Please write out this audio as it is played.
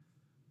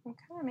I'm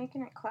kind of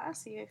making it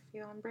classy, I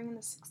feel. I'm bringing the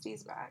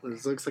 60s back.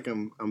 This looks like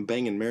I'm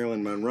banging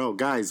Marilyn Monroe.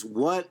 Guys,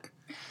 what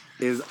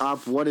is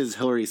up? What is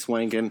Hillary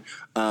swanking?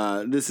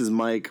 This is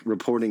Mike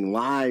reporting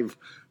live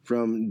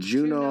from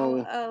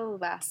Juneau,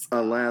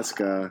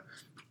 Alaska.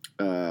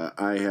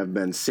 I have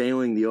been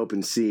sailing the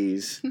open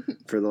seas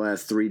for the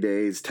last 3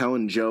 days,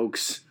 telling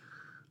jokes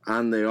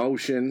on the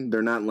ocean.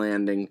 They're not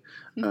landing,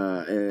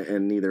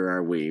 and neither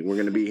are we. We're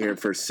going to be here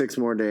for 6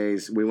 more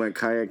days. We went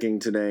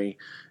kayaking today,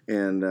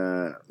 and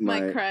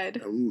Mike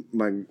cried.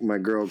 My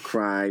girl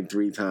cried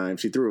 3 times.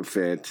 She threw a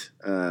fit.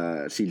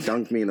 She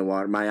dunked me in the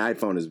water. My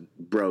iPhone is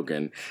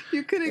broken.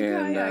 You couldn't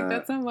kayak.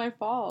 That's not my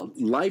fault.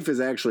 Life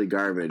is actually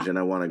garbage, and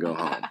I want to go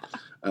home.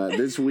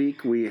 This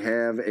week, we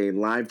have a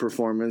live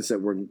performance that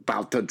we're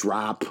about to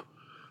drop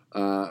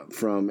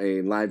from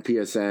a live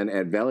PSN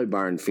at Valley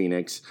Bar in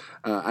Phoenix.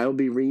 I will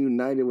be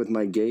reunited with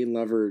my gay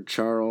lover,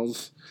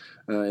 Charles.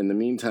 In the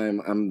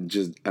meantime, I'm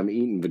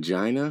eating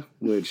vagina,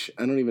 which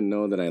I don't even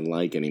know that I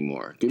like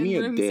anymore. Give me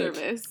a dick.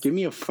 Service. Give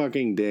me a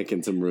fucking dick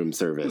and some room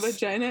service.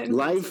 Vagina and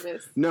room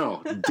service.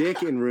 No,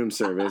 dick and room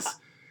service.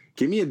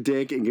 Give me a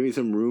dick and give me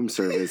some room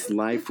service.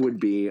 Life would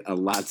be a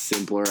lot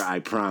simpler, I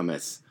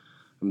promise.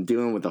 I'm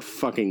dealing with a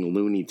fucking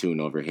Looney Tune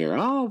over here.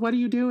 Oh, what are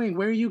you doing?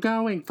 Where are you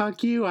going?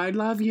 Fuck you. I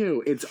love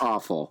you. It's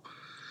awful.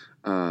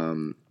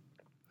 But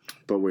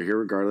we're here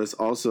regardless.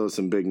 Also,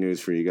 some big news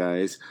for you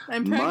guys.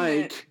 I'm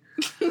pregnant. Mike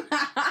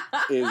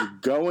is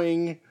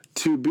going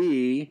to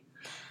be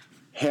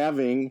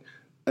having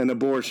an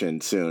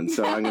abortion soon.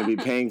 So I'm going to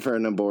be paying for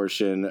an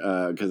abortion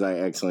because I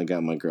accidentally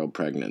got my girl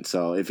pregnant.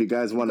 So if you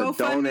guys want to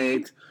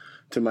donate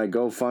to my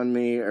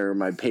GoFundMe or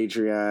my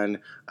Patreon,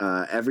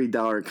 every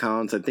dollar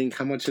counts. I think,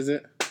 how much is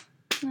it?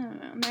 I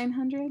don't know,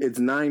 $900? It's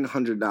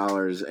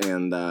 $900,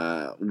 and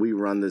we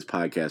run this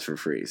podcast for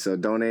free. So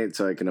donate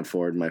so I can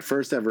afford my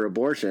first ever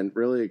abortion.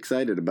 Really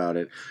excited about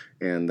it.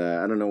 And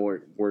I don't know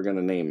what we're going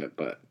to name it,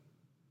 but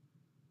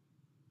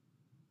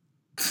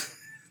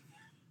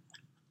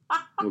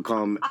we'll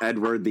call him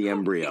Edward the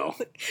Embryo.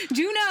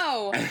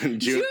 Juno!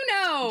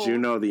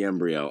 Juno the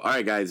Embryo. All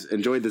right, guys,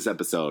 enjoyed this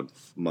episode,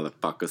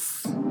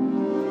 motherfuckers.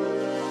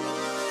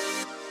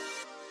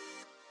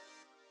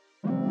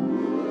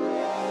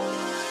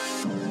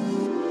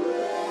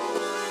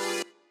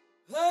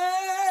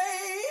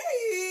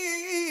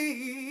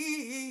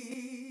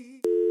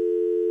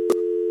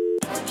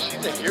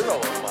 She's a hero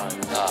of mine.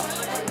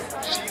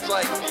 She's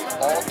like the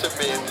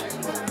ultimate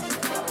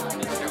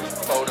nude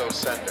photo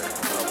sender.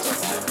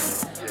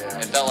 Yeah.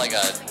 It felt like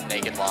a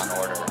naked Law and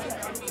Order.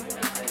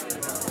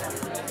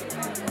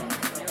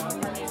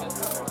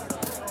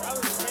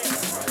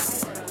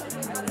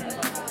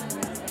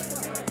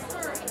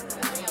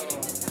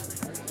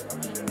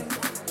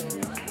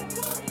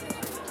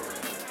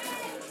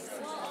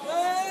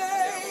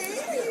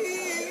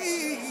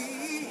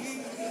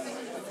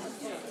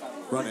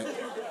 Run it.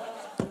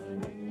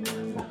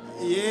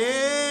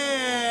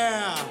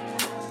 Yeah!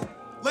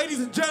 Ladies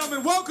and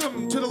gentlemen,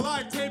 welcome to the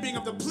live taping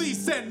of the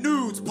Please Send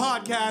Nudes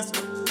podcast.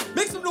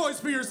 Make some noise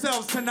for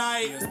yourselves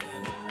tonight.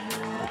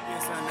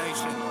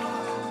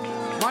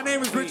 My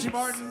name is Richie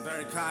Martin.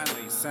 Very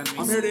kindly send me.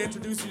 I'm here to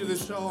introduce you to the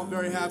show. I'm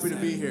very happy to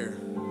be here.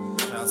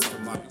 Shouts to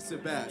Mike.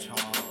 Sit back.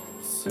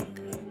 Charles.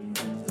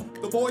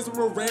 The boys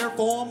are a rare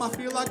form, I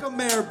feel like a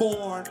mare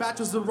born.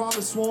 Bachelors are on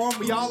the swarm,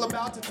 we all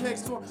about to take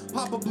storm.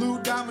 Pop a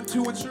blue diamond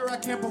to ensure I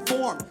can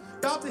perform.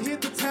 About to hit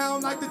the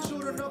town like the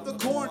children of the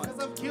corn. Cause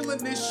I'm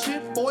killing this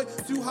shit, boy,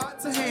 too hot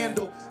to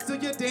handle.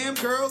 Still your damn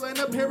girl and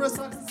a pair of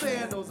socks and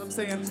sandals. I'm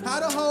saying how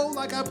to hold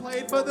like I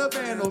played for the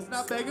Vandals.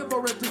 Not begging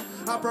for it,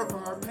 I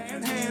prefer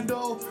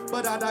panhandle.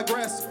 But I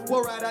digress,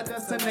 we're at our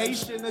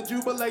destination. The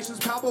jubilation's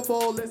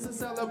palpable, it's a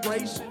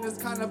celebration. This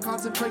kind of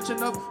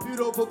concentration of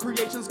beautiful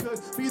creations could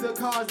be the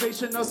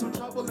causation of some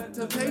trouble and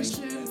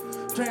temptation.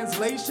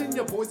 Translation,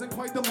 your boy's in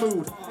quite the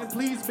mood. And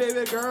please,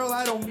 baby girl,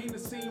 I don't mean to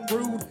seem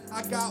rude.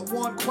 I got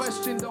one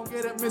question, don't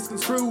get it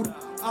misconstrued.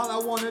 All I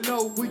wanna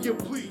know, will you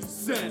please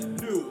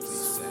send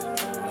nudes?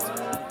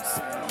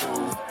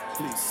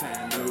 Please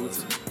send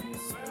nudes.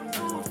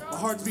 My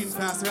heart's beating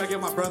fast, I gotta get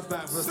my breath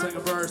back for the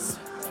second verse.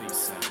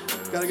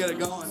 Gotta get it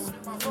going.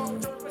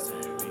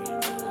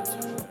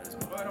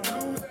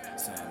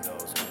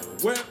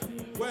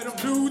 Where them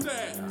dudes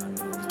at?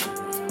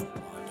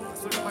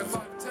 Looking like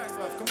Mike Tech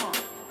left, come on.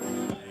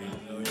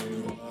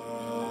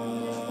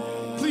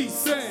 Please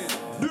send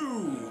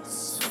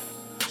nudes.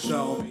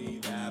 Show me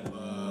that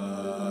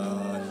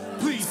butt.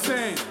 Please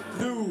send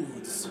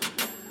nudes.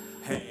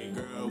 Hey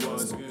girl,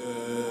 what's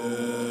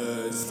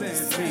good?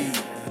 Send me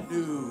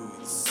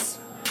nudes.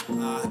 I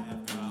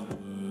have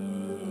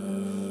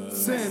problems.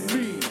 Send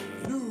me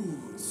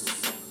nudes.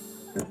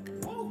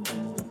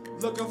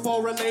 Looking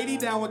for a lady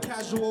down with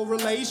casual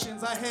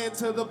relations. I head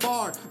to the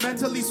bar,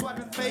 mentally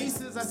swiping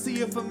faces. I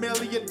see a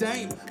familiar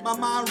dame. My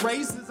mind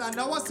races. I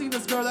know I've seen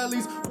this girl at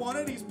least one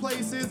of these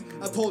places.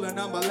 I pulled her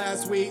number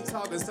last week,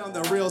 talking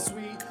something real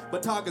sweet.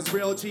 But talk is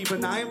real cheap,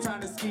 and I am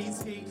trying to ski.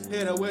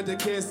 Hit her with a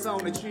kiss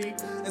on the cheek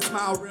and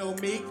smile real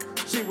meek.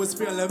 She was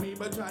feeling me,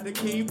 but tried to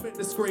keep it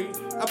discreet.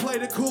 I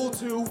played it cool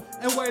too,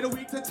 and wait a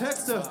week to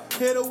text her.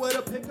 Hit her with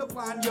a pickup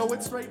line, yo,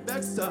 it straight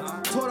vexed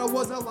her. Told her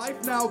was her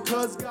life now,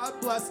 cause God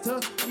blessed her.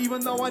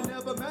 Even though I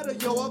never met her,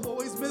 yo, I've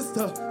always missed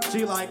her.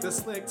 She liked the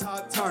slick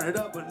talk, turn it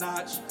up a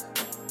notch.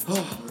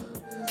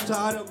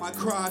 Tied up my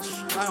crotch.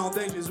 I don't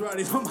think she's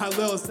ready for my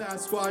little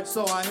Sasquatch,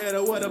 so I hit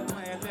her with a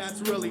plan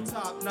that's really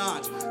top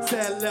notch.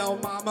 Said, Lil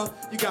Mama,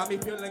 you got me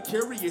feeling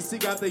curious. You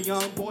got the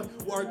young boy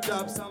worked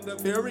up something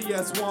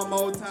furious. One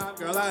more time,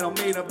 girl, I don't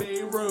mean to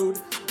be rude.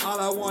 All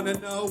I wanna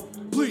know,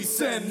 please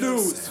send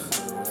news.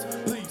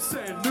 Please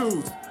send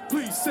news.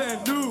 Please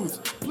send news.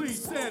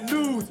 Please send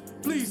news.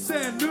 Please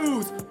send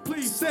news.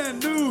 Please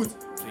send news.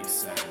 Please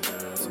send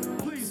news.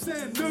 Please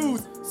send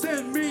news.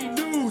 Send me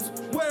news.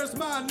 Where's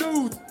my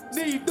news?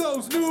 Need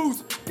those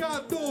news.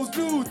 Got those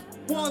news.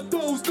 Want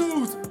those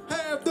news.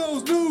 Have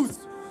those news.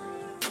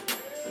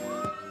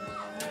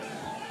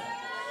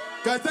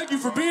 Guys, thank you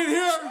for being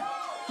here.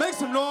 Make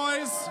some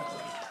noise.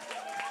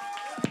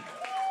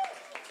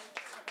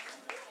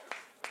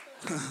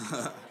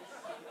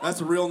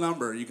 That's a real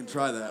number. You can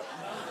try that.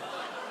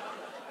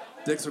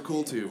 Dicks are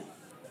cool too.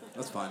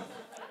 That's fine.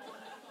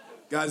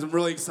 Guys, I'm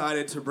really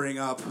excited to bring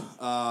up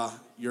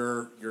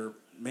your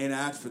main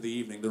act for the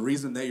evening. The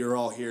reason that you're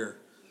all here.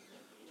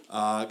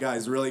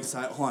 Guys, really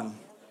excited. Hold on.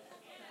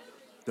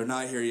 They're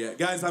not here yet.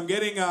 Guys, I'm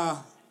getting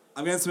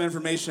some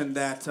information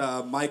that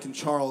Mike and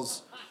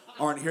Charles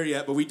aren't here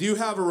yet, but we do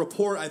have a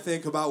report, I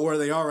think, about where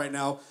they are right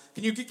now.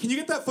 Can you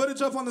get that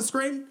footage up on the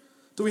screen?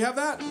 Do we have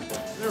that?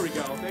 There we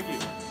go. Thank you.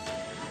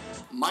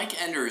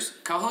 Mike Enders,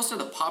 co-host of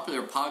the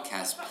popular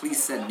podcast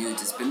Please Send Nudes,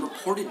 has been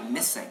reported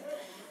missing.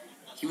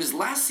 He was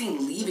last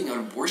seen leaving an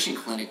abortion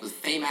clinic with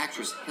famed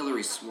actress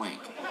Hilary Swank.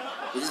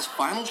 With his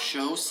final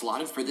show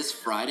slotted for this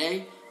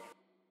Friday,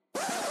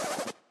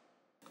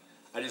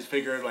 I just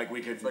figured like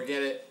we could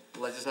Forget it.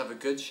 Let's just have a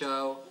good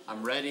show.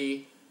 I'm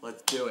ready.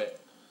 Let's do it.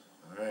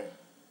 All right.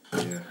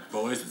 Yeah.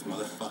 Boys, it's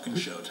motherfucking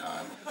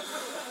showtime.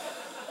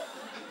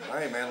 All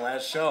right, man.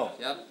 Last show.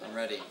 Yep, I'm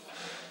ready.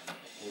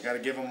 We got to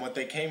give them what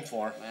they came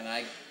for.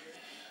 Man,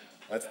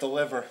 Let's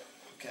deliver.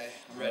 Okay,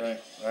 I'm ready.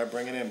 All right,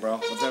 bring it in, bro.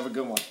 Let's have a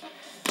good one.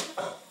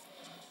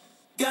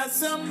 Got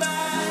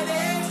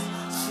somebody,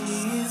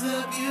 she's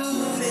a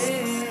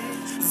beauty,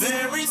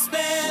 very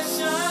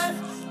special,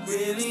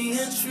 really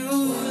and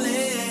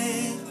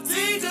truly.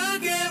 Take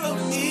good care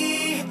of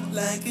me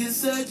like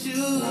it's a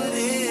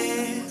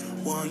duty.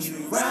 Want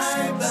you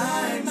right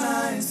by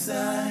my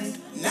side,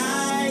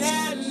 night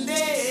and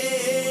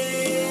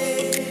day.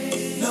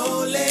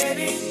 No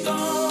letting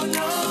go,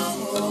 no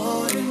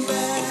holding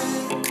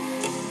back,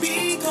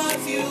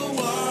 because you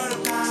are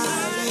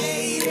my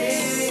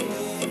lady.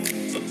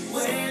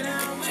 When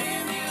I'm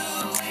with you,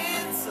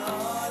 it's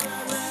all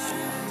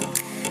alright.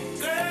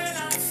 Girl,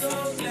 I'm so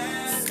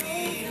glad we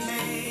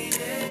made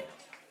it.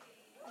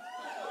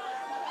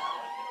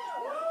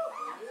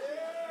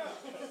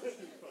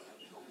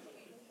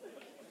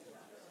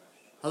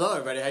 Hello,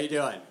 everybody. How you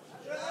doing?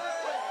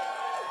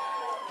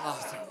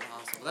 Awesome.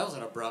 Well, that was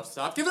an abrupt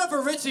stop. Give it up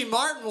for Richie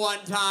Martin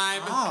one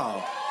time.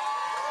 Oh.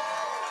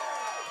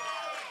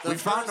 We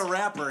found a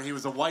rapper. He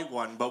was a white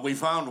one, but we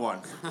found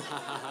one.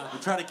 We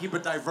try to keep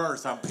it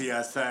diverse on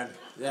PSN.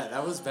 Yeah,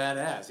 that was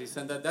badass. He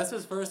sent that. That's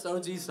his first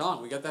OG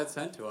song. We got that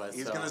sent to us.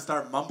 He's going to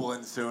start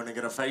mumbling soon and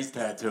get a face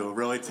tattoo.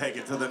 Really take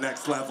it to the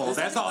next level.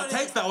 That's all it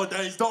takes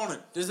nowadays, don't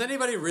it? Does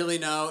anybody really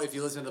know, if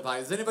you listen to the podcast,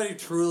 does anybody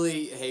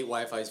truly hate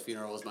Wi-Fi's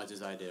funeral as much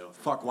as I do?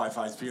 Fuck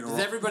Wi-Fi's funeral.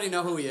 Does everybody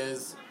know who he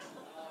is?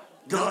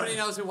 Good. Nobody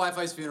knows who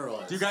Wi-Fi's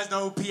funeral is. Do you guys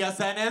know who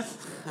PSN is?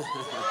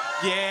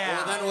 Yeah.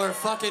 Well, then we're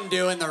fucking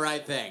doing the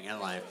right thing in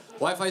life.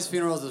 Wi-Fi's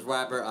funeral is this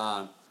rapper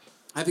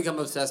I think I'm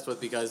obsessed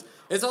with because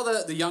it's all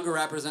the younger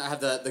rappers that have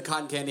the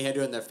cotton candy head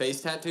doing their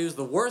face tattoos.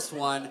 The worst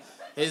one,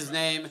 his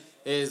name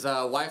is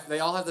they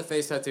all have the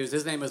face tattoos.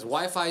 His name is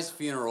Wi-Fi's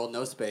funeral,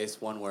 no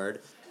space, one word.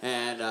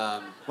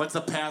 And what's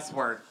the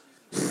password?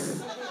 I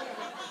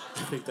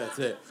think that's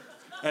it.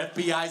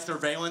 FBI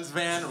surveillance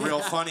van, real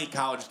funny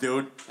couch,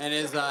 dude. And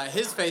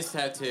his face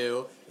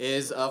tattoo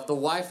is of the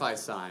Wi-Fi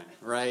sign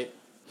right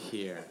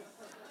here.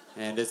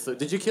 And it's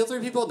did you kill 3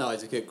 people? No, I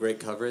just get great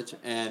coverage.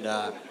 And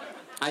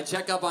I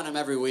check up on him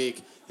every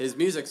week. His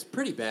music's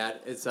pretty bad.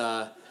 It's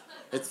the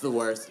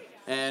worst.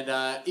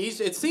 And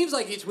it seems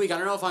like each week, I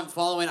don't know if I'm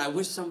following. I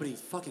wish somebody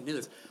fucking knew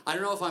this. I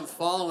don't know if I'm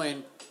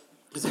following,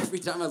 because every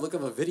time I look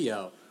up a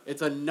video,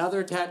 it's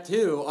another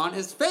tattoo on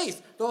his face.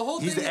 The whole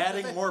thing. He's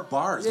adding more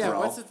bars, yeah,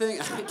 bro. what's the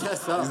thing? I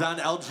guess so. He's on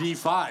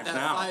LG5 that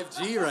now.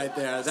 5G right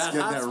there. That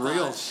getting that hotspot.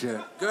 real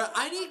shit. Girl,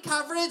 I need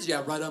coverage.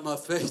 Yeah, right on my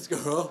face,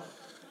 girl.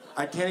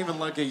 I can't even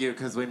look at you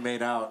because we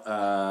made out.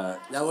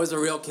 That was a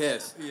real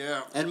kiss.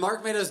 Yeah. And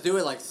Mark made us do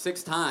it like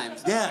 6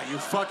 times. Yeah, you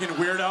fucking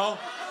weirdo.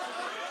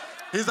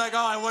 He's like,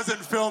 oh, I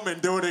wasn't filming.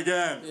 Do it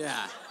again.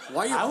 Yeah.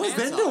 Why are your I was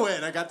pants into off?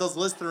 it. I got those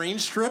Listerine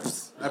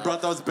strips. I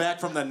brought those back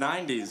from the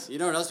 90s. You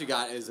know what else you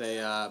got is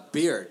a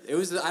beard. It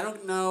was, I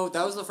don't know,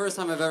 that was the first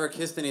time I've ever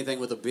kissed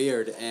anything with a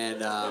beard. And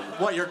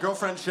What, your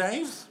girlfriend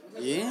shaves?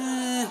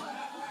 yeah.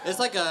 It's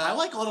like a. I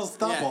like a little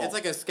stubble. Yeah, it's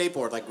like a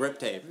skateboard, like grip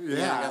tape. Yeah. You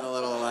know, I got a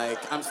little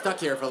like I'm stuck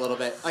here for a little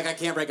bit. Like I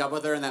can't break up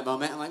with her in that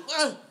moment. I'm like,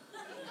 ugh!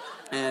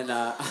 And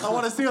I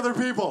want to see other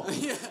people.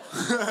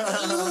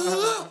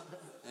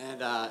 and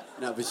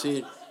no, but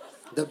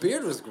the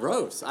beard was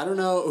gross. I don't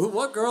know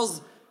what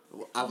girls.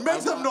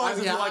 Make some noise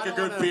if you like a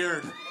good wanna-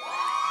 beard.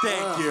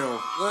 Thank you.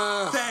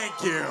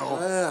 Thank you.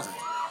 Ugh.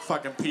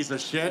 Fucking piece of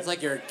shit. It's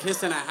like you're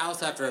kissing a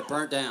house after it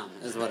burnt down,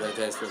 is what it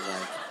tasted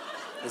like.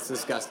 It's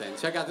disgusting.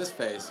 Check out this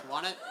face.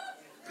 Want it?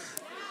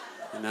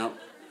 No.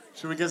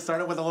 Should we get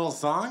started with a little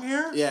song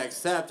here? Yeah,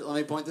 except, let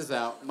me point this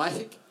out.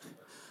 Mike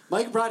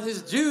brought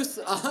his juice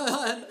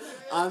on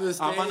the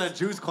stage. I'm on a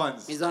juice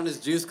cleanse. He's on his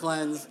juice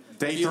cleanse.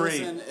 Day If you 3.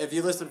 If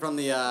you listen from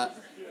the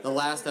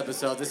last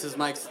episode, this is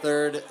Mike's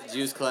 3rd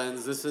juice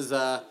cleanse. This is,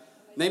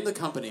 name the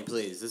company,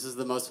 please. This is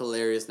the most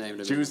hilarious name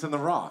to me. Juice in the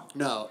Raw.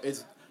 No,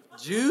 it's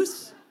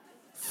Juice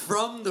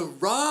from the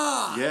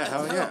Raw. Yeah,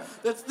 hell yeah.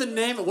 That's the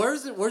name.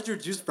 Where's your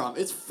juice from?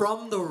 It's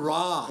from the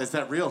Raw. It's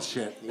that real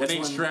shit. It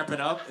ain't strapping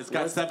up. It's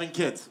got 7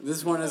 kids.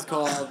 This one is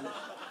called.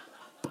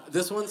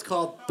 This one's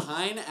called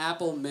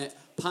Pineapple Mint.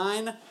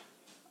 Pine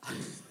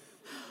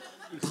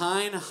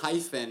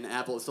hyphen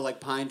apple. So like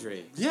pine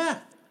tree. Yeah.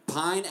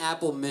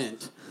 Pineapple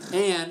mint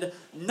and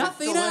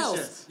nothing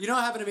else. You know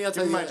what happened to me? I'll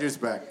tell Give you. me my juice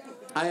back.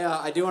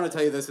 I do want to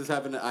tell you this. This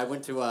happened. I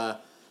went to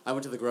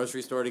the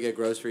grocery store to get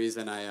groceries,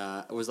 and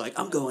I was like,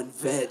 I'm going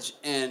veg,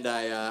 and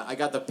I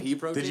got the pea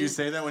protein. Did you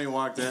say that when you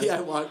walked in? Yeah,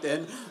 I walked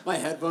in. My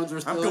headphones were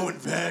still I'm in. going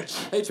veg.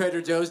 Hey,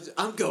 Trader Joe's,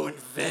 I'm going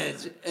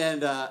veg.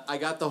 And I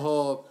got the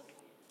whole...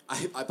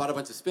 I bought a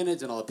bunch of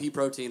spinach and all the pea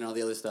protein and all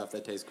the other stuff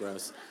that tastes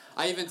gross.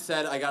 I even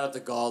said I got up the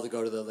gall to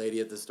go to the lady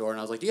at the store, and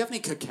I was like, do you have any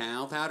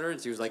cacao powder?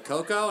 And she was like,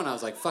 cocoa? And I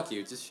was like, fuck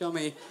you, just show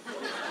me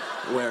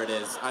where it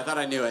is. I thought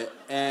I knew it.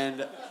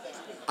 And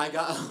I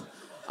got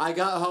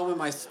home and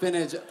my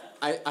spinach...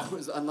 I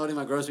was unloading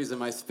my groceries, and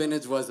my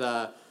spinach was...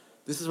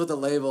 this is what the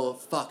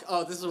label...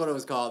 this is what it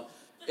was called.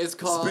 It's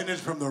called... Spinach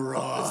from the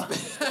Raw.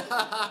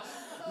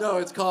 No,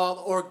 it's called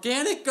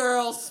Organic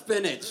Girl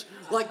Spinach.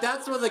 Like,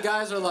 that's what the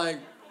guys are like...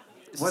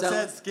 What's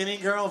that, Skinny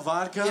Girl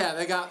vodka? Yeah,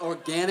 they got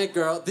Organic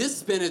Girl. This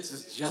spinach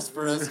is just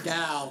for us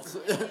gals.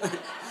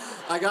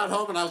 I got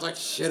home and I was like,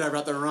 shit, I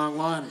brought the wrong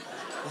one.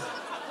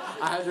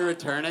 I had to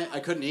return it. I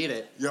couldn't eat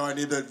it. Yo, I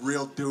need that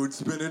real dude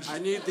spinach. I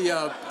need the, do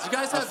you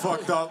guys have...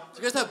 fucked up.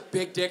 Do you guys have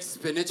big dick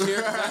spinach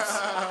here?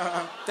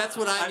 That's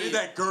what I need. I need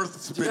that girth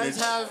spinach.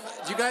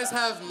 Do you guys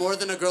have more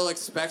than a girl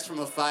expects from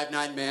a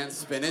 5'9" man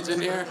spinach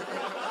in here?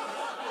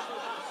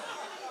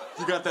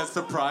 You got that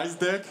surprise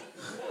dick?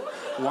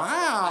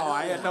 Wow,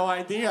 I had no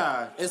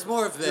idea. It's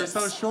more of this. You're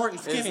so short and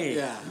skinny.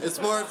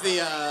 It's more of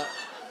the,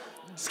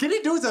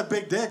 Skinny dudes have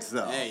big dicks,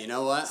 though. Hey, you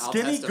know what?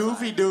 Skinny,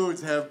 goofy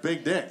dudes have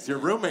big dicks. Your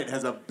roommate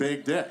has a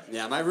big dick.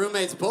 Yeah,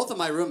 both of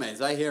my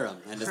roommates, I hear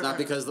them. And it's not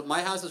because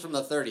my house is from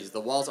the 30s.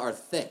 The walls are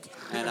thick,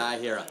 and I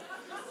hear them.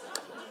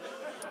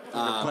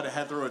 Put a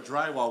head through a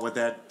drywall with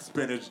that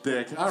spinach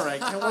dick. All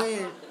right, can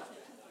we...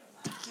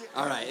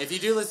 All right, if you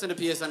do listen to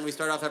PSN, we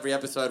start off every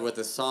episode with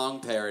a song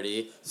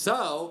parody.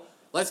 So...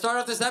 let's start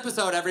off this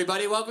episode,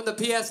 everybody. Welcome to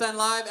PSN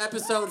Live,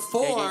 episode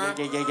 4.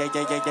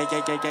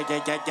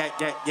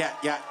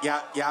 Yeah.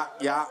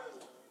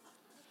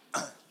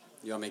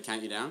 You want me to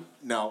count you down?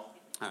 No. All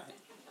right.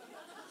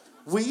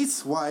 We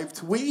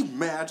swiped, we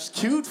matched,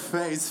 cute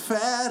face,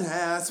 fat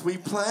ass. We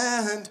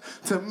planned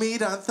to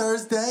meet on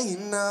Thursday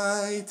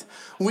night.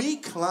 We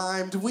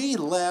climbed, we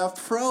laughed,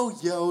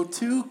 froyo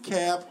to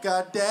cap.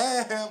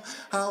 Goddamn,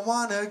 I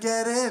wanna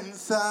get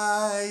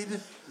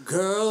inside.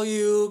 Girl,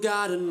 you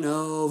gotta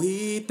know,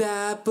 eat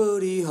that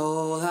booty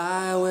hole.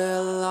 I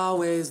will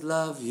always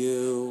love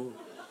you.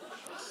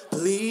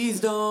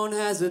 Please don't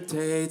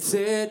hesitate,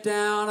 sit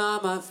down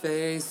on my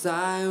face.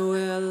 I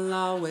will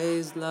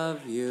always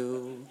love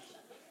you.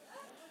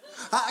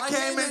 I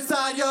came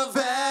inside your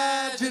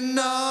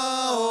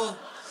vaginal,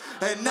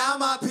 and now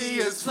my pee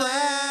is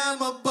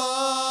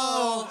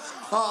flammable.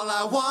 All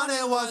I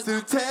wanted was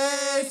to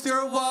taste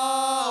your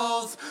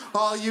walls.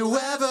 All you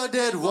ever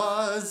did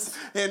was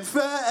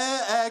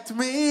infect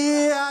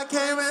me. I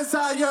came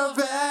inside your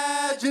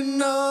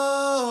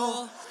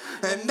vaginal,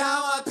 and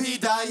now I pee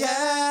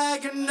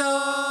diagonal.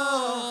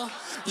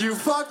 You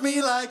fucked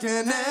me like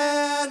an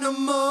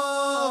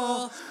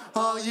animal.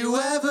 All you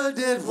ever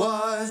did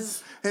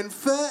was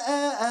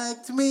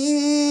infect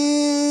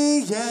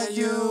me. Yeah,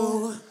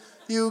 you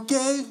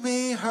gave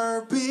me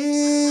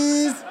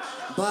herpes,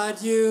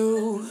 but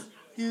you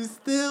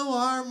still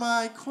are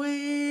my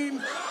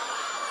queen.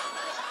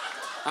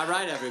 All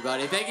right,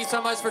 everybody. Thank you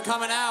so much for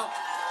coming out.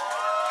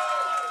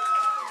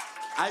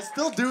 I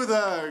still do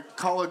the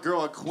call a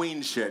girl a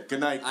queen shit. Good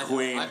night,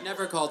 queen. I've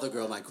never called a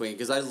girl my queen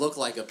because I look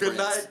like a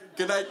prince.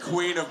 Good night,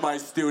 queen of my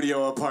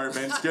studio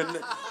apartment.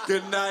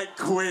 Good night,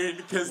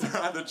 queen. Kiss her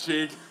on the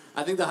cheek.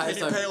 I think the highest.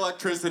 Can you pay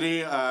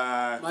electricity?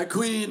 My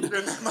queen.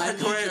 My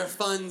queen. Need your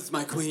funds,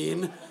 my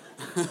queen.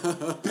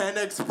 Pen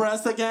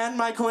Express again,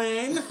 my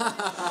queen.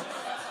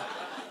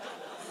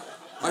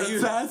 Are you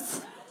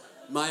Princess?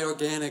 My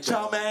organic.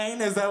 Chow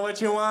mein? Is that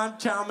what you want?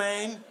 Chow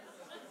mein?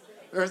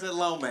 Or is it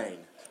lo mein?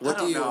 What I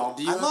don't know.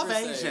 Do you I love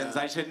ever say, Asians.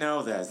 I should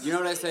know this. You know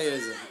what I say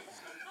is,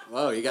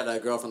 whoa, you got a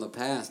girl from the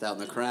past out in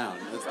the crowd.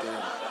 That's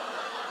good.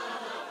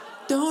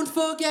 Don't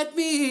forget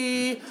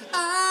me,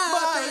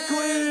 My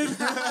queen.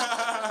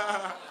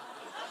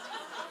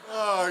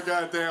 Oh,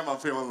 goddamn, I'm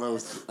feeling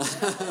loose.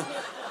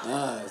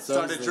 So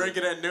Started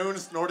drinking at noon,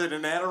 snorted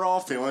an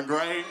Adderall, feeling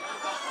great.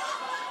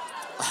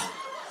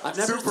 I've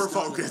never Super snorted.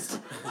 focused.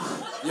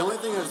 The only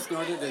thing I've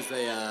snorted is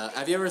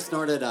have you ever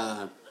snorted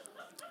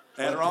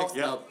Adderall?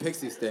 Yeah. No,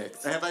 pixie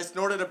sticks. Have I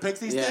snorted a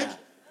pixie stick? Yeah.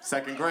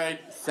 Second grade.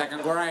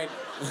 Second grade.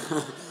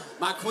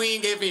 My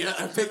queen gave me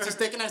a pixie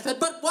stick and I said,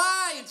 but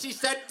why? And she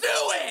said, do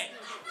it!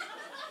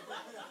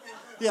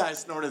 Yeah, I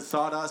snorted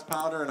sawdust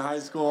powder in high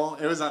school.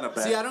 It was on a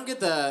bet. See, I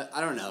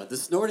don't know. The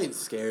snorting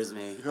scares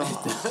me.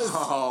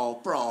 Oh,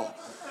 bro.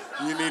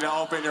 You need to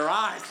open your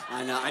eyes.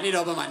 I know. I need to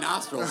open my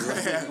nostrils.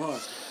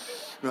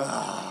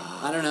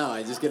 I don't know.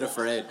 I just get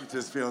afraid. It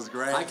just feels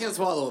great. I can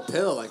swallow a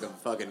pill like a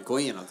fucking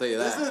queen, I'll tell you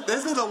that.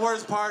 This is the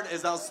worst part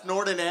is I'll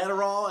snort an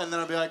Adderall and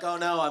then I'll be like, oh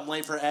no, I'm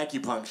late for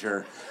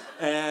acupuncture.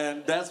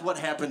 And that's what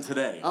happened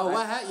today. Oh,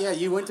 yeah,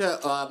 you went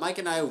to, Mike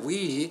and I,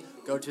 we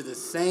go to the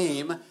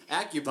same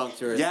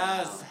acupuncturist.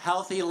 Yes, now.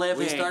 healthy living.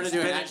 We started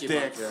doing spinach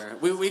acupuncture.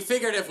 sticks. We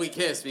figured if we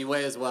kissed, we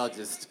may as well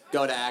just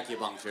go to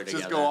acupuncture together.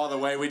 Just go all the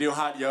way. We do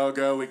hot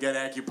yoga. We get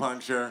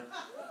acupuncture.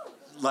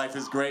 Life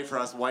is great for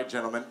us white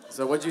gentlemen.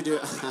 So what'd you do?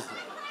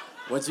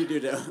 What'd you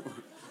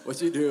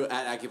do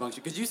at acupuncture?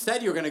 Because you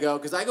said you were gonna go.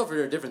 Because I go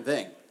for a different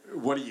thing.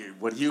 What do you?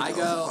 I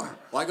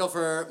go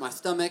for my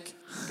stomach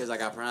because I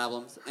got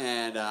problems,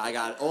 and I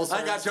got ulcers.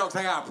 I got jokes.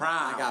 I got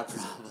problems. I got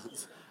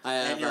problems. I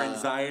have, and your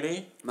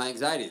anxiety? My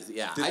anxiety is,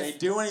 yeah. Did they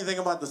do anything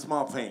about the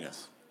small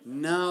penis?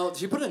 No,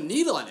 she put a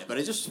needle in it, but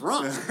it just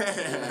shrunk.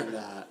 And,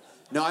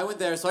 no, I went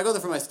there, so I go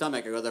there for my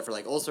stomach. I go there for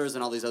like ulcers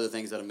and all these other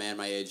things that a man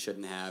my age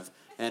shouldn't have.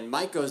 And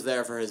Mike goes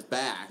there for his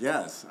back.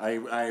 Yes,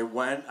 I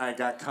went, I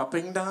got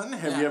cupping done.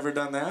 Have you ever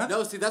done that?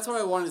 No, see, that's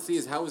what I wanted to see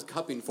is how was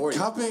cupping for you?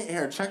 Cupping,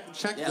 here, check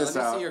this out.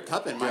 Let me see your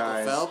cupping,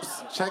 Michael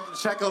Phelps.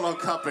 Check a little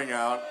cupping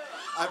out.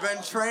 I've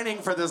been training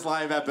for this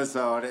live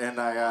episode,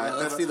 and I...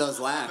 let's see those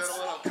lats. Did a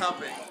little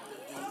cupping.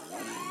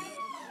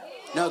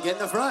 No, get in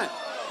the front.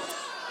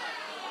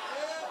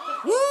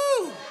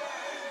 Woo!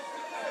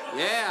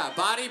 Yeah,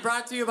 body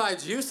brought to you by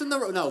Juice in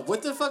the... No,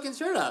 put the fucking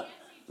shirt up.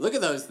 Look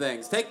at those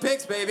things. Take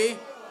pics, baby.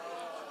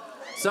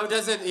 So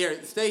does it...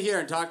 Here, stay here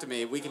and talk to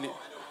me. We can...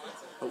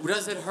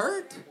 Does it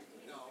hurt?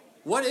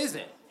 What is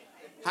it?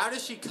 How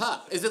does she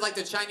cup? Is it like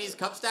the Chinese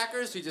cup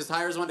stackers? She just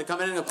hires one to come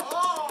in and go...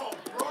 Oh,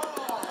 bro!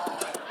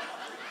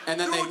 And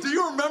then do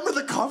you remember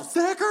the cup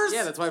stackers?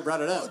 Yeah, that's why I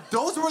brought it up.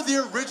 Those were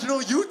the original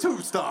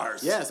YouTube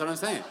stars. Yeah, that's what I'm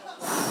saying.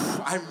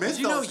 I miss those Did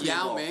you know people.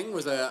 Yao Ming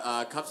was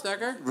a cup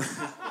stacker?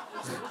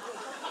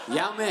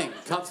 Yao Ming,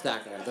 cup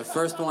stacker, the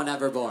first one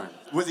ever born.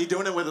 Was he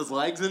doing it with his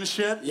legs and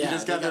shit? Yeah, he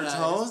just got their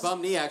toes? His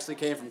bum knee actually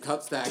came from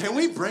cup stacking. Can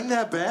we bring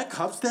that back,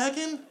 cup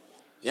stacking?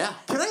 Yeah.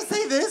 Can I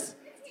say this?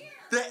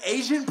 The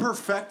Asian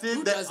perfected...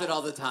 Who does it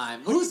all the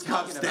time? Who's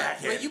cup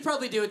stacking? Wait, you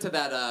probably do it to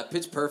that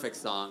Pitch Perfect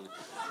song.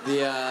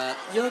 The,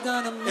 you're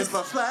gonna miss... It's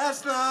my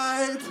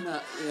flashlight.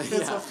 No,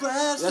 It's a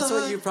flashlight. That's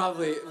what you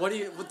probably... What do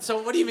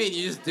you mean?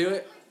 You just do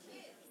it?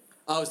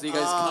 Oh, so you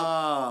guys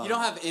cup... You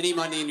don't have any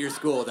money in your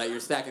school that you're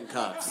stacking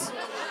cups.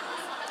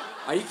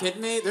 Are you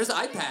kidding me? There's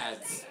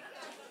iPads.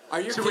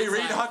 Should we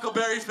read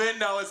Huckleberry Finn?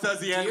 No, it says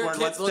the N-word. Your kids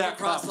Let's look stack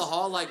across cups. the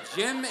hall like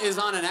Jim is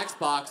on an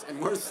Xbox and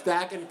we're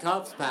stacking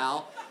cups,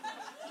 pal.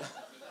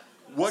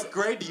 What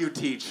grade do you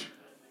teach?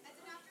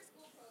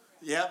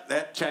 Yep,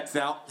 that checks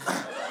out.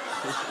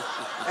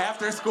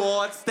 After school,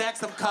 let's stack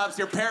some cups.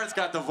 Your parents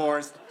got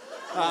divorced.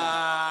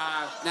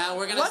 Now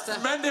we're gonna...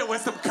 Let's mend it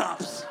with some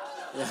cups.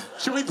 Yeah.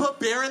 Should we put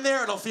beer in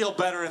there? It'll feel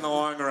better in the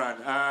long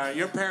run.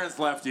 Your parents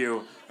left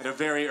you at a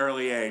very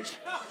early age.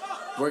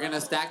 We're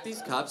gonna stack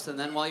these cups, and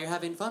then while you're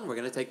having fun, we're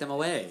gonna take them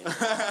away.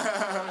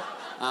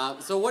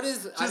 So what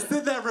is... Just sit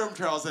in that room,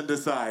 Charles, and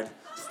decide.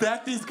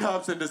 Stack these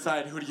cups and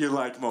decide who do you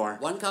like more.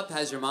 One cup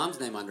has your mom's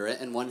name under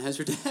it, and one has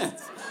your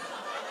dad's.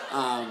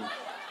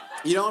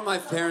 You know when my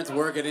parents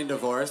were getting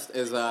divorced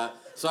is...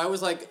 So I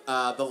was like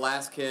the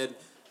last kid.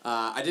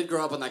 I did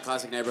grow up in that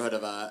classic neighborhood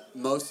of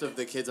most of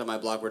the kids on my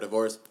block were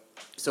divorced.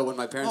 So when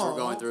my parents were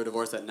going through a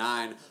divorce at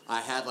 9,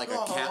 I had like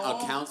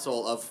a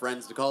council of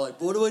friends to call, like,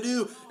 what do I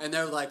do? And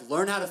they're like,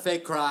 learn how to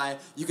fake cry.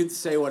 You can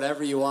say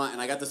whatever you want.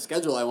 And I got the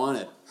schedule I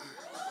wanted.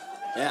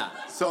 Yeah.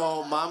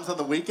 So mom's on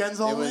the weekends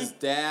only? It was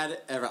dad.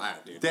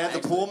 Dad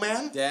the pool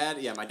man? Dad,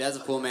 yeah, my dad's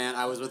a pool man.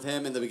 I was with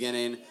him in the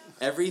beginning.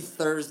 Every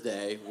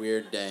Thursday,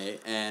 weird day.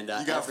 And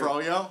you got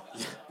froyo?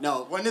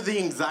 No. When did the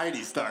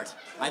anxiety start?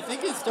 I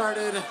think it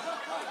started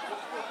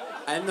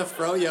in the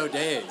froyo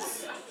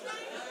days.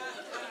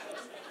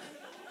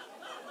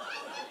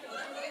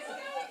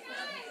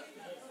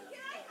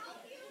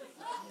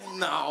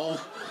 No.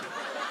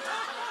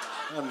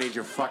 I don't need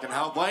your fucking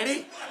help,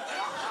 lady.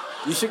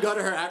 You should go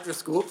to her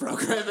after-school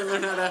program and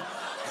learn how to...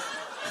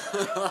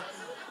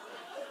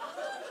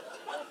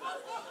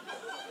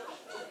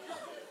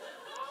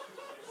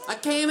 I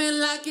came in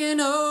like an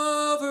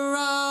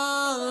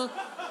overall.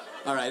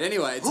 All right.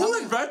 Anyway, Who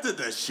invented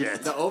this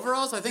shit? the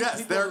overalls. I think.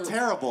 Yes, people they're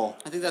terrible.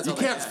 I think that's you all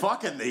they can't had.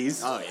 fuck in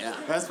these. Oh yeah.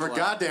 That's for Wow.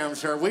 goddamn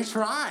sure. We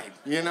tried,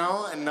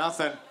 and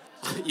nothing.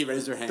 You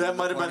raised your hand. That in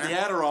might have been the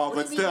corner. Adderall,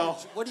 but still.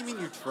 What do you mean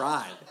you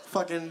tried?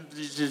 Fucking,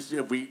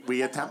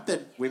 we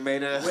attempted. We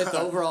made a. With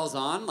overalls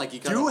on, like you.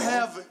 cut a You hole?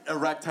 have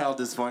erectile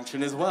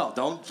dysfunction as well.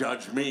 Don't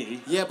judge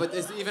me. Yeah, but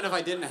even if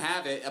I didn't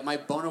have it, my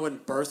boner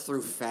wouldn't burst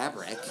through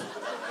fabric.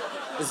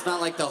 It's not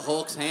like the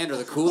Hulk's hand or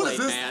the What Kool-Aid is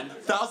this? Man.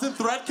 1,000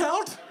 thread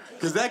count?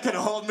 Because that can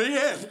hold me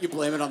in. You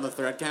blame it on the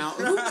thread count.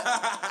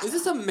 Is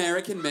this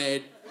American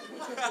made?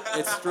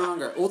 It's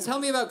stronger. Well, tell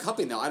me about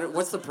cupping though.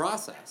 What's the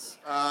process?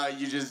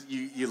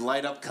 You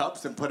light up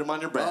cups and put them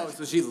on your back. Oh,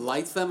 so she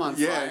lights them on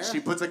Yeah, fire? she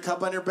puts a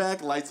cup on your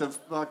back, lights a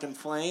fucking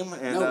flame,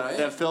 and No way.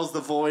 that fills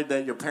the void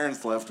that your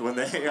parents left when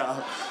they.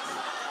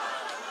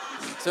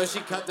 So she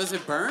cut. Does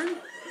it burn?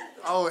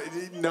 Oh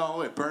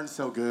no, it burns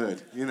so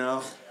good.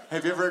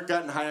 Have you ever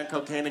gotten high on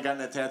cocaine and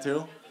gotten a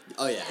tattoo?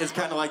 Oh yeah. It's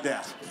kind of like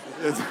that.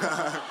 Is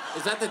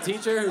that the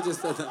teacher who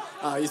just said that?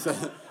 Oh, he said.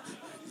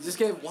 You just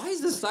gave. Why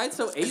is this side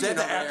so Asian? Is that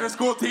the over here?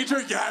 after-school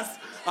teacher? Yes,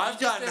 I've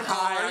gotten Said,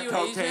 high Are on you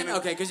cocaine. Asian?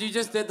 Okay, because you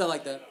just did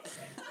the.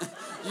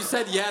 You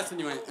said yes and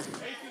you went.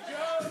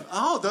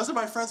 Oh, those are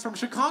my friends from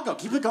Chicago.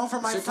 Keep it going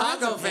for my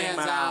Chicago friends. that came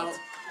fans out.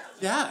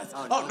 Yes.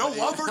 Oh, Oh, no nobody-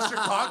 love for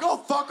Chicago?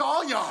 Fuck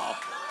all y'all.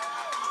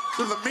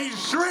 To the mean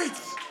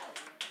streets.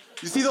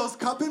 You see those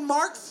cupping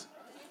marks?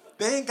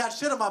 They ain't got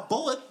shit on my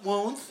bullet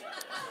wounds.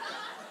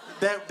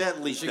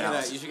 That leaked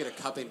out. You should get a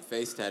cupping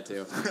face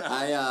tattoo.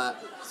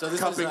 So this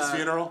Cupping's is,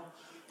 funeral.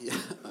 Yeah,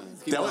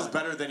 That was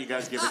better than you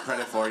guys give it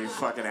credit for, you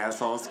fucking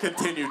assholes.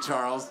 Continue,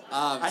 Charles.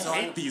 I so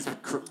hate these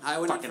I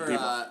went in fucking for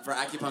people. for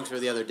acupuncture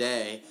the other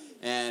day,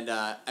 and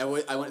I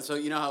went. So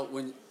you know how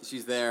when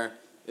she's there,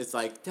 it's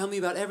like, tell me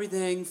about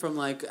everything from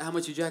like how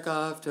much you jack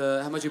off to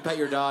how much you pet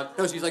your dog.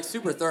 No, she's like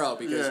super thorough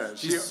because Yeah,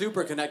 she's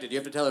super connected. You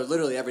have to tell her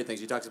literally everything.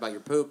 She talks about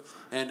your poop,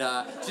 and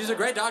she's a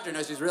great doctor.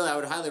 No, she's really. I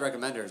would highly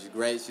recommend her. She's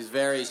great.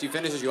 She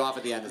finishes you off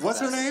at the end. It's the What's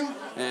her best. name?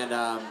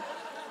 And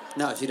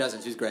no, she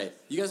doesn't. She's great.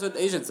 You guys with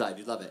the Asian side,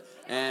 you'd love it.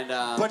 And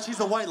But she's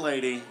a white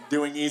lady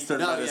doing Eastern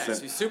no, medicine. yeah,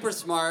 she's super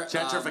smart.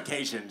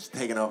 Gentrification's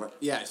taking over.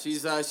 Yeah,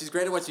 she's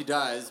great at what she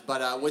does,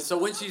 but so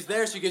when she's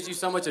there, she gives you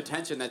so much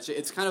attention that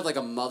it's kind of like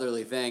a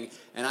motherly thing.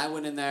 And I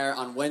went in there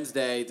on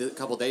Wednesday, a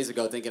couple days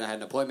ago, thinking I had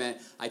an appointment.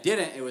 I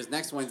didn't. It was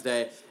next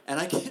Wednesday, and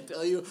I can't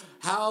tell you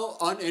how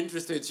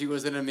uninterested she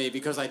was into me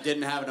because I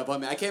didn't have an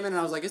appointment. I came in and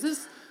I was like, "Is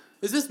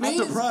this me?"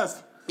 I'm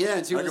depressed. Yeah,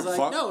 and she I was can like,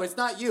 fuck. "No, it's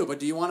not you, but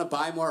do you want to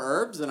buy more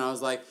herbs?" And I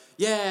was like,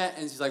 "Yeah."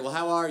 And she's like, "Well,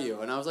 how are you?"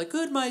 And I was like,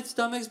 "Good, my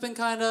stomach's been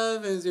kind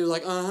of." And she was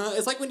like, "Uh-huh."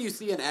 It's like when you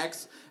see an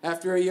ex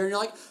after a year and you're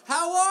like,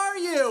 "How are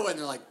you?" And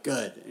they're like,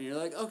 "Good." And you're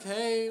like,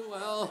 "Okay,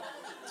 well,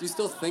 do you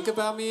still think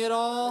about me at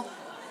all?"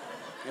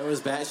 It was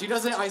bad. She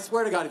doesn't, I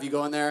swear to God, if you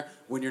go in there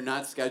when you're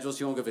not scheduled,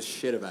 she won't give a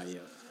shit about you.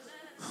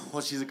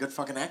 Well, she's a good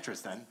fucking actress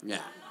then.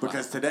 Yeah.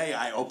 Because today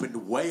I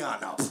opened way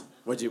on up.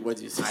 What'd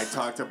you say? I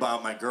talked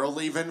about my girl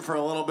leaving for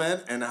a little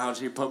bit and how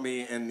she put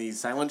me in the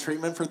silent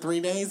treatment for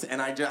 3 days,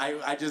 and I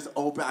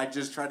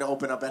just tried to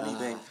open up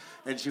anything,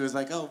 and she was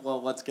like, "Oh,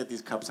 well, let's get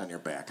these cups on your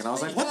back," and I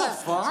was like, "What the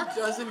fuck?" She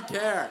doesn't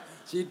care.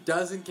 She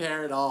doesn't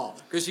care at all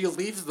because she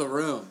leaves the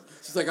room.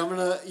 She's like, "I'm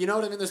gonna," you know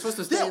what I mean? They're supposed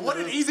to stay. Yeah, in what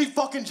the an room. easy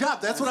fucking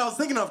job. That's what I was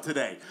thinking of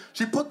today.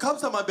 She put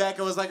cups on my back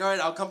and was like, "All right,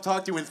 I'll come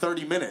talk to you in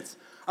 30 minutes."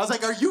 I was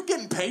like, "Are you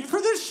getting paid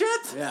for this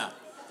shit?" Yeah.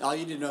 All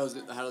you need to know is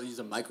how to use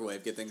a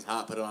microwave, get things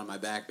hot, put it on my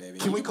back, baby.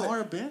 Can we call her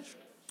a bitch?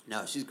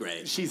 No, she's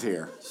great. She's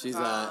here. She's she's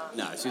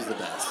the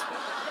best.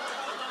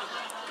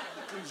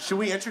 Should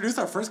we introduce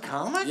our first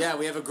comic? Yeah,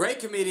 we have a great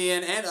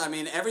comedian, and I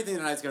mean, everything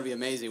tonight's gonna be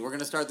amazing. We're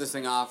gonna start this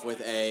thing off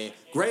with a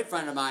great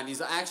friend of mine.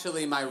 He's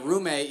actually my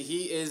roommate.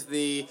 He is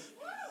the,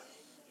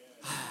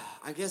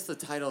 I guess the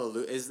title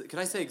is, can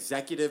I say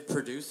executive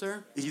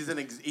producer? He's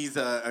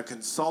a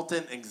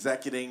consultant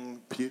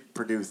executing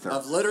producer.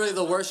 Of literally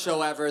the worst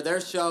show ever. Their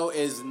show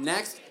is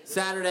next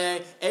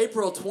Saturday,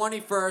 April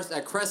 21st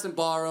at Crescent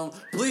Ballroom.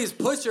 Please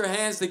put your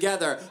hands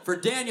together for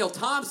Daniel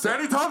Thompson.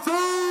 Danny Thompson!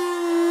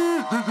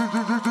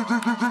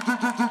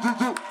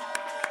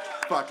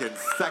 Fucking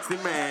sexy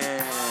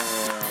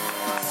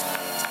man.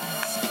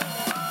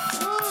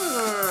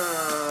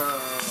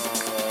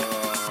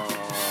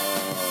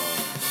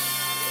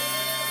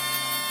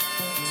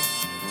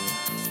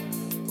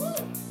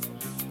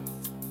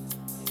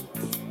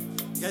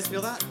 You guys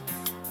feel that?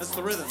 That's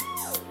the rhythm.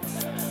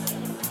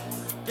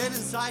 Get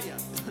inside you.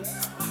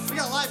 We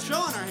got a live show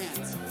on our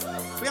hands.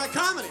 We got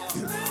comedy.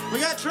 We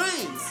got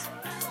trains.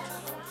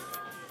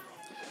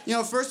 You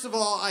know, first of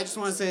all, I just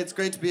want to say it's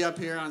great to be up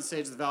here on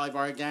stage at the Valley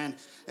Bar again.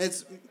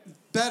 It's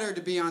better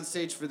to be on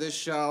stage for this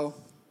show.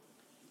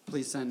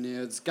 Please send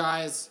nudes.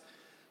 Guys,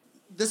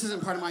 this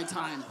isn't part of my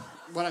time.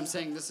 What I'm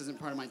saying, this isn't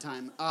part of my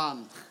time.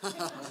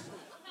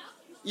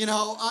 You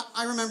know,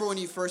 I remember when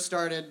you first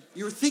started,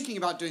 you were thinking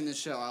about doing this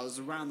show. I was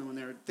around them when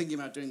they were thinking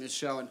about doing this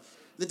show. And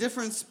the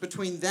difference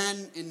between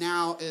then and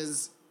now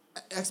is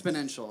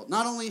exponential.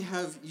 Not only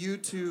have you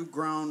two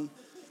grown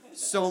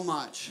so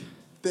much,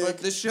 but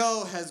the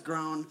show has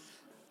grown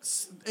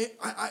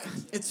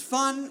It's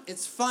fun.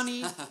 It's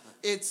funny.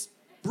 It's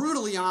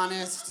brutally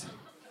honest.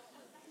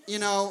 You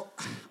know,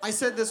 I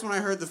said this when I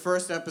heard the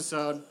first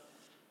episode,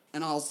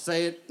 and I'll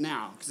say it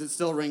now because it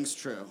still rings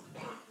true.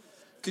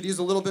 Could use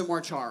a little bit more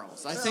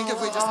Charles. I think if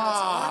we just had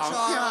some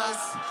more Charles,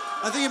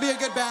 I think it'd be a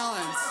good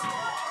balance.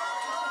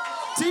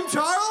 Team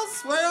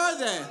Charles, where are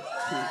they?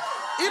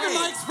 Even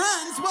Mike's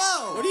friends.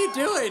 Whoa! What are you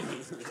doing?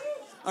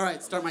 All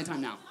right, start my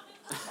time now.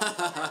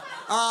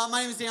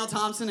 My name is Daniel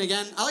Thompson.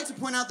 Again, I like to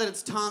point out that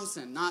it's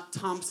Thompson, not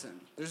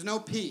Thompson. There's no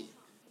P.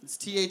 It's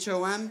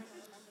THOMSON.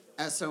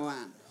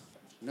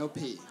 No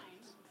P.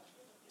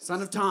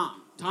 Son of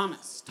Tom,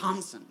 Thomas,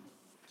 Thompson.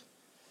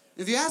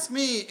 If you ask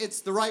me,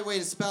 it's the right way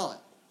to spell it.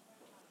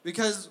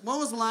 Because when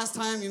was the last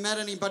time you met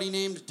anybody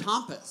named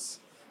Tompus?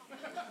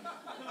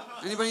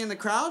 Anybody in the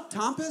crowd?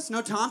 Tompus?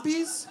 No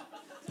Tompies?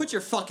 Put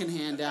your fucking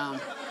hand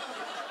down.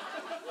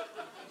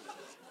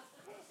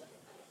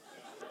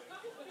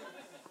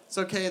 It's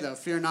okay, though.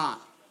 Fear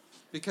not.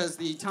 Because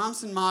the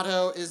Thompson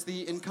motto is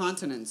the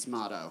incontinence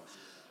motto.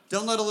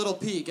 Don't let a little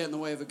pee get in the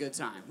way of a good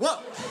time. Whoa!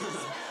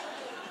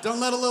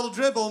 Don't let a little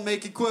dribble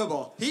make you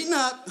quibble. Heating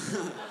up.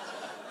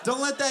 Don't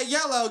let that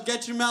yellow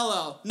get you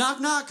mellow. Knock,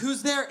 knock.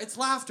 Who's there? It's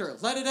laughter.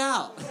 Let it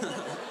out.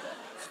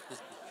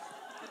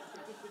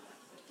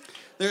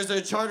 There's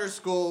a charter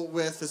school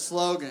with the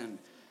slogan,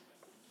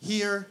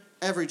 "Here,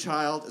 every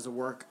child is a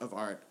work of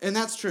art." And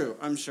that's true,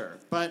 I'm sure.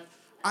 But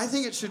I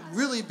think it should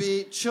really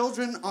be,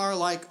 children are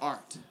like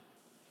art.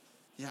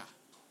 Yeah.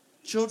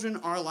 Children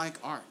are like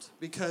art.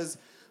 Because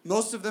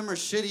most of them are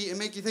shitty and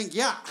make you think,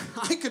 yeah,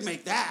 I could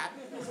make that.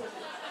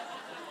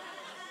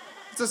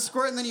 It's a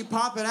squirt and then you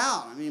pop it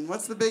out. I mean,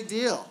 what's the big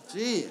deal?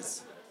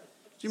 Jeez.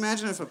 Could you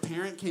imagine if a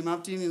parent came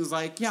up to you and was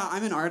like, yeah,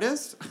 I'm an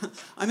artist.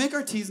 I make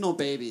artisanal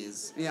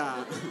babies.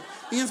 Yeah.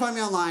 You can find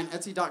me online,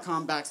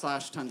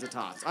 etsy.com/tons of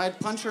tots. I'd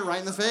punch her right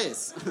in the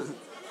face.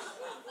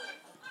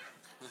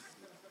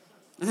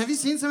 And have you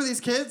seen some of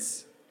these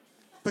kids?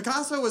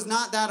 Picasso was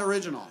not that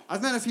original.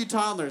 I've met a few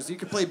toddlers. You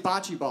could play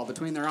bocce ball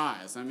between their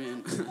eyes. I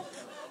mean,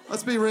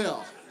 let's be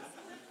real.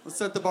 Let's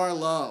set the bar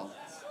low.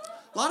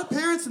 A lot of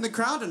parents in the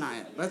crowd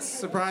tonight. That's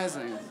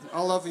surprising.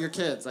 All love your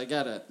kids. I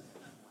get it.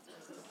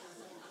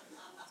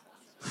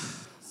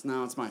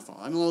 No, it's my fault.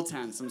 I'm a little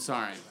tense. I'm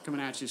sorry.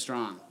 Coming at you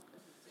strong.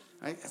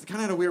 I kind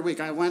of had a weird week.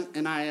 I went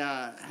and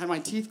I had my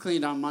teeth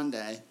cleaned on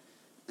Monday,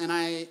 and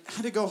I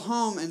had to go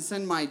home and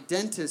send my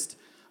dentist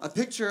a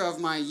picture of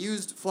my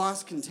used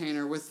floss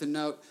container with the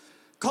note,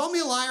 "Call me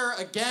a liar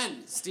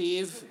again,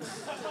 Steve.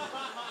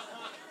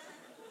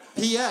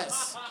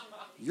 P.S.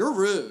 You're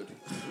rude.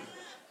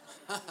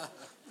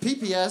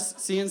 P.P.S.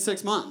 See you in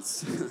 6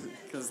 months."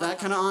 Because that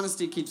kind of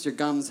honesty keeps your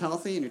gums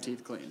healthy and your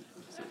teeth clean.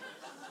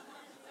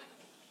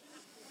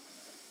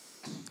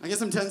 I guess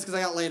I'm tense because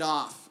I got laid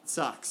off. It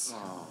sucks.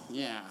 Oh.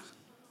 Yeah.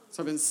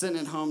 So I've been sitting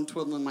at home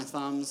twiddling my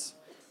thumbs,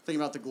 thinking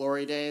about the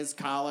glory days,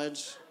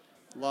 college.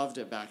 Loved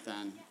it back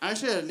then. I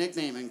actually had a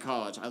nickname in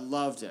college. I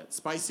loved it.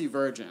 Spicy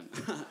Virgin.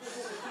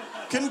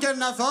 Couldn't get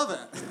enough of it.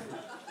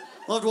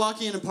 Loved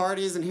walking into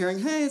parties and hearing,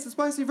 "Hey, it's a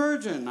Spicy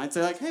Virgin." I'd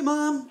say like, "Hey,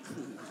 Mom."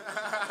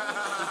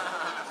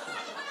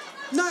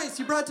 "Nice,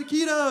 you brought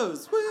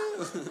taquitos."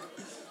 Woo.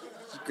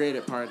 Great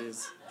at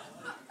parties.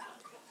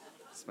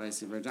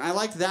 Spicy Virgin. I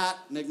liked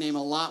that nickname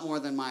a lot more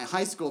than my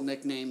high school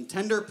nickname,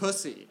 Tender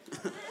Pussy.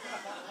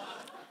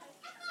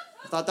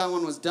 I thought that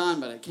one was done,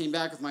 but I came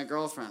back with my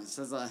girlfriend. It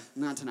says,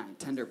 "Not tonight,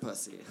 Tender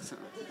Pussy." So,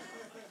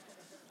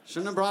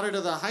 shouldn't have brought her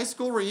to the high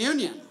school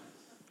reunion.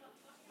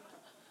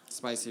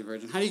 Spicy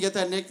Virgin. How do you get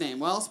that nickname?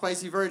 Well,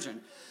 Spicy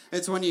Virgin.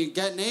 It's when you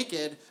get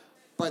naked,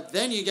 but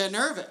then you get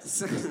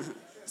nervous.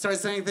 Start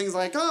saying things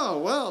like, "Oh,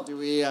 well, do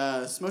we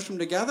smush them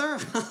together?"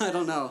 I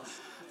don't know.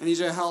 I need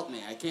you to help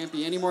me. I can't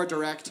be any more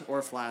direct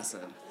or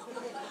flaccid.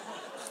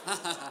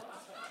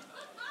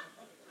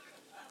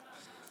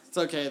 It's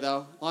okay,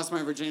 though. Lost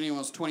my virginity when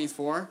I was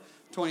 24.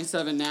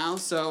 27 now,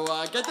 so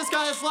get this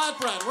guy a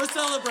flatbread. We're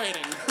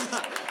celebrating.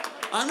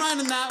 I'm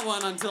riding that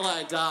one until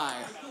I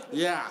die.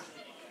 Yeah.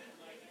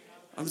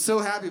 I'm so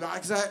happy about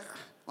it, because I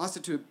lost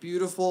it to a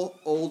beautiful,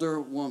 older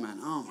woman.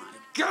 Oh, my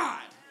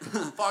God.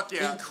 Fuck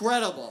yeah.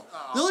 Incredible.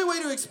 Oh. The only way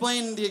to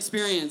explain the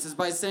experience is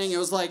by saying it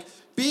was like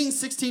being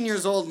 16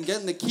 years old and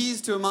getting the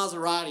keys to a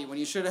Maserati when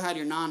you should have had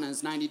your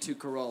Nana's 92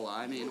 Corolla.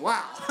 I mean,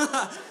 wow.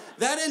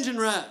 That engine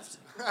revved.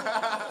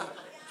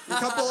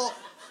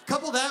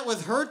 Couple that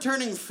with her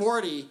turning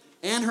 40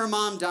 and her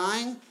mom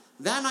dying,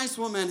 that nice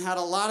woman had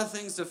a lot of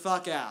things to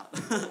fuck out.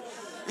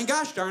 And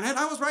gosh darn it,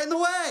 I was right in the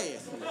way.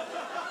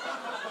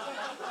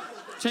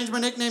 Changed my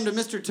nickname to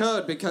Mr.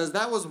 Toad because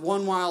that was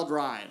one wild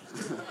ride.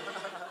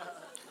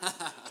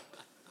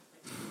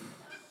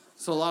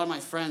 So a lot of my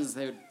friends,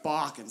 they would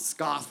balk and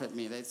scoff at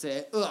me. They'd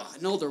say, "Ugh,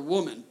 an older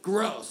woman,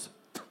 gross."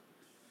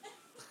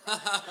 And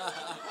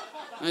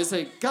I'd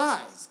say,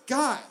 guys,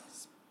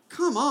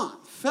 come on,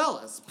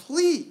 fellas,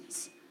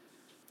 please.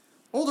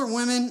 Older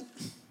women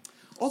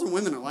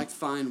are like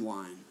fine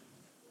wine.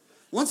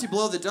 Once you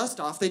blow the dust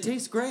off, they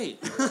taste great.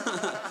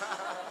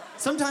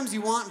 Sometimes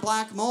you want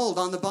black mold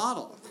on the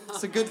bottle.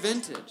 It's a good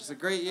vintage. It's a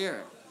great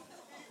year.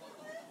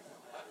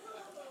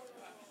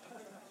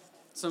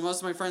 So most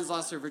of my friends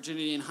lost their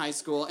virginity in high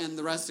school and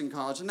the rest in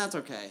college, and that's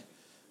okay.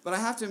 But I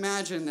have to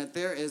imagine that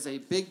there is a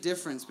big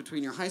difference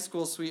between your high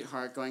school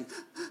sweetheart going,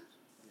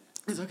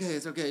 it's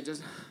okay,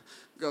 just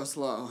go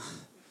slow.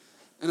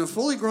 And a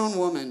fully grown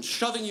woman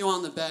shoving you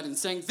on the bed and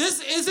saying,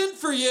 this isn't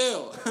for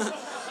you.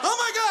 Oh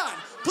my God,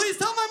 please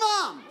tell my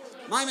mom.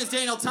 My name is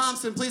Daniel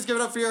Thompson. Please give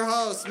it up for your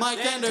host, Mike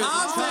Enders.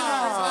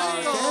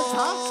 Dan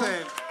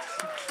Thompson.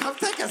 Come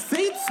take a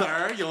seat,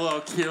 sir, you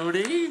little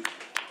cutie.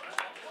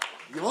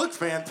 You look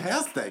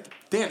fantastic.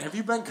 Dan, have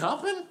you been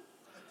cupping?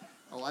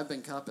 Oh, I've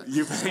been cupping.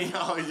 You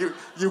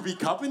be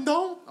cupping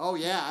though? Oh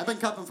yeah, I've been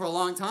cupping for a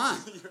long time.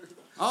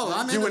 Oh,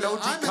 I'm you into an the- OG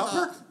I'm in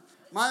cupper?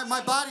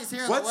 My body's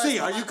here in Let's the see.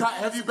 West.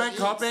 Have you been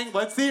cupping?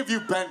 Let's see if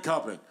you've been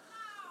cupping.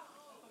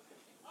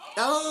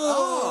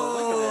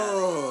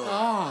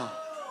 Oh,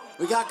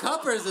 we got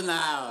cuppers in the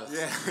house.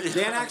 Yeah.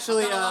 Dan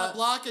actually. Got a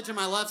lot of blockage in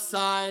my left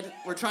side.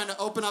 We're trying to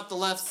open up the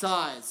left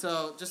side,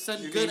 so just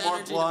send You good need more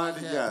energy blood?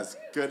 to my hip. Yes.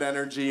 Good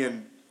energy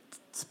and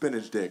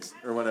spinach dicks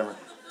or whatever.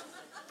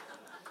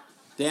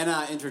 Dan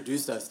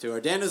introduced us to her.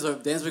 Dan's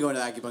been going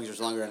to acupuncturists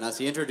longer than us.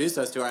 He introduced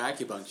us to our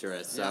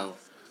acupuncturist. So,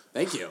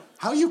 thank you.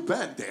 How you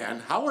been, Dan?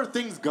 How are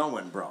things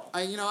going, bro?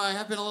 I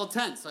have been a little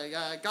tense.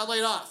 I got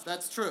laid off.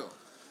 That's true.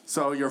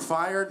 So you're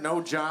fired,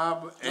 no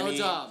job, No any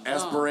job, no.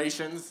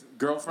 aspirations,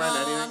 girlfriend,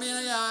 anything? I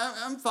mean, yeah,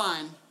 I'm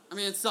fine. I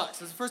mean, it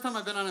sucks. It's the first time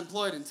I've been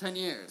unemployed in 10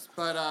 years.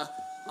 But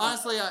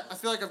honestly, I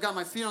feel like I've got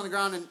my feet on the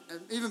ground, and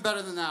even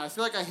better than that, I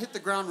feel like I hit the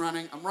ground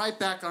running. I'm right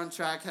back on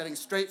track, heading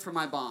straight for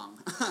my bomb.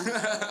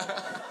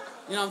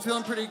 I'm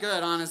feeling pretty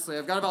good, honestly.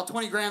 I've got about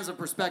 20 grams of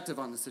perspective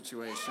on the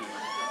situation.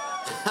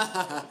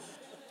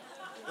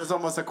 It's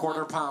almost a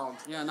quarter pound.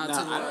 Yeah, not No,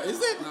 too I don't-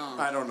 is it? No.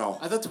 I don't know.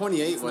 I thought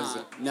 28 It's was.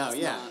 not. No, It's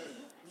yeah. not.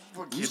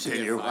 You should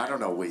Continue. get I don't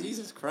know. Weed.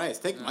 Jesus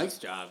Christ, take Mike's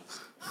job.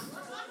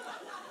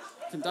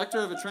 Conductor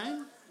of a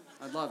train?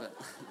 I'd love it.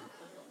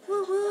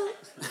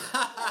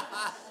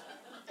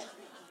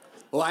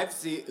 Well,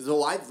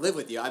 I've lived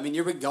with you. I mean,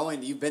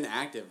 you've been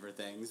active for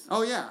things.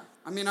 Oh, yeah.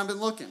 I mean, I've been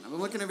looking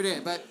every day,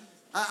 but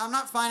I'm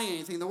not finding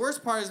anything. The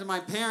worst part is that my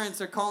parents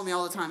are calling me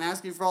all the time,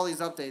 asking for all these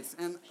updates,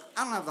 and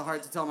I don't have the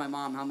heart to tell my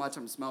mom how much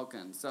I'm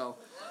smoking, so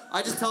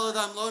I just tell her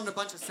that I'm loading a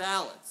bunch of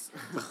salads.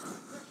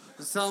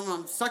 Just tell them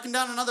I'm sucking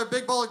down another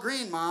big bowl of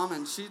green, Mom,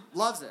 and she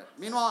loves it.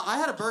 Meanwhile, I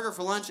had a burger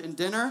for lunch and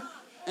dinner,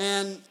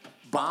 and...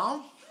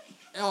 Bomb?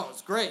 Oh,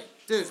 it's great.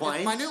 Dude,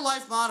 Flame? my new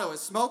life motto is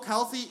smoke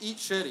healthy, eat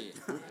shitty.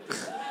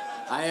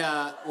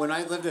 When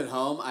I lived at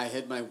home, I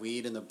hid my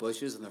weed in the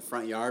bushes in the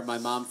front yard. My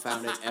mom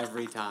found it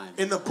every time.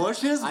 In the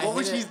bushes? I What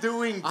was hid she it-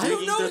 doing I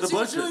don't digging know through what the she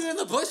was bushes? doing in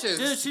the bushes.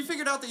 Dude, she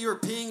figured out that you were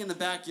peeing in the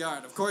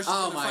backyard. Of course she's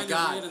Oh gonna my find your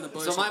God! weed in the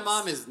bushes. So my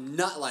mom is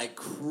not like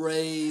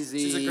crazy.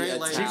 She's a great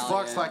lady. She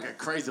Italian. fucks like a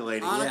crazy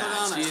lady. Anna Yeah,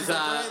 Banana, she's she's a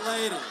great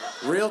lady.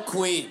 real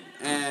queen.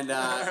 And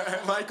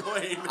My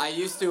queen. I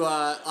used to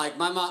like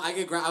my mom.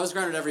 I was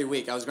grounded every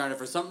week. I was grounded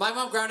for some. My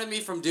mom grounded me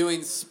from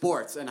doing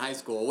sports in high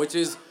school, which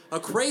is a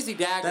crazy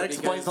dagger. That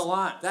explains because a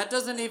lot. That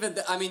doesn't even.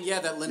 I mean,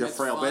 yeah, that limits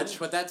frail fun, bitch.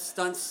 but that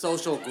stunts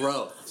social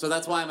growth. So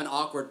that's why I'm an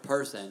awkward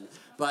person.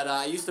 But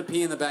I used to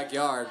pee in the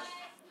backyard.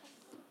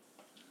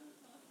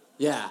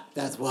 Yeah,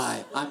 that's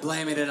why. I'm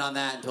blaming it on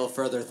that until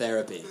further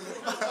therapy.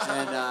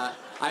 And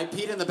I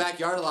peed in the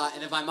backyard a lot,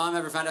 and if my mom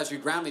ever found out,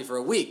 she'd ground me for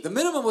a week. The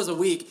minimum was a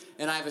week,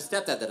 and I have a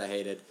stepdad that I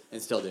hated,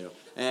 and still do.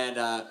 And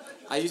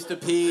I used to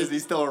pee... Is he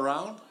still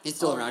around? He's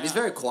still around. yeah. He's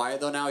very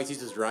quiet, though, now. He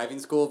teaches driving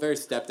school. Very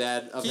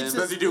stepdad of Keeps him.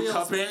 Does he do wheels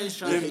cupping? very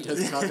sharp. Yeah, he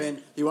does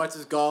cupping. He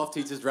watches golf,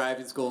 teaches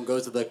driving school, and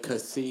goes to the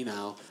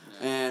casino.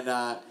 And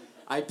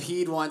I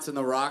peed once in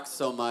the rocks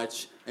so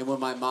much, and when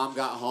my mom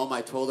got home,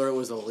 I told her it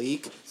was a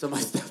leak. So my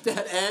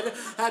stepdad, Ed,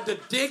 had to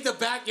dig the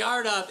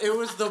backyard up. It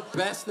was the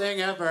best thing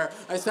ever.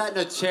 I sat in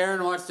a chair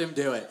and watched him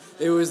do it.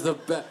 It was the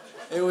best.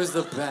 It was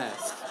the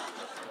best.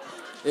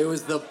 It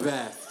was the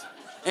best.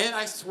 And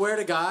I swear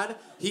to God,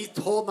 he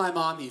told my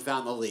mom he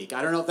found the leak.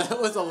 I don't know if that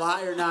was a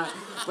lie or not,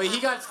 but he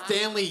got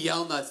Stanley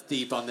Yelnuts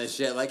deep on this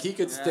shit. Like, he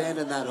could stand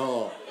in that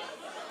hole.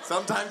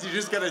 Sometimes you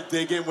just gotta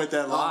dig in with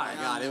that Oh, lie.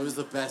 my God. It was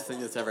the best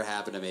thing that's ever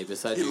happened to me.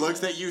 Besides, He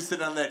looks at you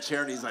sitting on that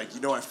chair and he's like, you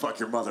know I fuck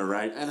your mother,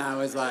 right? and I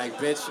was like,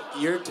 bitch,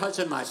 you're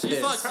touching my She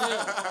piss.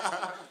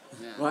 fucks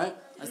you. Yeah.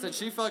 What? I said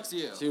she fucks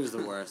you. She was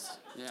the worst.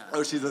 Yeah.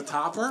 Oh, she's a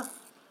topper?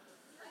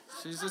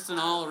 She's just an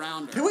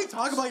all-arounder. Can we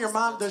talk about your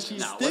mom? Does she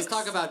No, stick? let's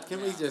talk about,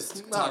 can we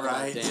just talk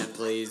right. about Dan,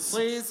 please?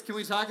 Please, can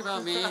we talk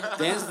about me?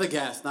 Dan's the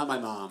guest, not my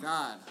mom.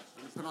 God,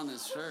 I'm gonna put on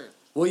this shirt.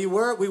 Well,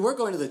 we were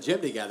going to the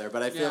gym together,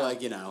 but I feel Yeah.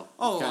 like, you know.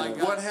 Oh, kind my of-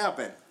 God. What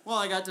happened? Well,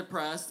 I got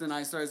depressed and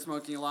I started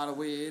smoking a lot of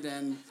weed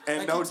and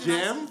that no keeps you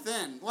nice gym? and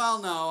thin.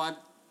 Well, no,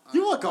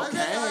 You look I've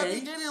okay.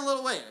 been gaining a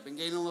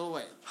little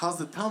weight. How's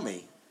the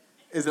tummy?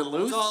 Is it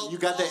loose? It's all- You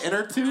got the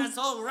inner tube? It's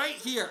all right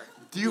here.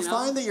 Do you know?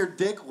 find that your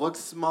dick looks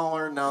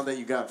smaller now that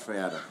you got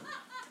fatter?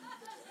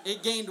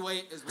 It gained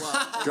weight as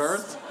well.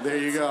 Girth? There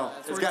you go.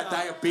 That's It's where got it's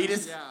at.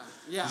 diabetes?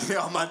 Yeah.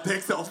 Yeah, my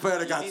dick's so fat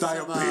I got need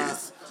some,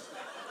 diabetes.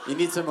 You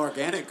need some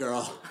organic,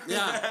 girl.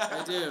 Yeah,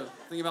 I do.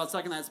 Think about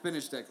sucking that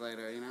spinach dick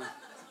later, you know?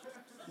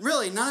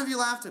 Really, none of you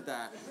laughed at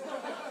that.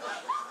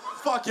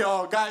 Fuck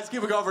y'all. Guys,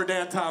 keep it going for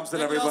Dan Thompson,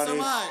 Thank everybody.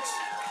 you all so much.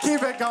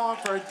 Keep it going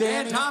for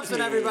Dan Danny Thompson,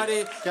 P.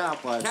 everybody.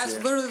 God bless Catch you.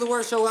 literally the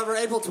worst show ever,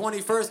 April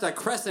 21st at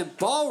Crescent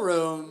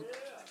Ballroom.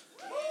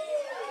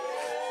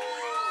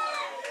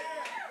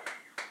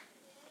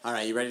 All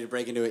right, you ready to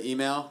break into an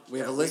email? We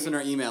have a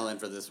listener email in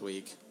for this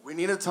week. We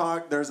need to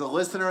talk. There's a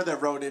listener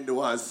that wrote into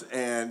us,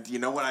 and you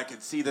know what? I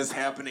could see this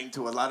happening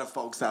to a lot of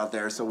folks out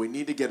there, so we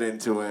need to get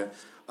into it.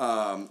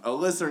 A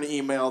listener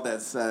email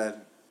that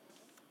said,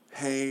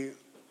 "Hey,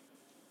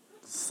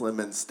 Slim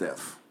and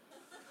Stiff,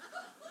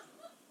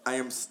 I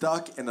am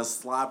stuck in a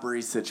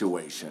slobbery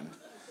situation.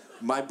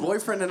 My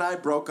boyfriend and I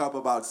broke up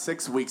about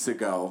 6 weeks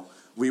ago.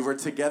 We were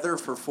together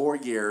for 4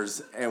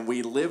 years, and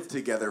we lived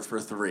together for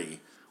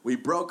 3. We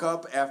broke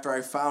up after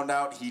I found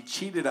out he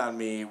cheated on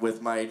me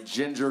with my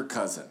ginger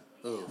cousin."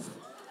 Oof.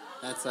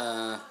 That's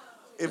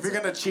If you're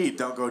gonna cheat,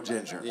 don't go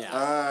ginger.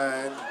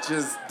 Yeah.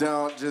 Just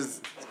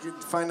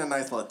find a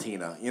nice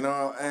Latina, you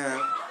know?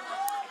 And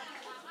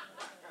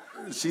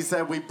she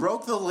said, "We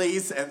broke the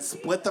lease and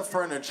split the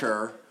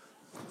furniture,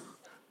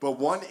 but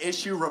one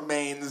issue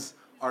remains,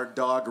 our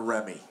dog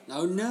Remy."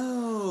 Oh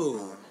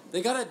no.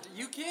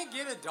 You can't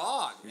get a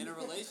dog in a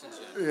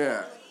relationship.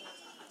 Yeah.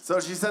 So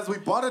she says, "We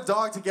bought a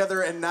dog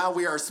together and now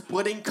we are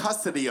splitting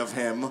custody of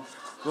him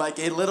like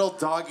a little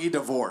doggy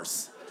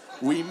divorce.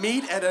 We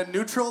meet at a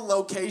neutral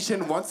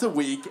location once a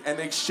week and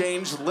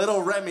exchange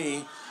little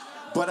Remy,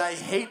 but I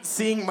hate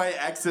seeing my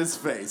ex's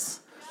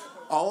face.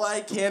 All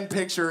I can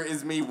picture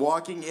is me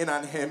walking in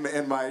on him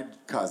and my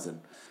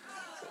cousin.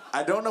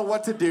 I don't know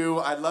what to do.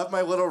 I love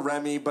my little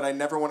Remy, but I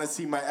never want to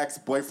see my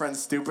ex-boyfriend's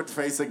stupid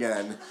face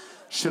again.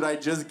 Should I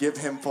just give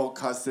him full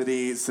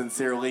custody?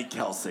 Sincerely,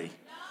 Kelsey."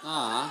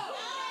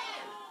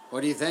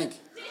 What do you think?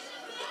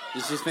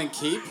 You just think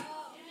keep?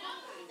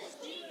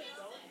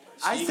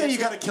 I say you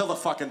gotta kill the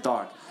fucking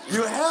dog.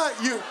 You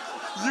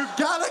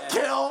gotta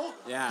kill.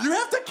 Yeah. You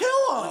have to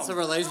kill him. Once the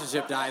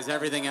relationship dies,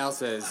 everything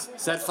else is.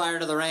 Set fire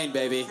to the rain,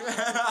 baby.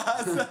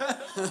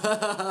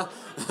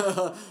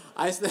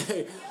 I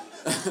say,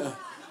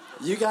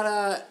 you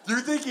gotta. Do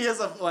you think he has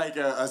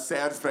a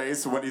sad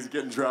face when he's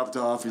getting dropped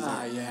off? He's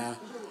like, yeah.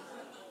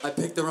 I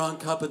picked the wrong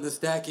cup in the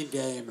stacking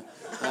game.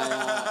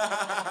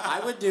 I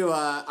would do,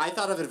 I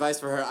thought of advice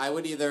for her. I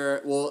would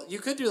either, you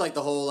could do like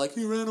the whole, like,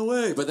 he ran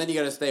away, but then you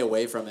gotta stay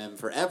away from him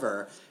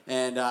forever.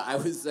 And I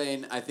was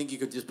saying, I think you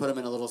could just put him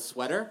in a little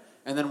sweater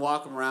and then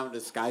walk him around and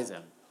disguise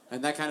him.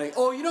 And that kind of,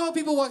 you know how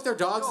people walk their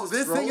dogs as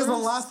this thing is a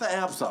strollers? Lhasa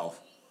Apso.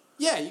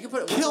 Yeah, you can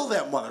put it. Kill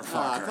that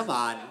motherfucker. Come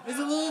on. It's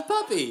a little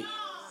puppy.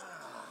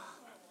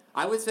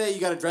 I would say you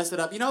gotta dress it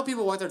up. You know how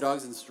people walk their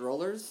dogs in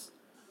strollers?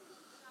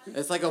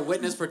 It's like a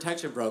witness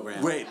protection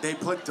program. Wait, they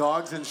put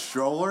dogs in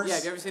strollers? Yeah,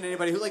 have you ever seen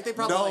anybody who, they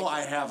probably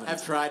I haven't.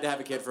 have tried to have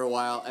a kid for a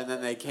while and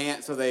then they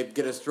can't, so they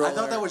get a stroller. I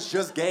thought that was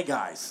just gay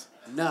guys.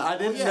 No. I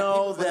didn't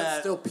know people, but that. it's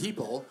still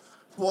people.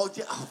 Well,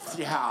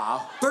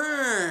 yeah.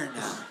 Burn!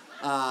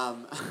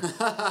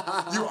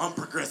 You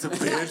unprogressive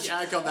bitch. Yeah,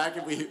 I come back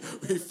and we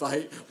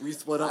fight. We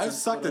split up. I've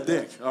sucked a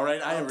dick, all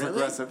right? I am really?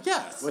 progressive.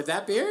 Yes. With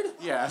that beard?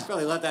 Yeah. You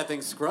probably let that thing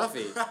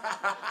scruffy.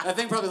 That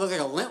thing probably looked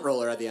like a lint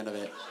roller at the end of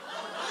it.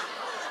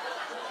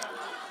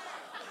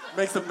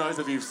 Make some noise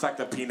if you've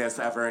sucked a penis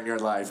ever in your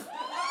life.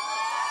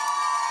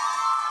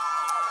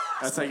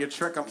 That's how you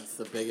trick them. It's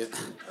the biggest.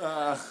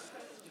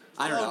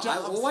 I don't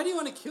know. Why do you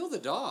want to kill the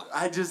dog?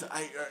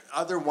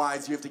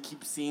 Otherwise, you have to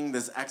keep seeing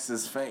this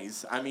ex's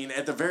face. I mean,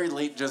 at the very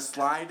least, just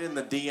slide in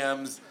the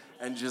DMs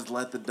and just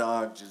let the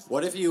dog just...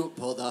 What if you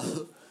pulled up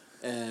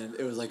and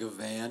it was like a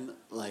van,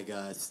 like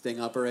a sting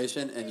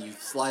operation, and you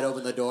slide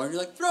open the door and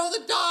you're like, throw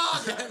the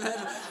dog! And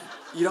then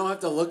you don't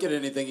have to look at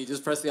anything. You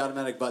just press the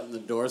automatic button, the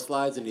door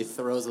slides, and he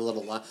throws a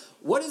little...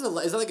 What is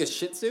is that like a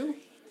Shih Tzu?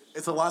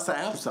 It's a Lhasa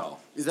Apso.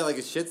 Is that like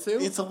a Shih Tzu?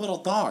 It's a little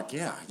dog,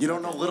 yeah. You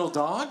don't know little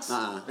dogs?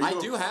 I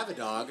do have a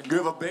dog. You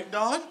have a big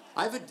dog?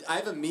 I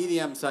have a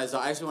medium-sized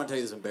dog. I actually want to tell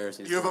you this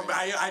embarrassing story.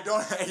 I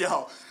don't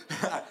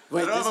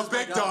Wait, I don't have a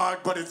big dog,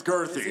 but it's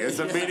girthy. It's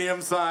a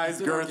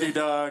medium-sized, girthy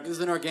dog. This is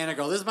an organic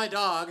girl. This is my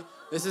dog.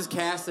 This is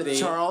Cassidy.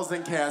 Charles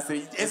and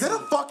Cassidy. Is it a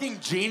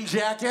fucking jean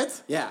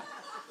jacket? Yeah.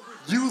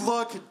 You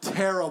look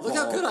terrible. Look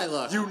how good I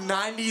look. You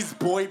 90s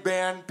boy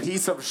band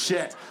piece of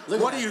shit. Look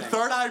What at are that you, thing.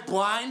 third eye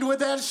blind with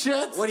that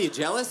shit? What are you,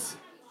 jealous?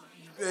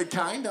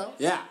 Kind of.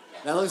 Yeah.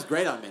 That looks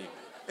great on me.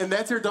 And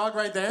that's your dog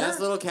right there? That's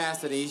little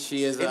Cassidy.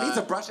 She is... It needs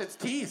to brush its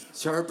teeth.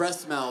 So her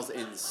breath smells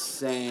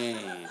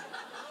insane.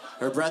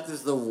 Her breath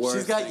is the worst.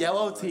 She's got thing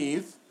yellow in the world.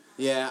 teeth.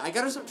 Yeah, I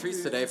got her some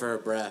treats today for her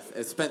breath.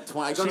 It spent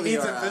 20... I go She to the,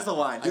 needs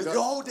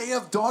Invisalign. They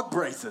have dog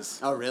braces.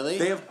 Oh, really?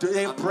 They have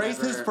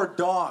braces for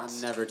dogs.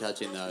 I'm never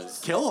touching those.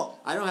 Kill them.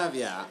 I don't have...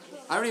 Yeah.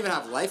 I don't even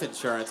have life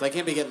insurance. I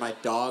can't be getting my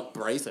dog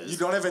braces. You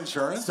don't have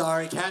insurance?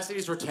 Sorry,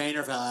 Cassidy's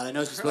retainer fell out. I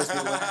know she's supposed to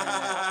be wearing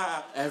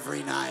it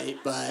every night,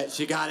 but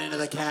she got into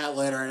the cat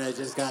litter and it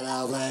just got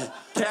out. But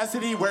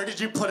Cassidy, where did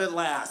you put it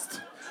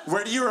last?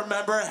 Where do you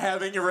remember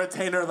having your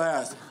retainer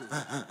last?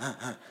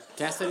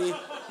 Cassidy,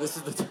 this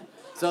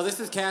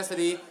is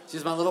Cassidy.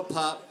 She's my little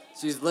pup.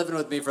 She's living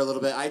with me for a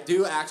little bit. I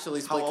do actually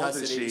split How old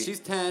is custody. she? She's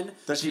 10.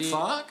 Does she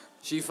fuck?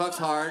 She fucks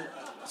hard.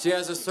 She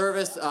has a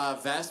service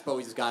vest, but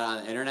we just got it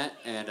on the internet.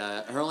 And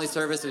her only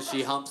service is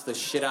she humps the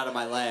shit out of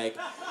my leg.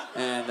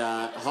 And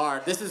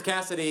hard. This is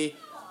Cassidy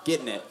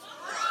getting it.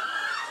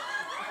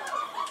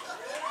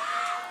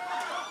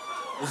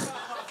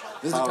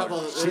 There's a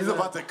couple. She's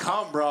about to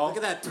come, bro. Look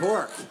at that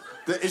torque.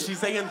 Is she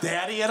saying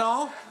daddy at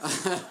all?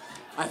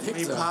 I think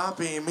me so.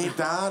 Poppy, me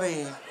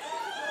daddy.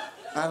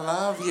 I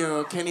love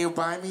you. Can you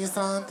buy me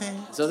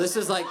something? So this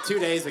is like 2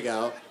 days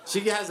ago. She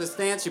has a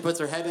stance. She puts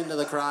her head into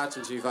the crotch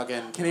and she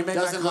fucking Can you make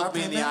doesn't my look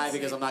me in the compliments? eye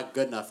because I'm not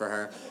good enough for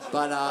her.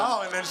 But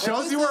and then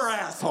shows you her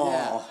asshole.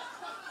 Yeah.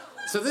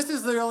 So this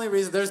is the only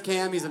reason. There's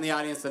Cam. He's in the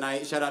audience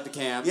tonight. Shout out to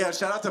Cam. Yeah,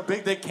 shout out to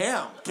Big Dick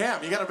Cam.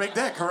 Cam, you got a big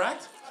dick,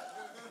 correct?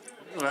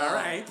 All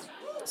right.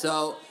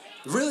 So,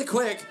 really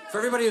quick, for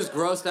everybody who's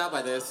grossed out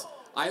by this,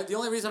 the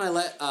only reason I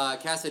let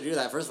Cassidy do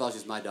that, first of all,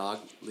 she's my dog.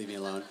 Leave me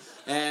alone.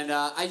 And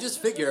I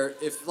just figure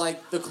if,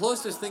 like, the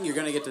closest thing you're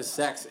going to get to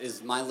sex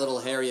is my little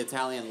hairy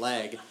Italian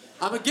leg,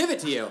 I'm going to give it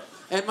to you.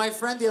 And my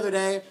friend the other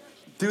day...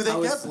 Do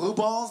they get blue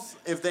balls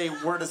if they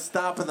were to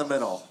stop in the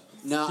middle?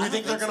 No, Do you I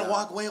think don't they're going to so.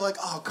 walk away like,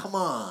 oh, come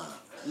on?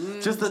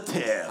 Just a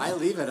tip. I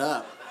leave it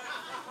up.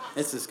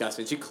 It's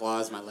disgusting. She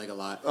claws my leg a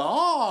lot.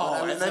 Oh,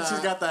 But I and then was, she's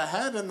got the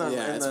head in the...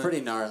 Yeah, in it's the... pretty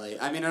gnarly.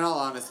 I mean, in all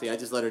honesty, I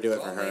just let her do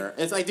it for her.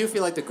 I do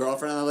feel like the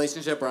girlfriend in the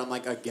relationship where I'm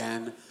like,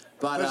 again.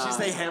 But, Does she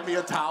say, hand me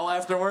a towel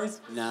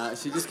afterwards? No,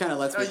 she just kind of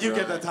lets No, me you dry.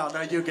 get the towel.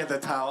 No, you get the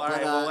towel. All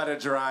right, we'll let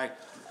it dry.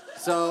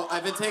 So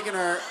I've been taking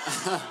her...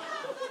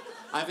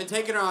 I've been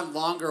taking her on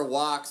longer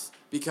walks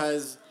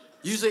because...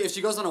 Usually, if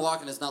she goes on a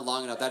walk and it's not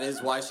long enough, that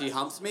is why she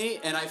humps me.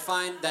 And I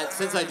find that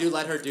since I do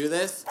let her do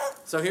this,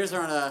 so here's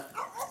her on a...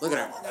 Look at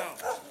her.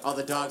 Oh,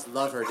 the dogs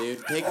love her,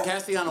 dude. Taking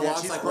Cassidy on a walk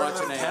she's like burning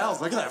watching them a...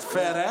 cows. Look at that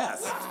fat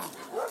ass.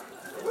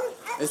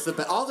 It's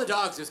the all the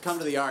dogs just come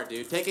to the yard,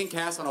 dude. Taking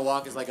Cass on a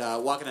walk is like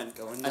walking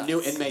a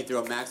new inmate through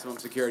a maximum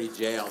security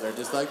jail. They're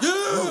just like,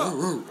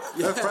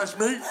 That fresh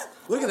meat.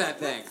 Look at that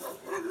thing.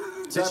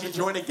 Did she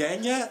join a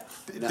gang yet?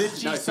 No. Did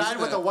she No, she's side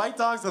in with the- the white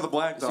dogs or the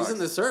black dogs? She's in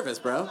the service,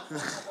 bro.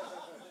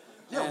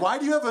 Yeah, why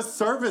do you have a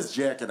service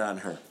jacket on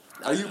her?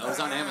 Are you? It was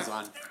on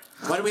Amazon.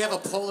 Why do we have a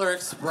Polar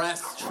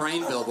Express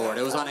train billboard?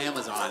 It was on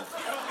Amazon.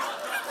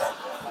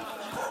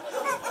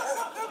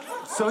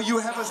 So you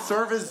have a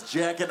service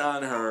jacket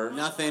on her.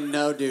 Nothing,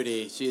 no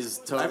duty. She's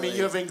totally... I mean,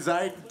 you have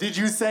anxiety. Did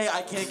you say,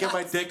 I can't get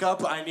my dick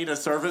up, I need a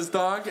service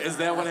dog? Is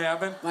that what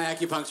happened? My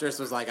acupuncturist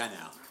was like, I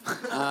know.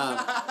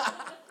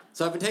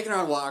 So I've been taking her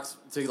on walks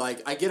to,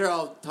 like, I get her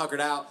all tuckered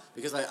out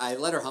because I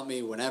let her hump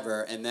me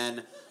whenever, and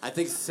then I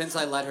think since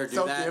I let her do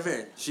So that,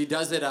 giving. she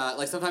does it,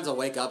 like, sometimes I'll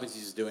wake up and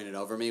she's just doing it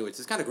over me, which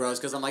is kind of gross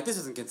because I'm like, this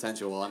isn't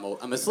consensual.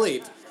 I'm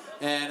asleep.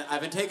 And I've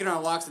been taking her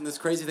on walks, and this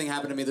crazy thing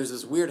happened to me. There's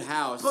this weird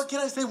house. But can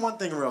I say one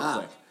thing real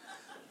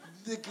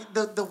quick?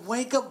 The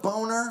wake up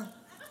boner,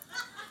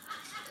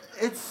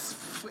 it's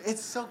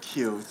so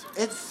cute.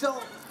 It's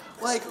so,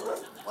 like,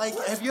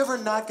 have you ever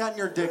not gotten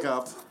your dick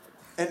up,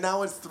 and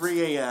now it's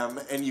 3 a.m.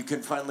 and you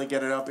can finally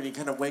get it up, and you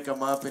kind of wake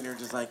them up, and you're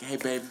just like, hey,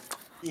 babe,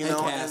 you Hey, know,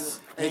 Cass.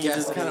 and Hey, you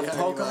Cass, just kind of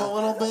how poke you, them a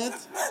little bit.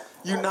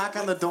 You knock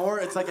on the door,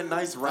 it's like a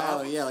nice rap.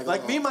 Oh, yeah, like a me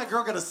little- and my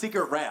girl got a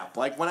secret rap.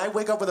 Like, when I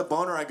wake up with a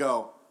boner, I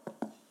go,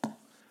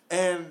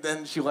 and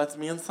then she lets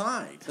me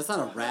inside. That's not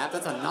a rap.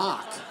 That's a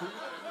knock.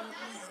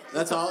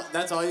 That's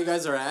all you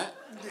guys are at?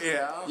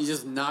 Yeah. You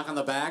just knock on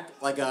the back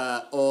like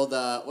a old,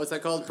 what's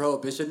that called?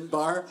 Prohibition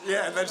bar?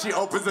 Yeah, and then she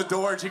opens the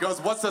door and she goes,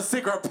 what's the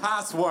secret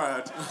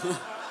password?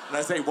 And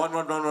I say,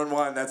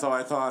 11111, that's all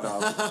I thought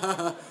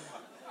of.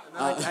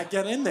 And I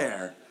get in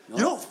there. No.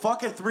 You don't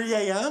fuck at 3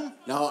 a.m.?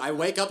 No, I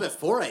wake up at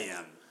 4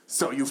 a.m.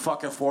 So you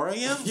fuck at 4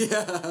 a.m.?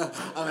 Yeah.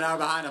 I'm an hour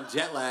behind. I'm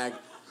jet lag.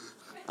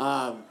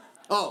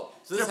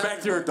 So Get back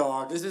to your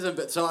dog. This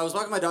isn't. So I was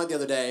walking my dog the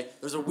other day.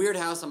 There's a weird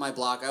house on my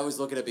block. I always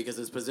look at it because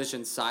it's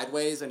positioned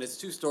sideways and it's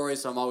 2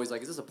 stories. So I'm always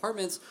like, is this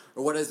apartments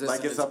or what is this?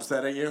 Like And it's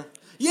upsetting you?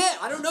 Yeah,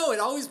 I don't know. It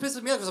always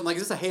pisses me off because I'm like,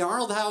 is this a Hey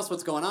Arnold house?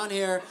 What's going on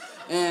here?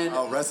 And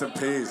Oh, rest in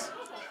peace.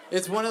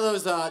 it's one of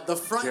those. The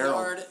front Gerald.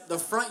 yard. The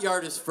front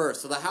yard is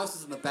first, so the house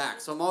is in the back.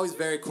 So I'm always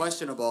very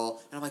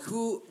questionable, and I'm like,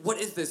 what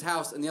is this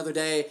house? And the other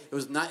day, it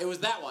was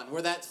that one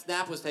where that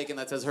snap was taken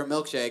that says her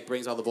milkshake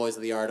brings all the boys to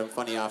the yard. I'm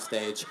funny off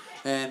stage,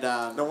 and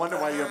No wonder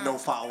why you have no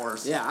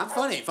followers. yeah, I'm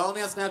funny. Follow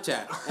me on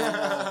Snapchat.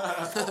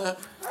 And,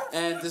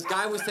 and this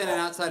guy was standing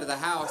outside of the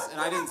house, and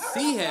I didn't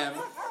see him.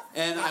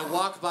 And I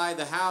walk by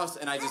the house,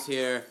 and I just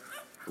hear,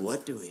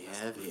 "What do we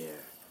have here?"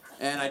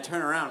 And I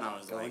turn around, and I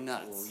was like,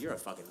 "Nuts! Well, you're a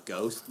fucking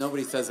ghost.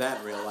 Nobody says that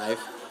in real life."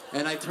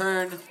 And I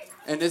turn,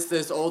 and it's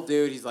this old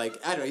dude. He's like,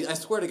 I don't know. I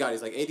swear to God,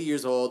 he's like 80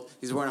 years old.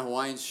 He's wearing a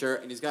Hawaiian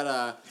shirt, and he's got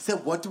a. He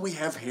said, what do we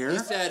have here? He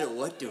said,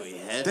 "What do we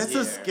have That's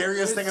here?" the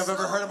scariest thing I've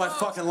ever heard in my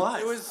fucking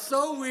life. It was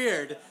so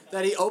weird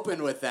that he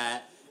opened with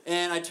that.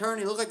 And I turned,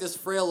 he looked like this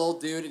frail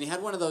old dude, and he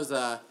had one of those,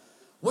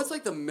 what's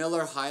like the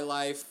Miller High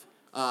Life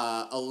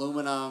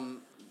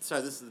aluminum.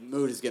 Sorry, the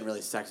mood is getting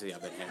really sexy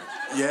up in here.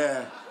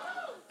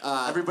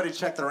 Yeah. Everybody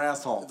check their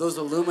asshole. Those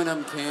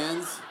aluminum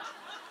cans.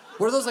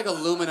 What are those like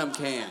aluminum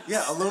cans?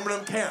 Yeah,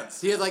 aluminum cans.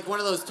 He had like one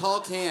of those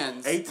tall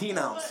cans. 18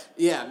 ounce.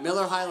 Yeah,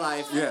 Miller High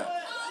Life. Yeah.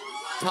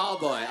 Tall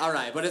boy, all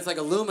right, but it's like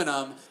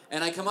aluminum,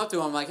 and I come up to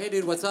him, I'm like, hey,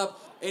 dude, what's up?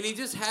 And he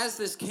just has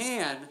this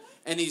can,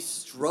 and he's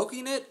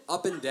stroking it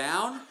up and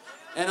down,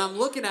 and I'm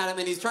looking at him,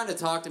 and he's trying to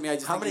talk to me. I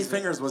just How many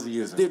fingers was he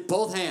using? Dude,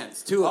 both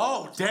hands, 2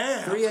 of them. Oh,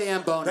 damn. 3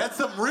 a.m. boner. That's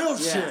some real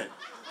shit.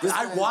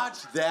 I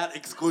watched that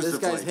exclusively.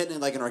 This guy's hitting it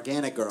like an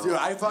organic girl. Dude,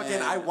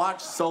 I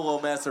watch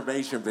solo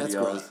masturbation That's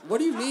videos. gross. What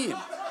do you mean?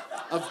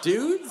 Of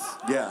dudes?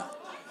 Yeah.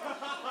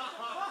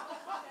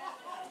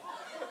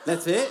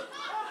 That's it?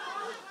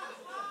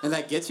 And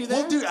that gets you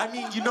there? Well, dude, I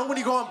mean, you know when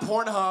you go on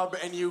Pornhub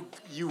and you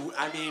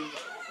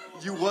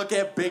look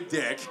at big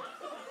dick.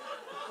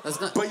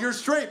 That's not. But you're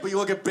straight, but you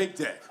look at big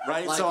dick,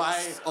 right? Like so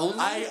only?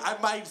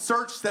 my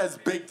search says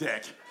big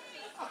dick,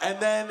 and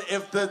then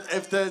if the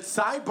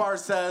sidebar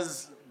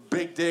says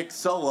big dick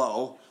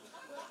solo,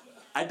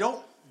 I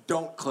don't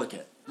click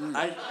it.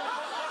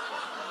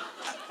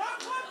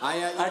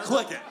 I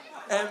click it.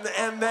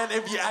 And then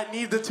I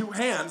need the 2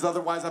 hands,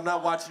 otherwise I'm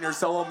not watching your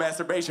solo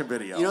masturbation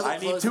video. You know I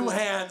need 2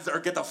 hands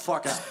or get the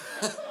fuck out.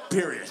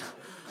 Period.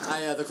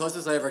 The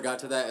closest I ever got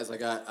to that is I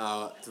got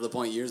to the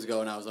point years ago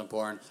when I was on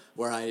porn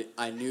where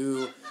I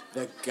knew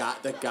the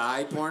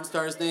guy porn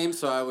star's name,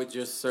 so I would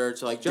just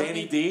search like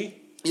Danny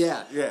D?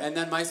 Yeah. And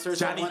then my search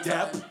Johnny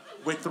Depp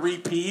with 3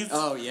 P's?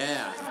 Oh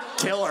yeah.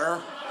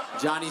 Killer.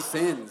 Johnny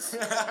Sins.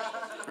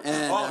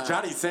 And,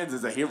 Johnny Sins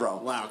is a hero.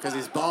 Wow, because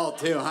he's bald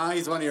too, huh?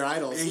 He's one of your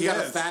idols. He You got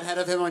a is. fat head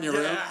of him on your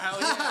room? Hell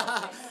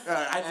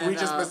yeah. We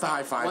just missed a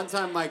high five. One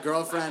time my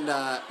girlfriend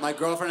at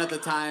the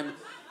time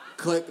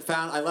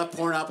I left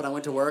porn up and I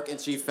went to work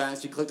and she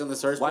clicked on the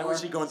search bar. Why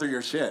was she going through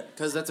your shit?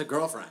 Because that's a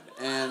girlfriend.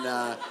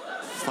 And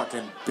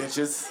fucking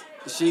bitches.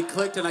 She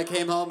clicked and I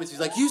came home and she's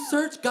like, you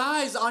search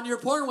guys on your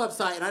porn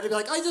website. And I had to be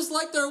like, I just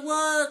like their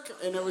work.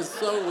 And it was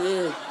so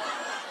weird.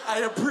 I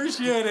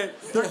appreciate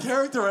it. They're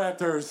character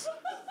actors.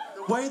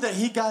 The way that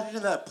he got into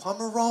that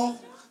plumber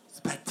role,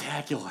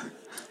 spectacular.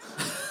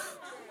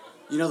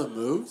 You know the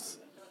moves?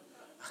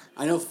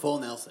 I know full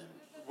Nelson.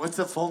 What's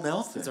a full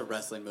Nelson? It's a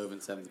wrestling move in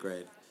 7th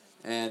grade.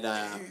 And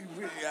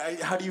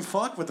how do you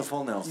fuck with the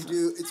full Nelson? You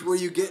do. It's where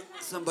you get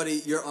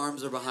somebody. Your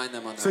arms are behind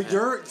them on their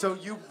head. So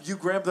you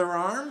grab their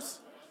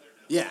arms?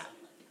 Yeah.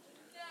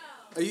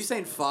 Are you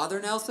saying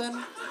Father Nelson?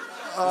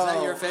 Is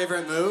that your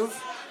favorite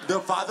move? The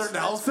Father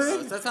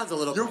Nelson? That sounds a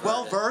little. You're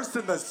well versed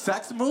in the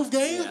sex move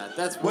game? Yeah,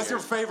 that's weird. What's your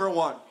favorite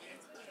one?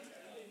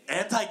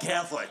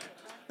 Anti-Catholic.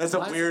 That's a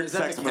weird Is that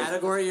sex the move.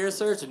 category you're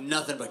searching?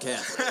 Nothing but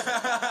Catholic.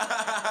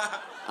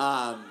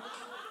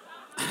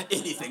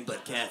 Anything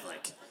but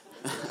Catholic.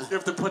 You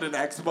have to put an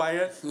X by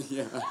it?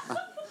 Yeah.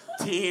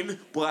 Teen,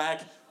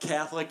 black,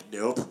 Catholic,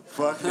 nope.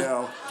 Fuck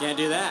no. Can't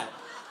do that.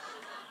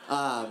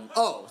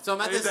 So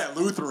I'm at this. That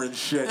Lutheran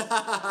shit. Do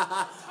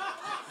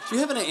you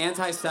have an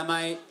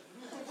anti-Semite?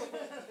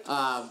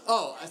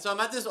 So I'm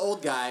at this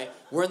old guy.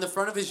 We're in the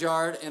front of his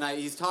yard, and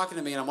he's talking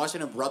to me, and I'm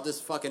watching him rub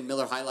this fucking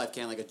Miller High Life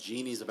can like a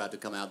genie's about to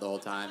come out the whole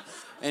time.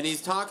 And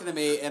he's talking to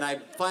me, and I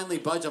finally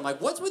budge. I'm like,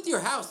 what's with your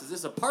house? Is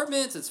this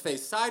apartments? It's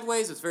faced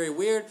sideways. It's very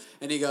weird.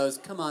 And he goes,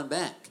 come on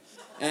back.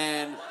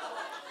 And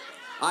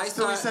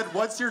So he said,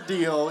 what's your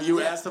deal?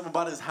 You asked him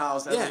about his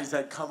house, and then he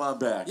said, come on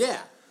back. Yeah.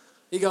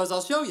 He goes,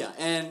 I'll show you.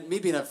 And me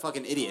being a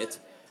fucking idiot,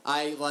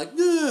 I like,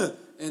 ugh.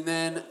 And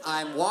then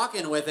I'm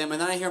walking with him, and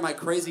then I hear my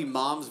crazy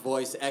mom's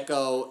voice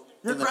echo.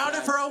 You're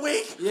grounded for a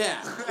week? Yeah.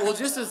 Well,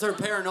 just as her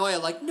paranoia,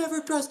 like,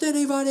 never trust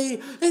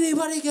anybody.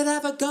 Anybody can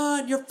have a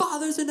gun. Your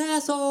father's an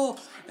asshole.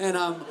 And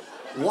I'm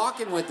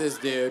walking with this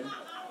dude.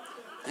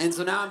 And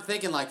so now I'm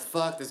thinking, like,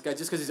 fuck this guy.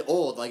 Just because he's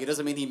old, like, it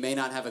doesn't mean he may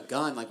not have a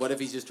gun. Like, what if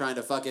he's just trying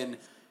to fucking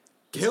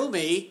kill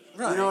me?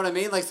 Right. You know what I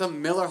mean? Like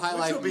some Miller High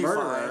Life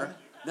murderer. Fine.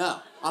 No,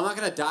 I'm not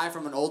gonna die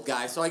from an old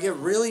guy. So I get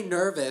really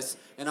nervous,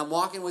 and I'm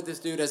walking with this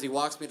dude as he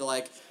walks me to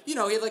like, he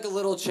had like a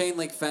little chain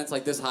link fence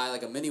like this high,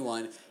 like a mini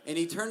one, and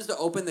he turns to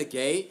open the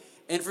gate,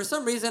 and for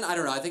some reason, I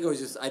don't know, I think it was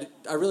just, I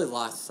really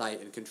lost sight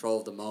and control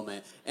of the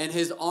moment, and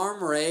his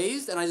arm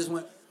raised, and I just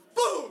went,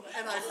 boom,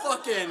 and I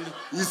fucking...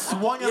 You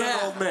swung at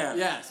an old man.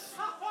 Yes.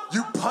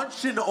 You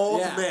punched an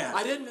old man.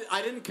 I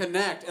didn't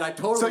connect, and I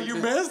totally... So you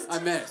missed? I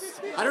missed.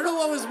 I don't know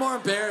what was more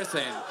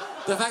embarrassing.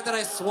 The fact that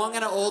I swung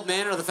at an old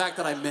man or the fact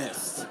that I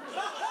missed.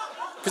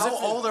 How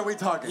old are we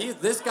talking?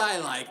 This guy,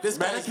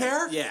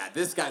 Medicare? Yeah,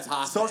 this guy's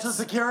hospice. Social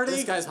Security?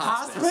 This guy's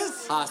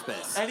hospice.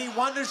 Hospice. And he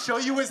wanted to show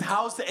you his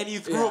house, and you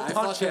threw a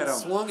punch at him. I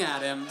swung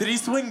at him. Did he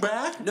swing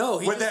back? No,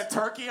 With that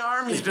turkey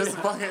arm, he just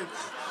fucking...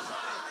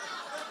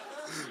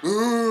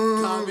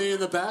 Caught me in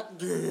the back.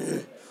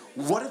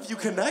 What if you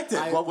connected?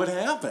 What would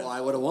happen? Well, I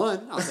would have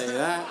won. I'll tell you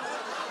that.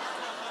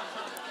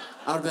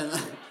 I would have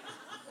been...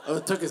 I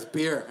took his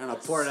beer and I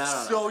poured it out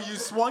on him. So you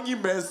swung, you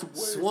missed.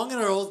 Swung at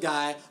an old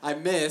guy. I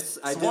missed.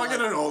 Swung at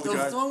an old guy.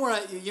 The swung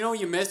where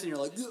you miss and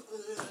you're like...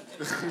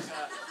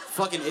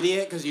 fucking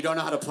idiot because you don't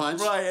know how to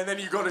punch. Right, and then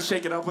you go to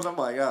shake it up with him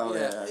like, oh,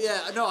 yeah.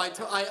 Yeah, no,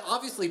 I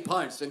obviously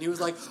punched, and he was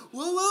like,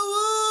 whoa, whoa,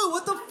 whoa,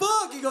 what the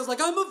fuck? He goes like,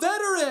 I'm a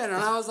veteran.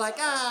 And I was like,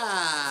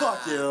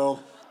 Fuck you.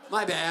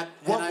 My bad.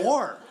 What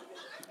war?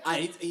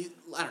 I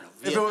don't know.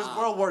 If it was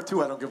World War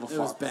II, I don't give a fuck. It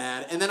was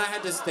bad. And then I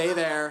had to stay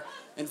there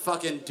and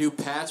fucking do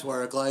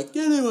patchwork. Like,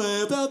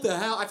 anyway, about the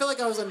house. I feel like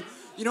I was in,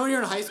 you know when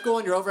you're in high school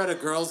and you're over at a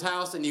girl's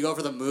house and you go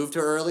for the move too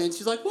early and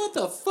she's like, what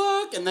the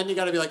fuck? And then you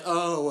gotta be like,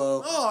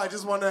 oh, I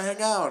just want to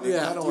hang out.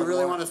 yeah, do you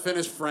really want to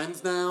finish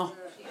Friends now?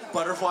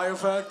 Butterfly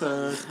effect?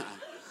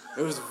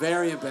 It was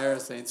very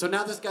embarrassing. So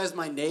now this guy's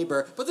my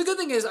neighbor. But the good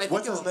thing is, I think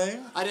What's his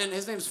name?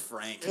 His name's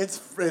Frank.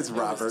 It's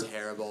Robert. It was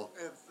terrible.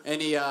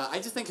 And I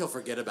just think he'll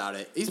forget about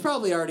it. He's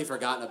probably already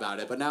forgotten about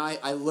it. But now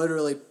I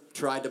literally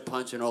tried to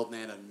punch an old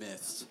man and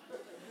missed.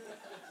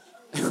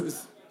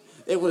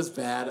 It was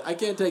bad. I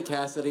can't take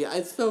Cassidy.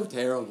 It's so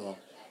terrible.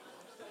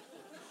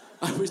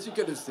 I wish you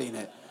could have seen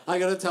it. I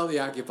gotta tell the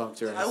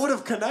acupuncturist. I would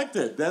have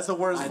connected. That's the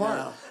worst I part.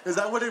 know. Is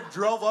I would have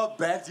drove up,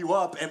 backed you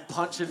up, and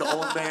punched an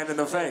old man in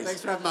the face.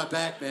 Thanks for having my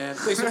back, man.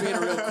 Thanks for being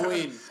a real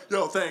queen.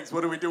 Yo, thanks.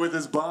 What do we do with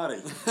this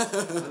body?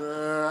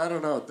 I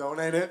don't know.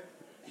 Donate it?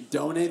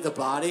 Donate the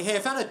body? Hey, I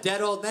found a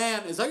dead old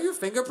man. Is that your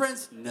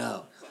fingerprints?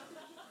 No.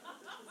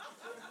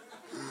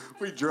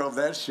 We drove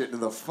that shit into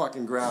the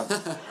fucking ground.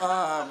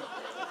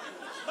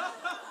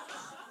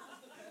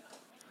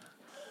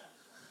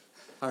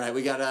 All right,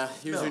 we got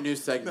here's No. your new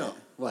segment. No.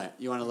 What?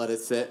 You want to let it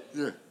sit?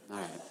 Yeah. All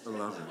right. I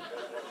love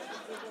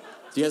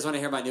it. Do you guys want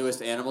to hear my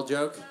newest animal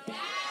joke?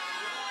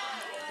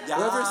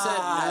 Whoever said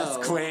no.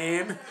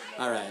 Queen.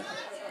 All right.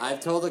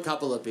 I've told a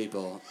couple of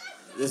people.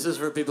 This is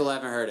for people who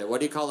haven't heard it. What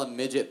do you call a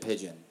midget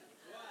pigeon?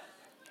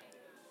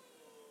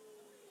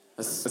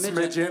 A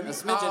smidgen. A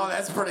smidgen. Oh,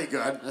 that's pretty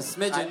good. A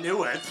smidgen. I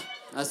knew it.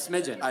 A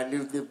smidgen. I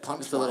knew the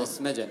punch. Just a little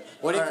smidgen.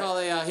 What do you call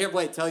a... here,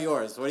 wait, tell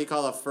yours. What do you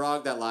call a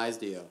frog that lies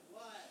to you?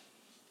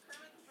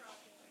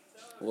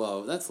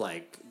 Whoa, that's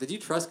like... Did you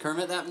trust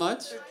Kermit that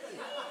much?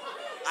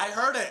 I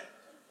heard it.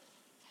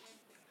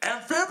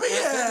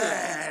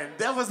 Amphibian.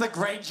 That was a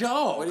great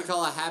joke. What do you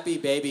call a happy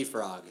baby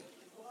frog?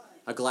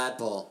 A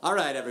gladpole. All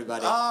right,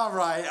 everybody. All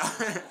right.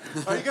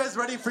 Are you guys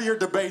ready for your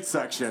debate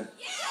section?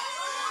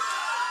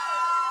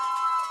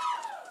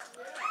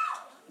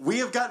 We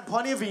have gotten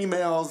plenty of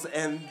emails,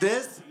 and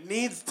this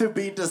needs to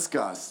be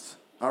discussed.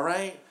 All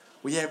right?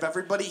 We have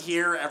everybody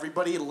here.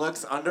 Everybody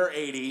looks under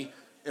 80.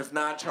 If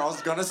not, Charles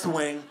is going to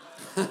swing.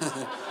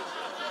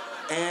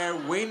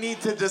 And we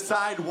need to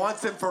decide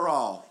once and for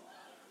all.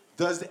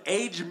 Does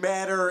age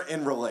matter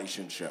in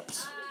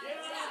relationships?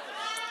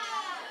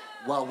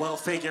 Well, we'll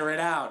figure it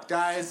out.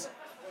 Guys,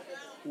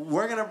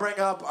 we're going to bring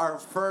up our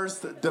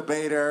first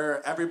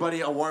debater. Everybody,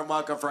 a warm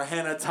welcome for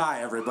Hannah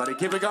Tai, everybody.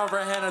 Keep it going for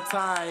Hannah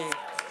Tai.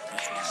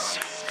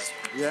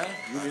 Yeah?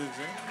 You need a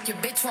drink? Your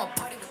bitch won't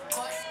party with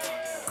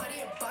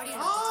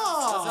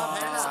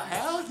Oh,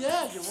 hell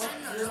yeah. You look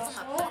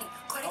beautiful.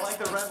 I like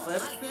the red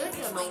lipstick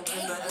and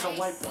the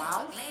white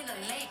blouse.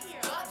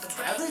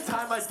 Every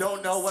time I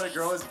don't know what a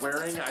girl is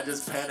wearing, I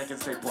just panic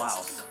and say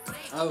blouse.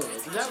 Oh,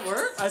 does that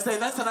work? I say,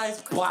 that's a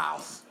nice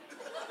blouse.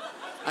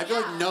 I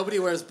feel like nobody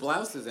wears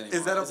blouses anymore.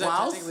 Is that a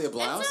blouse? Technically a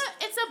blouse?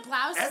 It's a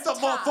blouse. It's a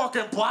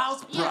motherfucking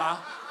blouse, bruh. Yeah.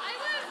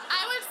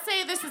 I would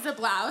say this is a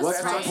blouse.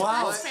 What's right? a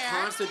blouse? That's What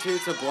fair.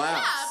 constitutes a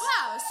blouse? Yeah,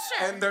 blouse,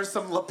 sure. And there's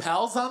some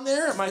lapels on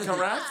there, am I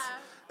correct?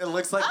 It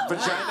looks like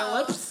vagina wow.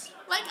 lips.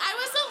 Like, I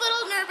was a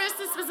little nervous.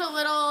 This was a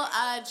little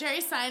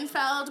Jerry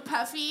Seinfeld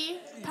puffy.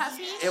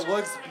 It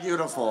looks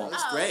beautiful.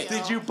 That's great.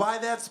 Did you buy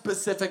that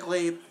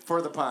specifically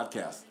for the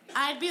podcast?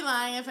 I'd be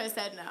lying if I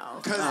said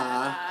no.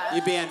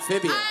 You'd be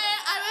amphibian.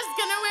 I was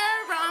gonna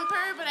wear a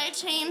romper, but I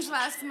changed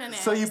last minute.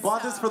 So you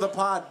bought this for the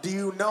pod. Do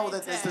you know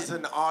that this is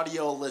an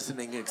audio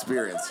listening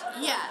experience?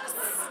 Yes.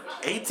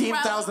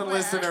 18,000 Well,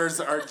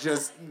 listeners are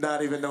just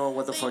not even knowing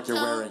what the fuck you're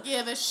wearing. Don't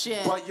give a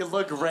shit. But you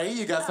look great.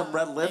 You got some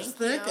red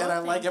lipstick, and I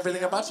like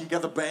everything about you. You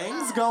got the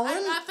bangs going.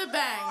 I got the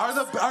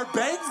bangs. Are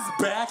bangs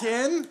back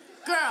in?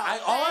 Girl.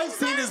 All I've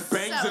seen is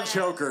bangs bangs are and so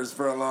chokers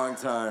for a long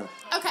time.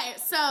 Okay,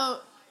 so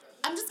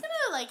I'm just gonna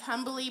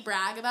humbly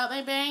brag about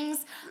my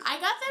bangs. I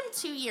got them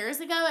 2 years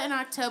ago in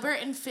October,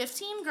 and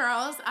 15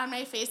 girls on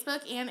my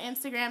Facebook and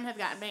Instagram have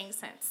gotten bangs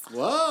since.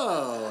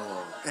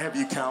 Whoa. Have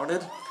you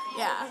counted?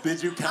 Yeah.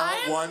 Did you count?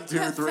 I'm 1, 2,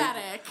 3?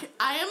 pathetic.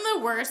 I am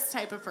the worst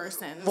type of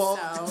person. Well,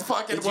 so.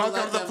 fucking Did you welcome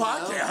let to the them know?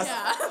 podcast.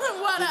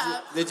 Yeah. What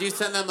up? Did you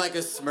send them like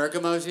a smirk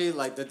emoji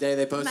like the day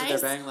they posted Nice,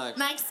 their bang? Like,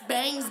 nice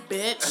bangs,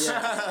 bitch.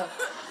 yeah.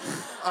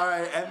 All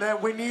right, and then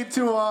we need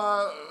to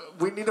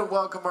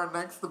welcome our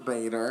next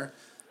debater.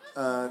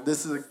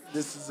 This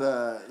is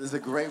a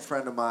great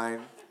friend of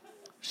mine.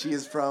 She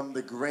is from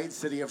the great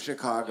city of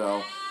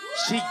Chicago.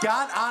 She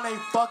got on a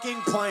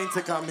fucking plane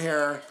to come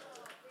here.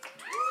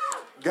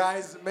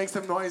 Guys, make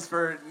some noise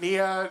for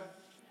Nia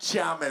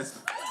Chamis.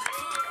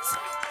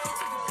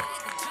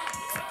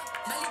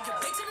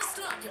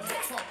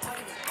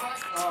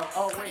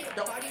 Oh wait,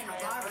 no.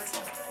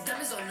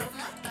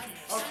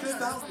 Oh, sit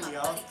down,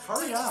 Nia.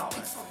 Hurry up.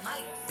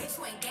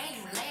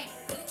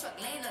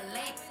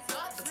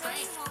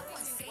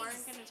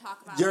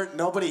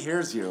 Nobody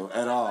hears you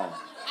at all.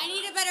 I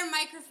need a better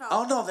microphone.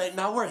 Oh no,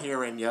 now we're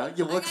hearing you.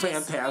 You look I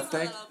gotta fantastic.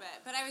 scream a little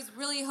bit, but I was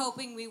really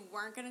hoping we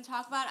weren't going to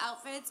talk about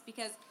outfits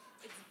because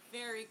it's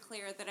very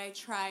clear that I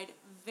tried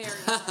very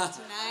hard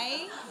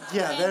tonight.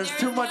 Yeah, And there's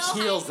too much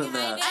no heels in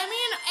hiding that. behind it. I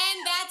mean,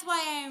 And that's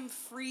why I'm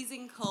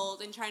freezing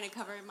cold and trying to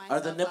cover myself. Are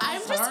the nipples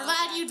I'm just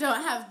glad you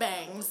don't have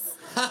bangs.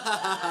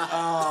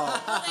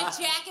 Oh. Well,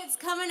 the jacket's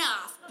coming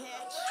off,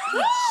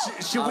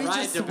 bitch. Should we All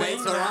right, just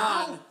debates swing are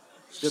now? on.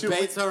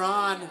 Debates are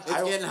on.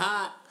 It's getting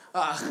hot.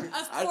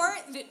 Of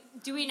course,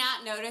 do we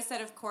not notice that,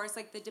 of course,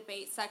 like the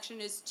debate section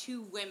is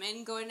two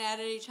women going at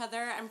each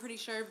other? I'm pretty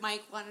sure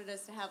Mike wanted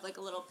us to have like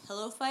a little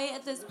pillow fight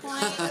at this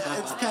point.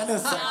 It's kind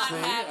of Not sexy.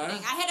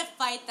 happening. I had to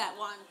fight that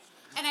one.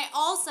 And I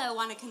also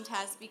want to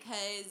contest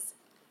because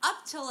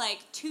up till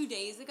like 2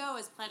 days ago, I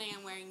was planning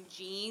on wearing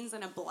jeans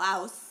and a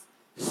blouse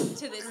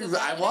to this event.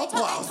 I want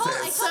blouses.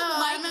 I told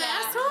Mike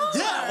that.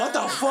 Yeah, what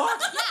the fuck?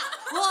 Yeah,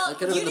 well, That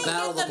could've you been the didn't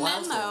battle get of the the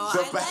blouses.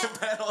 memo. The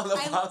battle of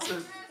the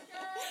blouses.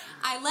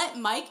 I let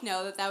Mike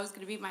know that was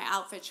going to be my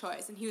outfit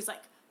choice, and he was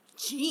like,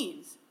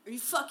 jeans? Are you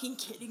fucking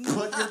kidding me?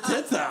 Put your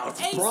tits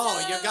out. And Bro,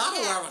 so, you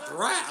gotta yeah. wear a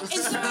dress. And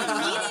so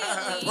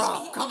immediately...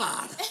 Bro, come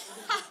on.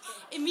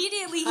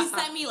 Immediately, he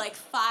sent me like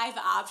 5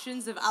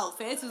 options of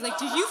outfits. He was like,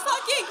 did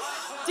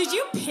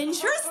you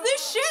Pinterest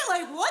this shit?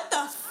 Like, what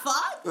the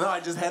fuck? No,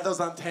 I just had those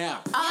on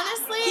tap.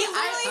 Honestly, He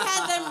literally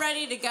had them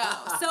ready to go.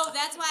 So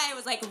that's why I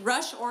was like,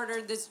 rush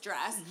ordered this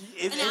dress.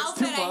 It's An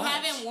outfit too I much.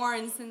 haven't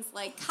worn since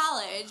like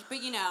college,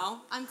 but you know,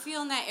 I'm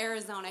feeling that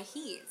Arizona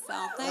heat. So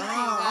thank you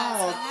Oh,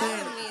 guys for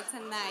having me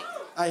tonight.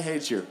 I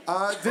hate you.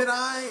 Did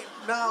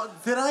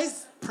I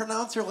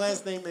pronounce your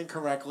last name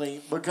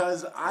incorrectly?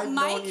 Because I've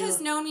Mike known you. has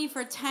known me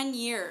for 10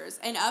 years,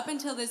 and up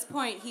until this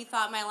point, he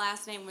thought my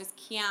last name was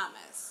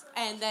Kiamis,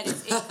 and that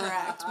is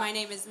incorrect. My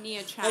name is Nia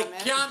Hey, Chamis.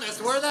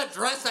 Giannis, wear that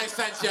dress I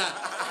sent you.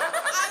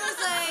 I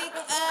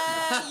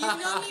was like, you've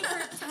known me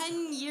for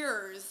 10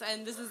 years,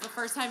 and this is the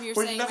first time you're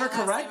Well, saying you never my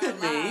last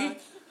corrected name out me. loud.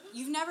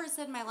 You've never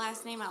said my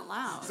last name out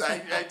loud.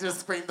 I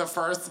just screamed the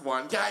first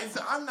one. Guys,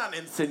 I'm not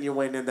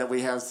insinuating that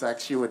we have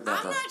sex. You would never.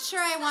 I'm not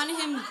sure I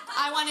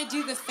want to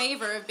do the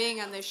favor of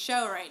being on this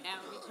show right now.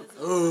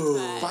 Ooh.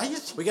 Why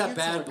is We got you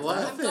bad so blood.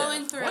 aggressive? I'm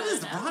going through What it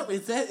is now. wrong?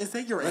 Is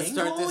that your Let's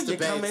angle? start this You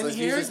debate. come in Let's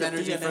here, use this you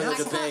energy be an for the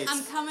asshole. debate.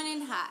 I'm coming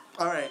in hot.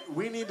 All right,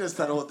 we need to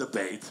settle a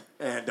debate,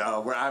 and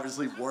we're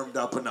obviously warmed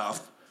up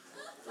enough.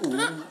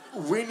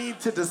 We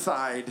need to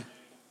decide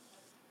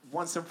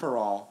once and for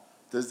all: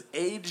 does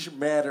age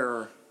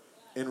matter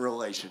in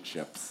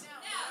relationships?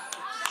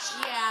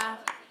 Yeah.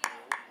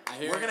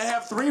 We're gonna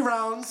have 3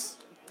 rounds.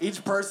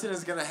 Each person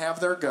is gonna have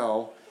their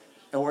go,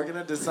 and we're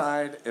gonna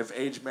decide if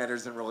age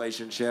matters in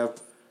relationship.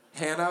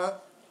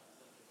 Hannah,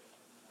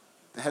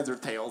 heads or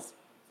tails?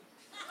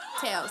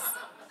 Tails.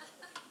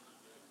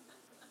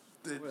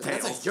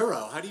 That's a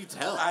euro. How do you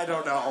tell? I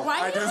don't know. Why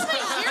I you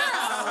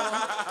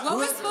just. What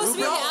was supposed to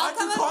be the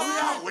outcome of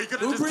that? We could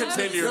have just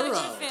continued.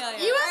 Such a failure.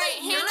 You were like,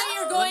 Hannah,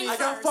 you're going I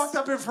got first. fucked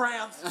up in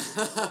France.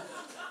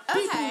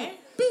 Okay.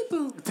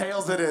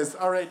 Tails it is.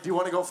 All right, do you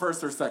want to go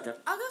first or second?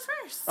 I'll go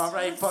first. All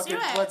right, Let's fucking,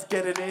 do it. let's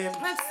get it in.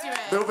 Let's do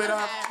it. Move it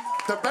up.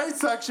 Okay. Debate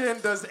section.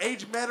 Does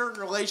age matter in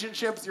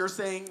relationships? You're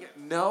saying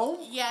no?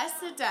 Yes,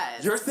 it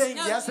does. You're saying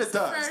yes, it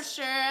does. For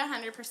sure,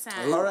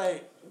 100%. All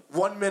right,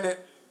 1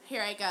 minute.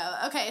 Here I go.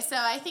 Okay, so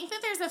I think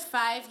that there's a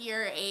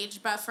 5-year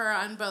age buffer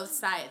on both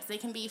sides. They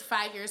can be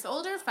 5 years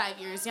older, 5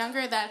 years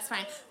younger. That's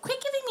fine.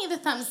 Quit giving me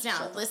the thumbs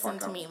down. Listen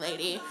to me,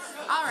 lady.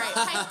 All right,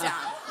 pipe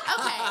down.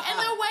 Okay, and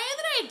the way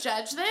that I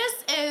judge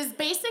this is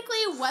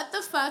basically what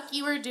the fuck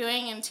you were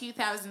doing in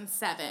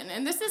 2007.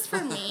 And this is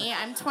for me.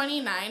 I'm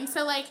 29,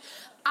 so like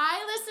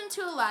I listen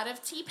to a lot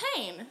of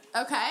T-Pain,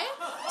 okay?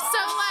 So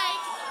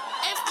like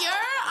if you're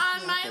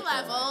on my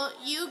level,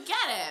 you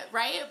get it,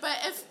 right? But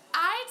if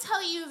I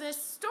tell you this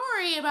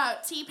story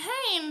about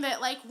T-Pain that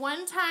like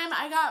one time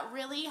I got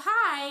really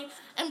high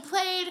and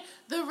played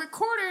the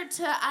recorder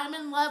to I'm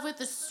in Love with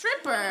a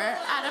Stripper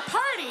at a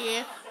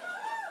party,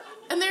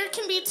 and there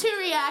can be 2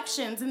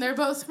 reactions and they're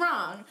both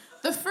wrong.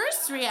 The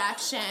first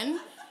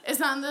reaction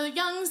is on the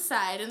young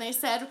side and they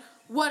said,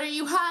 what are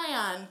you high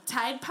on?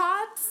 Tide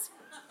Pods?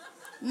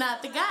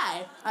 Not the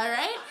guy, all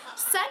right?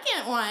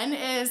 Second one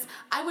is,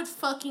 I would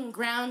fucking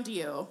ground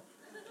you.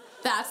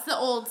 That's the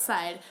old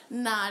side.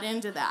 Not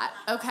into that,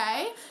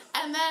 okay?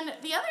 And then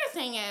the other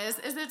thing is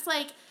it's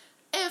like,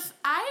 if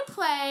I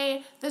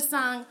play the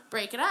song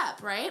Break It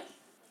Up, right?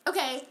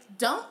 Okay,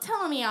 don't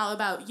tell me all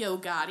about Yo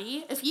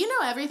Gotti. If you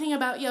know everything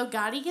about Yo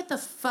Gotti, get the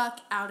fuck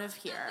out of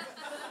here.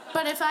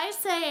 But if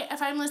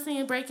I'm listening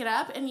to Break It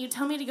Up and you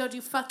tell me to go do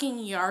fucking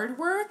yard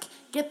work,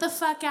 get the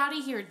fuck out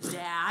of here,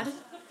 Dad.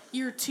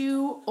 You're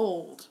too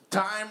old.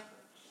 Time.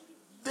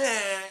 See,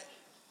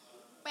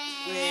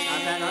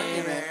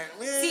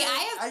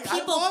 I have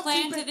people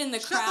planted in the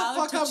crowd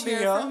fuck to up, cheer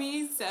Mia. for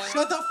me. So.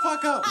 Shut the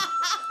fuck up.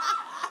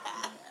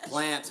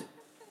 Plant.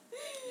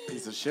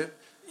 Piece of shit.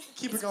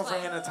 Keep it going for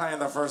Hannah Ty in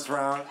the first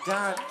round.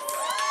 God.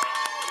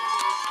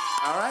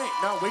 All right,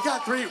 no, we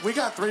got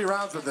three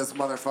rounds of this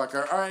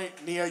motherfucker. All right,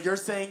 Nia, you're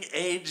saying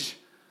age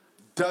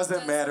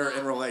doesn't matter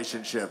in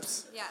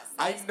relationships. Yes.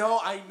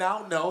 I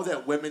now know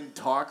that women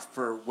talk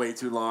for way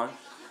too long,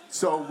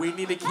 so we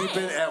need to keep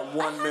it at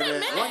 1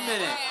 minute. 1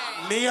 minute.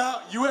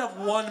 Nia, you have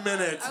 1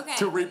 minute Okay.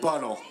 to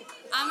rebuttal.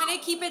 I'm going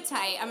to keep it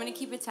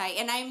tight.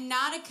 And I'm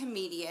not a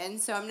comedian,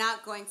 so I'm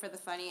not going for the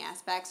funny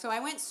aspect. So I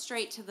went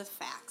straight to the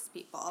facts,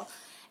 people.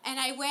 And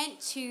I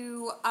went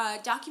to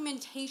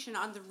documentation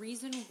on the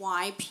reason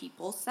why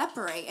people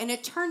separate. And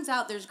it turns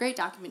out there's great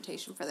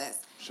documentation for this.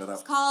 Shut up.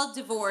 It's called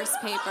Divorce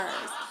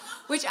Papers,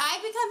 which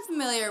I've become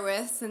familiar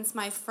with since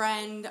my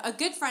friend, a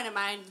good friend of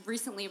mine,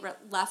 recently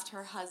left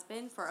her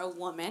husband for a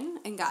woman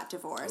and got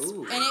divorced.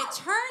 Ooh. And it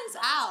turns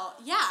out,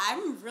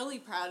 I'm really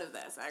proud of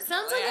this, actually.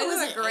 Sounds like it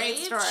was a great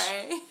age.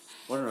 story.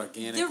 What an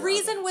organic. The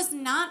reason was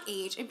not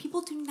age, and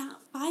people do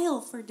not file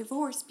for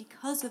divorce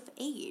because of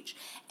age.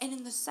 And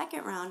in the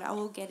second round, I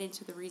will get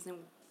into the reason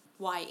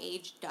why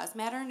age does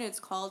matter, and it's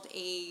called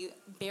a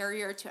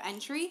barrier to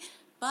entry.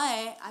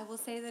 But I will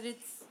say that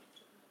it's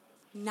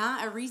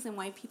not a reason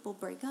why people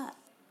break up,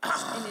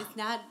 and it's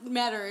not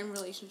matter in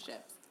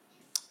relationships.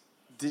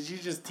 Did you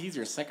just tease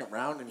your second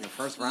round in your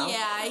first round? Yeah,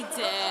 I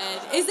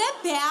did. Is that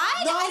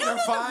bad? No, I don't you're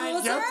know fine. The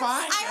rules You're are.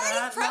 fine. I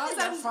already prefaced.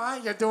 No, you're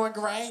fine. You're doing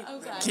great.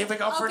 Okay. Keep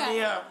it up for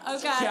Nia.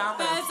 Okay.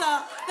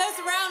 That's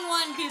round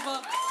one,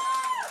 people.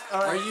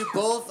 Are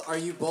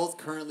you both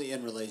currently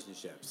in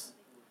relationships?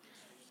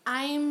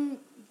 I'm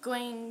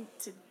going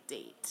to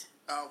date.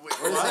 What is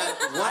that?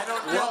 I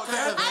don't know.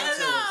 I don't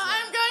know.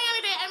 I'm going on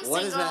a date. I'm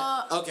What single. is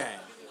that? Okay.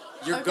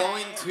 You're Okay.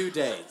 going to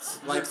dates.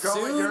 Like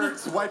soon? You're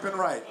swiping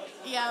right.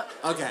 Yep.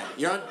 Okay.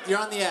 You're on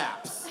the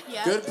apps.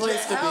 Yep. Good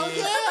place to Hell be.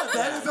 yeah,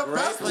 that is the Great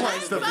best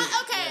place to be. But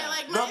okay,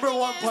 like my Number thing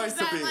one is place to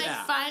that, be. Like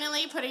Yeah.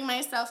 finally putting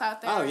myself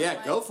out there. Oh yeah,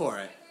 like, go for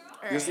it.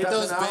 Alright. Get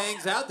those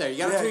bangs out there. You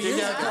got them 2 years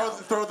ago.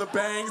 Throw the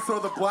bangs, throw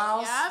the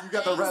blouse. Yep. You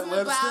got the red bangs and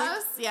lipstick.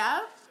 blouse,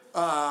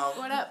 Yep.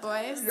 What up,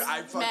 boys?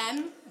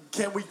 Men.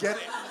 Can we get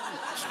it?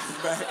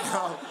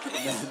 No.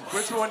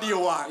 Which one do you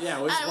want? Yeah,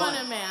 I want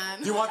a man.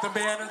 Do you want the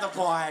man or the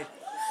boy?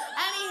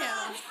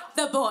 Anywho.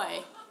 The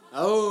boy.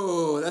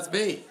 Oh, that's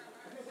me.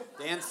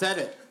 Dan said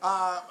it.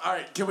 All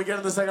right, can we get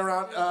in the second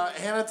round?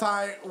 Hannah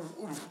Ty.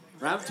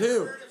 Round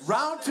 2.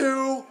 Round 2.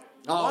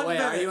 Oh, 1 wait,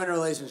 minute. are you in a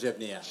relationship,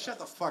 Nia? Shut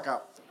the fuck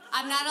up.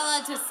 I'm not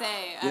allowed to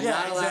say. You're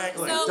not allowed-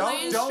 exactly. So my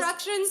Don't.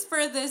 instructions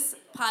for this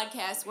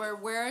podcast were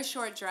wear a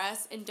short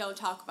dress and don't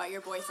talk about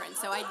your boyfriend.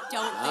 So I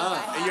don't think I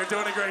have. You're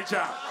doing a great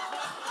job.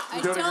 I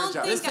You're doing a don't great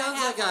job. think This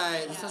sounds like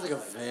have. this sounds like a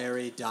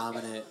very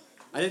dominant.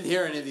 I didn't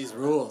hear any of these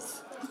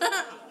rules.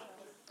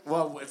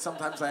 Well,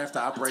 sometimes I have to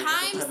operate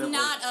Time's independently.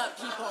 not up,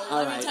 people. All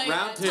Let me right, tell you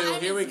round that. 2.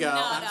 Time Here we is go.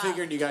 not I'm up.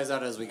 figuring you guys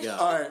out as we go.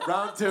 All right,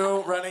 round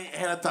 2. Running.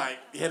 Hannah Ty.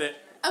 Hit it.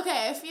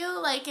 Okay, I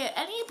feel like at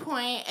any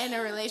point in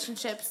a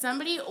relationship,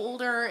 somebody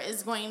older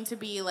is going to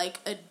be like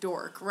a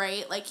dork,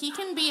 right? Like he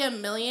can be a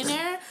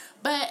millionaire,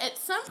 but at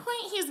some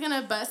point he's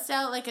gonna bust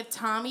out like a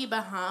Tommy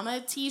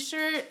Bahama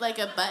t-shirt, like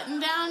a button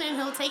down, and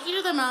he'll take you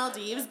to the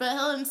Maldives, but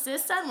he'll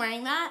insist on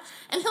wearing that,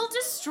 and he'll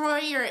destroy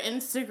your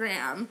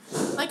Instagram.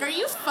 Like, are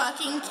you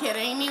fucking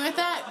kidding me with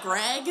that,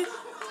 Greg?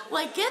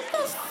 Like, get the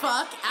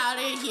fuck out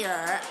of here.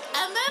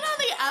 And then on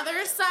the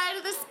other side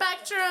of the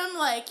spectrum,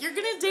 like, you're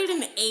gonna date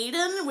an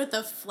Aiden with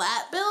a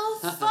flat bill?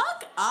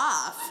 Fuck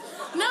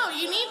off. No,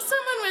 you need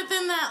someone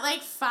within that,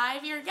 like,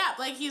 5-year gap.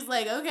 Like, he's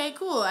like, okay,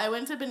 cool, I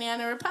went to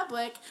Banana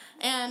Republic,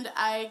 and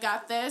I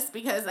got this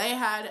because I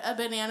had a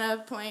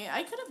banana point.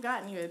 I could have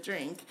gotten you a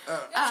drink.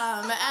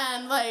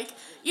 And, like,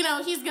 you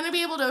know, he's gonna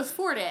be able to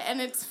afford it, and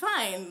it's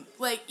fine.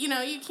 Like, you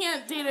know, you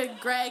can't date a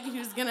Greg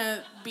who's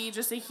gonna be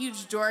just a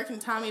huge dork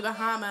and Tommy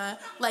Bahama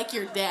like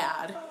your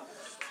dad.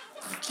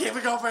 Keep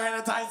it going for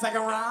Hannah Ty.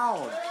 Second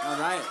round. All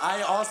right.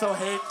 I also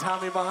hate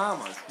Tommy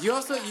Bahamas. You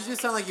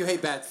just sound like you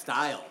hate bad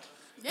style.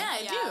 Yeah,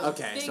 I do.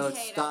 Okay, Big so it's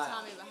hate on style.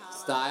 Tommy Bahama.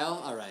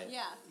 Style? All right.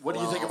 Yeah. What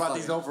do you think about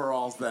these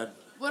overalls then?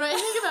 What do I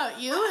think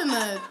about you in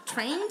the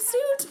train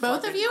suit?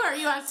 Both of you? Are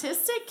you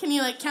autistic? Can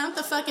you, like, count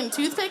the fucking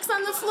toothpicks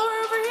on the floor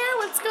over here?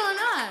 What's going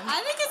on?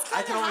 I think it's I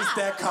kind can of only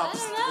stack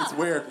cups. It's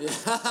weird.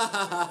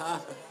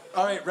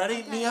 All right,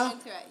 ready, Nia?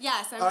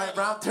 Yes, I'm All right, ready.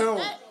 round 2.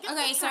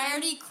 Okay, so I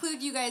already clued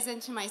you guys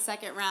into my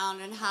second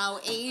round and how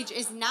age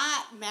is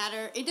not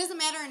matter. It doesn't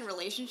matter in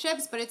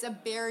relationships, but it's a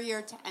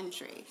barrier to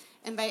entry.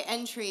 And by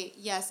entry,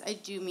 yes, I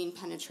do mean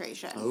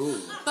penetration. Ooh.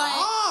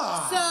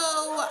 But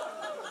so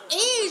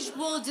age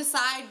will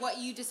decide what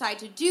you decide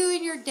to do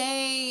in your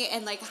day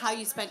and like how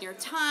you spend your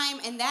time,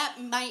 and that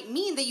might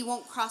mean that you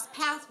won't cross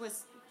paths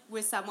with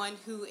someone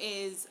who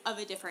is of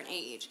a different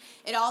age.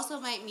 It also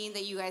might mean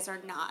that you guys are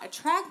not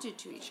attracted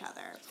to each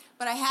other.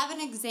 But I have an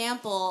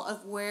example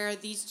of where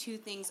these two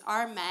things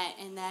are met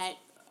and that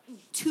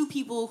two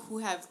people who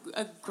have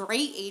a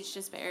great age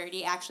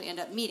disparity actually end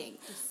up meeting.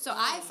 So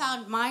I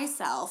found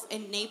myself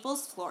in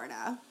Naples,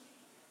 Florida.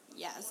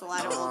 Yes, a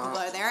lot of old people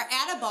are there.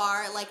 At a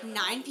bar at like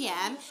 9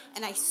 p.m.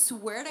 And I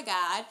swear to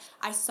God,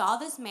 I saw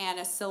this man,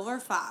 a silver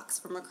fox,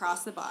 from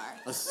across the bar.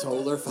 A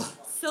solar fox.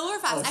 Silver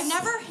fox. I've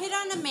never hit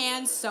on a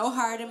man so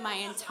hard in my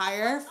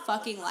entire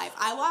fucking life.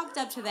 I walked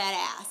up to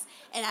that ass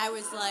and I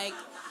was like,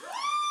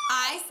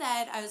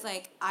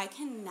 I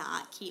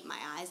cannot keep my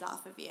eyes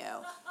off of you.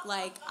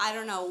 Like, I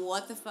don't know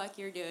what the fuck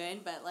you're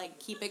doing, but like,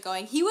 keep it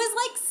going. He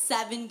was like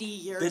 70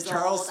 years old. Did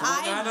Charles swing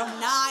I'm on him?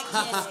 not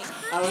kidding.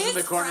 I was in His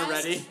the corner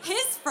friends- ready.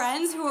 His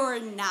friends who were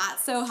not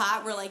so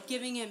hot were like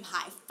giving him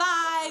high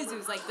fives. It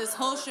was like this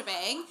whole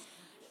shebang.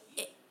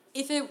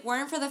 If it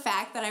weren't for the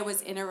fact that I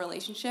was in a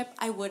relationship,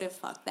 I would have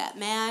fucked that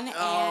man,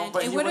 and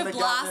but it he would have wouldn't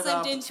have gotten it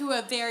blossomed up. into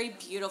a very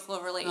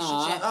beautiful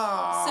relationship.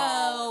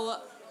 So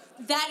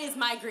that is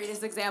my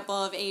greatest example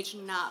of age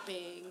not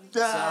being.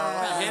 So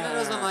Hannah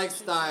doesn't like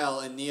style,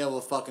 and Nia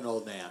will fuck an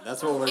old man.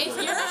 That's what we're If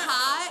doing. you're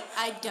hot,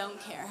 I don't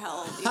care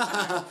how old you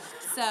are.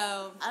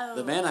 So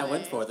The man I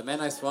went for, the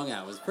man I swung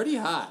at, was pretty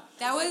hot.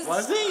 that was.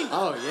 Was he?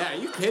 Oh yeah, are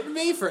you kidding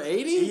me? For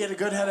 80? He had a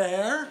good head of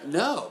hair?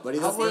 No, but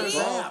he How doesn't were wear his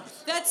bald.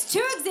 abs? That's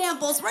 2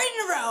 examples right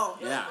in a row.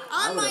 Yeah,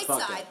 I On would've my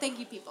fucked side. it. Thank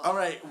you, people. All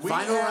right. We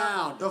Final have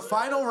round. The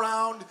final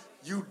round,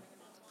 you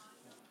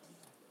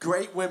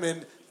great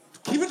women.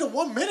 Keep it to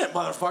 1 minute,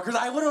 motherfuckers.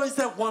 I literally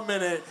said 1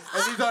 minute,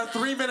 and these are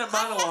 3-minute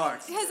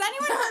monologues. Has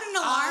anyone heard an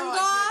alarm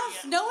go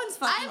off? No one's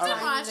fucking I've been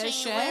doing watching. this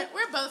shit.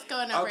 We're both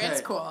going over. Okay.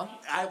 It's cool.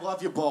 I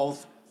love you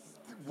both.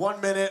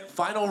 1 minute,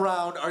 final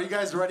round. Are you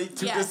guys ready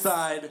to Yes.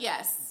 decide?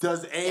 Yes.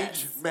 Does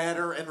age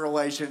matter in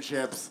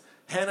relationships?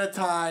 Hannah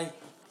Ty,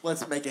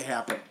 let's make it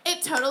happen.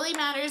 It totally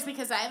matters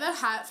because I have a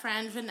hot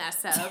friend,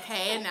 Vanessa,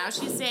 okay? And now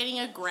she's dating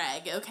a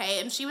Greg, okay?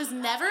 And she was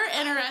never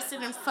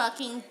interested in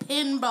fucking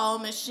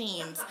pinball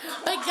machines.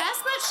 But guess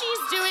what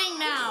she's doing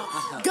now?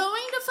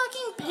 Going to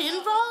fucking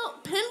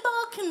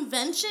pinball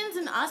conventions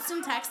in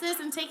Austin, Texas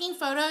and taking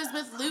photos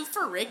with Lou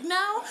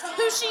Ferrigno,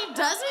 who she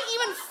doesn't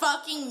even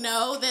fucking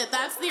know that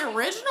that's the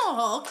original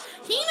Hulk.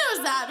 He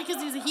knows that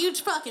because he's a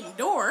huge fucking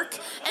dork.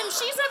 And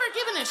she's never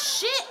given a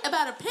shit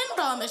about a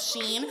pinball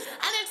machine.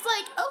 And it's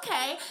like,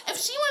 okay, if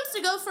she wants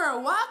to go for a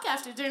walk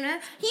after dinner,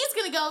 he's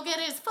gonna go get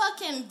his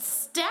fucking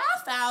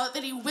staff out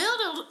that he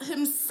wielded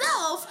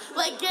himself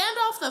like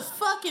Gandalf the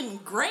fucking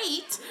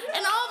Great,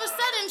 and all of a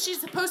sudden she's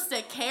supposed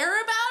to care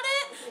about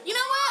it? You know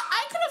what?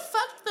 I could have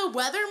fucked the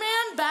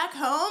weatherman back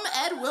home,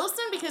 Ed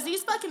Wilson, because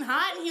he's fucking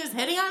hot and he was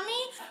hitting on me,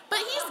 but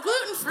he's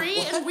gluten-free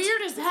and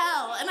weird as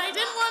hell, and I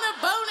didn't want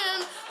to bone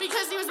him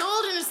because he was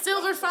old and a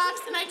silver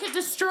fox and I could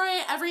destroy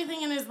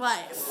everything in his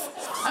life.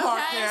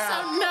 Okay? yeah.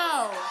 So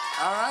no.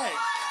 All right.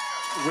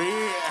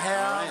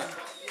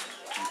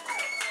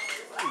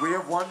 We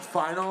have one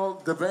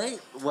final debate.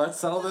 Let's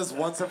settle this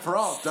once and for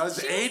all.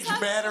 Does age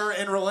matter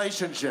in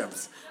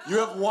relationships? You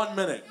have 1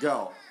 minute.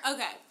 Go.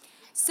 Okay.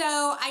 So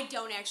I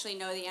don't actually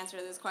know the answer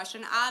to this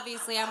question.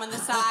 Obviously, I'm on the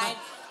side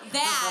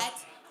that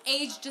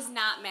age does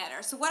not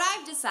matter. So what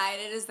I've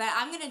decided is that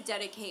I'm going to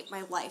dedicate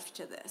my life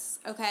to this,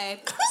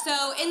 okay?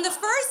 So in the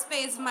first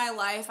phase of my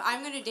life,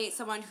 I'm going to date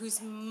someone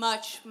who's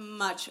much,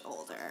 much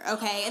older,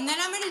 okay? And then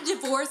I'm going to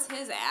divorce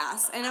his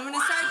ass, and I'm going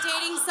to start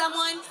dating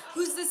someone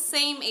who's the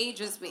same age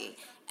as me.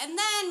 And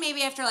then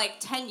maybe after like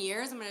 10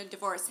 years, I'm going to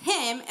divorce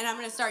him, and I'm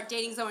going to start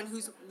dating someone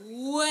who's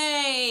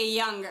way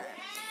younger.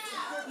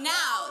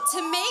 Now,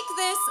 to make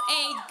this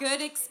a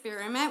good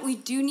experiment, we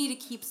do need to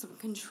keep some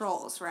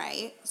controls,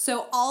 right?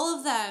 So all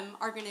of them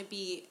are going to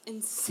be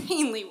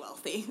insanely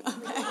wealthy,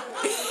 okay?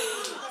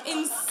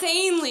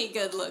 Insanely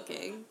good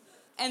looking.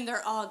 And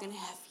they're all going to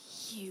have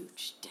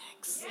huge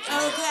dicks, okay?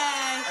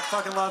 I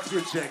fucking love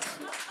you, chick.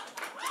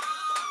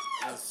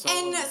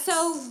 And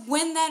so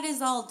when that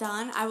is all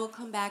done, I will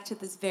come back to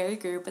this very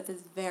group at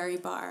this very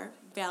bar,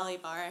 Valley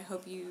Bar. I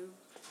hope you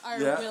are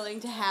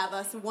willing to have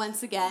us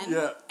once again.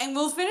 Yeah. And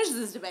we'll finish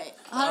this debate.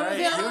 How All do right,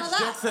 you feel huge about that?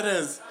 dicks it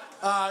is.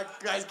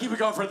 Guys, keep it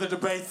going for the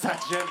debate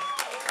section.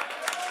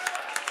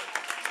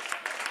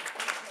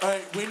 All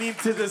right, we need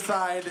to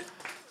decide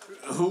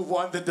who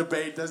won the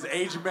debate. Does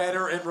age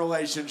matter in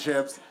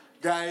relationships?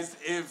 Guys,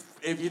 if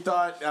you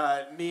thought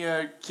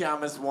Nia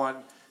Kyamis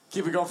won,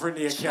 keep it going for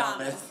Nia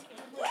Kyamis.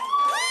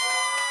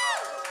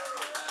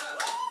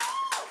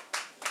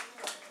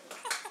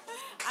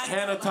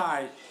 Hannah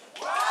Ty.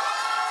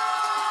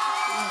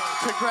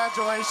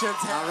 Congratulations.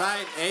 All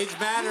right, age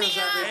matters,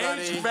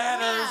 everybody. Age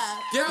matters.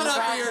 Give it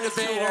up for your Back to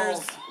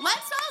debaters. school.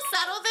 Let's all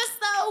settle this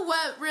though.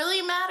 What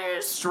really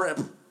matters? Strip.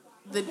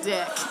 The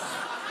dick.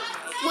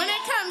 When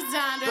it comes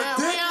down to The it,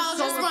 dick we is all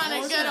so just want a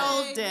important. good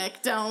old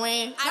dick, don't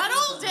we? Not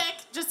old dick,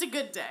 just a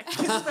good dick.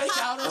 Within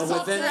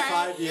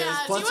 5 years,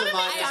 Yeah, plus do you or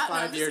wanna make minus out? No,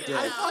 5 year I'm just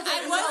kidding. dick.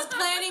 I was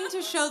planning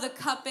to show the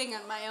cupping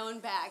on my own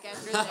back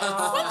after this. What the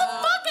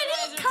fuck?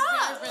 I didn't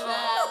cup. For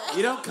that.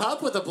 You don't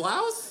cup with a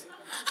blouse?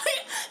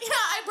 Yeah,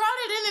 I brought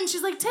it in and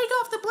she's like, take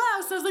off the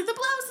blouse. I was like, the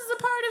blouse is a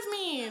part of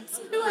me. It's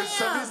who I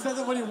Somebody am. said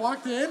that when he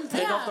walked in.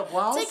 Take Yeah. off the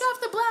blouse. Take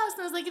off the blouse.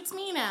 And I was like, it's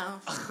me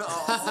now. This is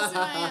who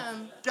I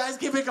am. Guys,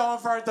 keep it going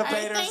for our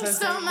debaters. thanks this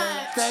so evening.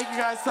 much. Thank you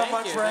guys so Thank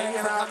much you. for Thank hanging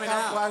you for out. coming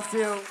God out. bless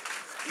you.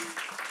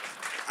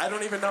 I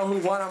don't even know who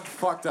won. I'm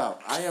fucked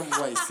up. I am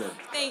wasted.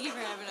 Thank you for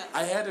having us.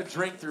 I had to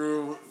drink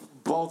through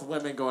both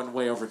women going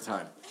way over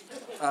time.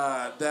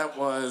 That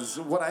was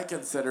what I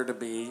consider to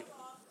be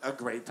a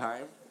great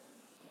time.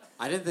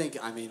 I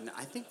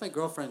think my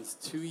girlfriend's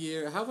 2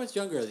 years. How much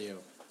younger are you?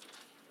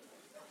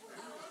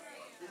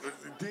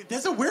 Dude,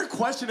 that's a weird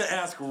question to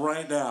ask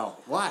right now.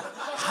 Why?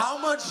 How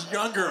much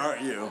younger are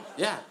you?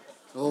 Yeah.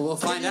 Well, we'll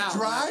find Can out. you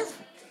drive?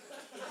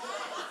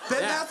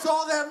 Then Yeah. that's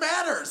all that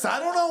matters. I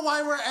don't know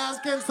why we're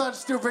asking such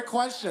stupid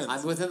questions.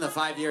 I'm within the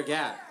 5 year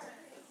gap.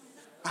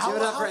 Give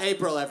it up for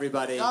April,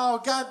 everybody.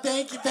 Oh, God,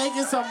 thank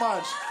you so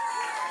much.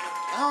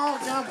 Oh,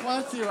 God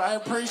bless you. I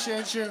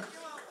appreciate you.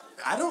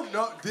 I don't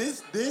know.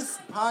 This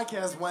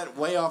podcast went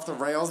way off the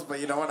rails, but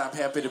you know what? I'm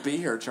happy to be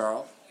here,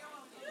 Charles.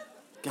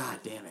 God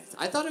damn it.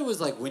 I thought it was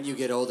like when you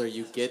get older,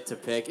 you get to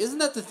pick. Isn't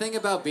that the thing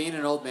about being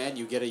an old man?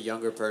 You get a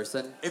younger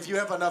person? If you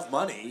have enough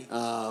money.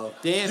 Oh,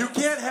 damn. You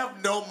can't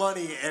have no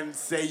money and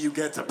say you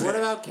get to pick. What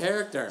about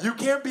character? You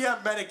can't be on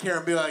Medicare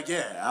and be like,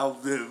 yeah, I'll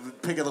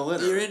pick of the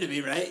litter. You're into me,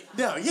 right?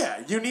 No,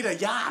 yeah. You need a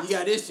yacht. You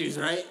got issues,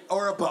 right?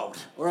 Or a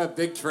boat. Or a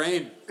big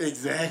train.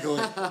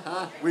 Exactly.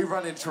 We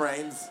run in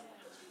trains.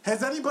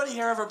 Has anybody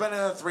here ever been in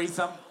a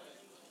threesome?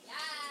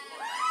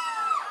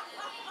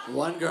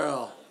 One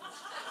girl.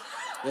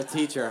 The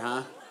teacher,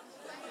 huh?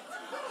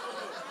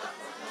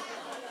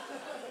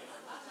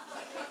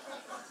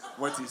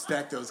 Once you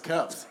stack those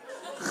cups.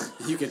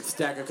 You can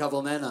stack a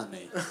couple men on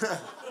me.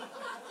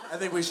 I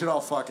think we should all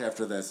fuck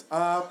after this.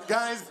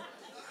 Guys,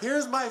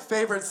 here's my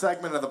favorite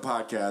segment of the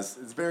podcast.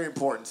 It's very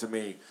important to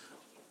me.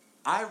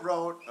 I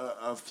wrote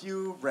a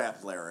few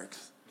rap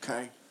lyrics,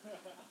 okay?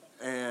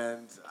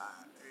 And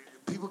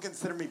people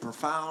consider me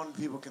profound.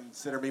 People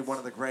consider me one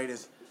of the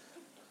greatest.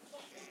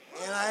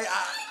 And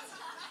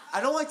I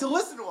don't like to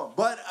listen to them,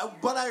 but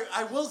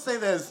I will say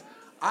this.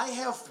 I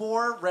have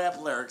 4 rap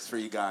lyrics for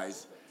you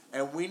guys,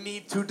 and we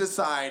need to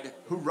decide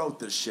who wrote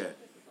this shit.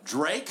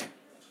 Drake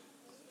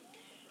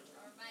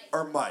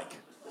or Mike?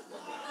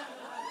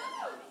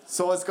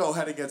 So let's go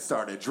ahead and get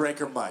started.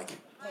 Drake or Mike?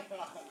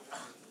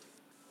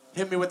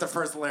 Hit me with the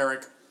first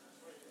lyric.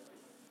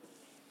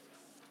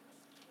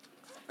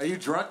 Are you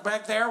drunk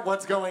back there?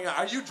 What's going on?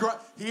 Are you drunk?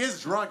 He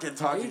is drunk and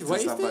talking to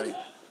wasted? somebody.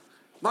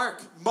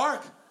 Mark.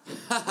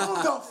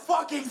 Move the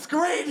fucking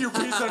screen, you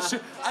piece of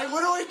shit. I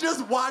literally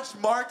just watched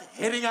Mark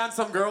hitting on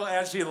some girl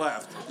as she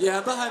left. Yeah,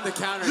 I'm behind the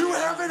counter. You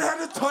haven't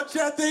had to touch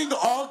that thing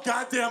all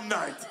goddamn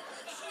night.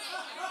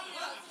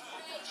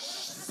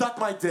 Suck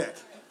my dick.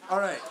 All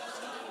right.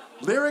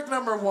 Lyric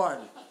number 1.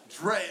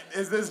 Drake.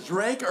 Is this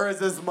Drake or is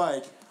this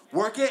Mike?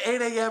 Work at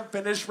 8 a.m.,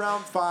 finish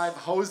round 5,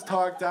 hose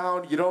talk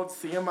down, you don't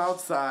see him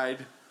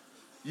outside.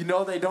 You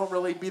know they don't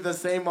really be the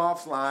same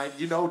offline.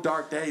 You know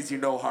dark days, you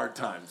know hard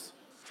times.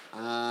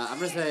 I'm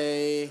going to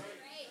say...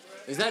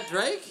 Is that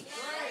Drake?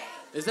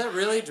 Is that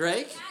really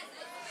Drake?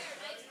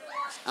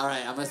 All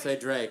right, I'm going to say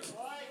Drake.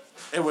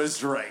 It was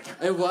Drake.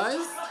 It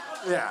was?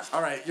 Yeah,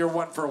 all right, you're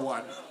 1 for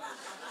 1.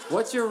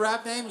 What's your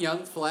rap name?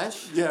 Young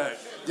Flesh? Yeah,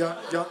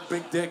 young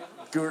big dick,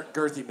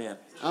 girthy man.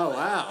 Oh,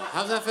 wow.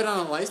 How's that fit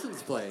on a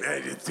license plate?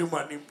 Hey, it's too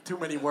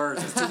many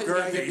words. It's too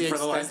girthy for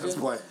the license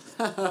plate.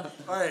 All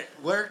right,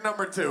 lyric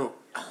number 2.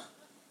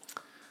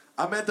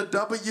 I'm at the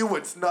W,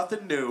 it's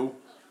nothing new.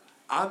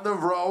 On the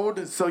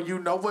road, so you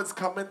know what's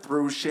coming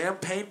through.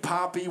 Champagne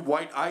poppy,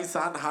 white ice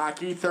on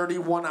hockey,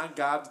 31 on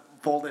God,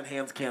 folding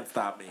hands can't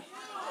stop me.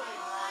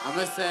 I'm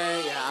going to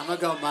say, I'm going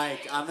to go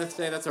Mike. I'm going to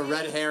say that's a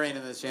red herring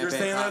in the champagne. You're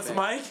saying poppy. that's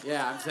Mike?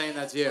 Yeah, I'm saying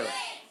that's you.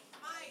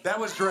 That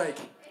was Drake.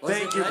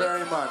 Thank you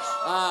very much.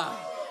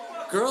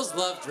 Girls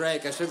love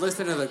Drake. I should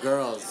listen to the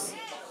girls.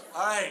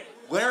 All right,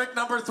 lyric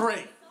number 3.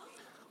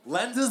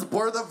 Lenses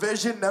blur the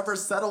vision, never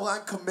settle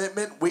on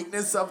commitment,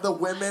 weakness of the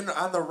women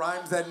on the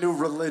rhymes that new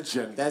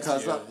religion. That's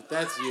you.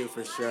 That's you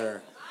for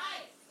sure.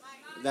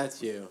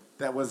 That's you.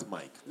 That was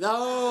Mike.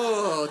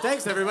 No,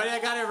 thanks everybody. I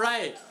got it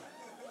right.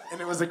 And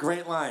it was a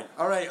great line.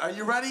 All right, are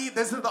you ready?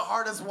 This is the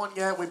hardest one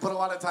yet. We put a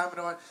lot of time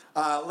into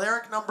it.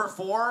 Lyric number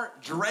 4,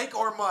 Drake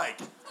or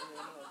Mike?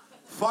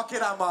 Fuck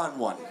it, I'm on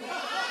one.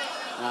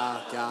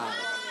 Oh, God.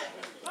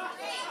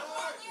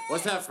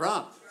 What's that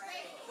from?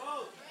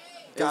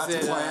 God's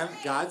Plan.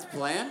 God's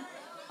Plan?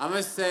 I'm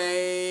going to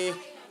say...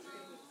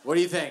 What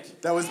do you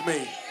think? That was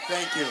me.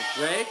 Thank you.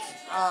 Drake?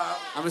 I'm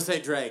going to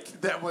say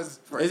Drake. That was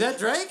Drake. Is that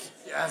Drake?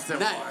 Yes, it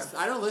nice. was.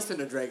 I don't listen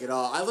to Drake at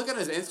all. I look at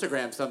his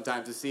Instagram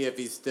sometimes to see if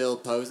he's still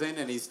posing,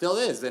 and he still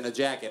is in a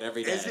jacket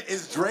every day.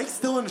 Is Drake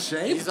still in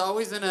shape? He's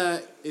always in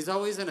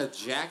a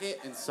jacket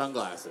and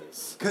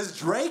sunglasses. Because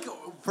Drake,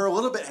 for a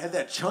little bit, had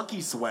that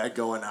chunky swag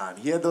going on.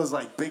 He had those,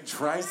 like, big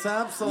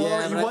triceps, so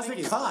he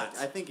wasn't cut.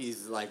 I think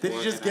he's, like, Did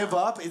he just give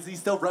up? Is he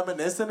still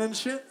reminiscent and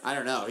shit? I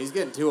don't know. He's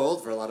getting too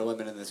old for a lot of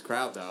women in this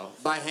crowd, though.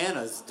 By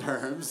Hannah's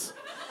terms.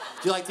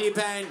 Do you like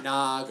T-Pain?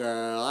 Nah,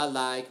 girl, I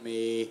like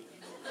me.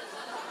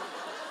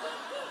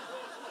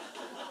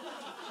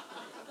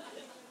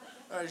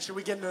 All right, should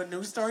we get into a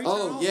news story?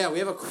 Oh, Charles? yeah, we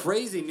have a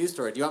crazy news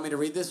story. Do you want me to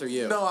read this or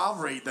you? No, I'll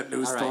read the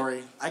news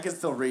story. I can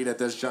still read at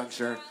this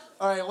juncture.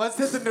 All right, let's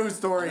hit the news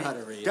story. I know how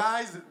to read.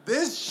 Guys,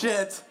 this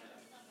shit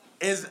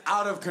is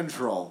out of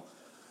control.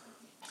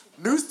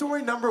 News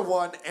story number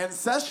 1,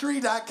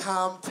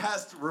 Ancestry.com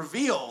test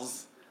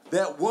reveals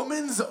that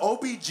woman's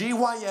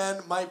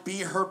OBGYN might be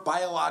her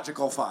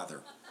biological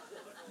father.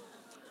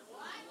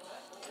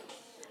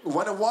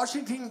 When a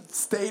Washington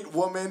State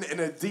woman in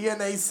a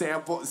DNA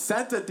sample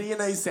sent a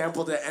DNA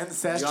sample to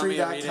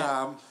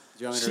Ancestry.com,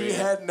 she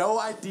had no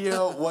idea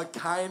what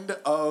kind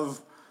of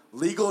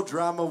legal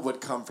drama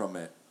would come from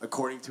it,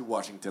 according to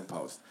Washington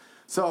Post.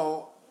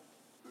 So,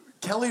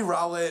 Kelly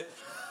Rowlett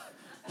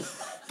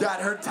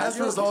got her test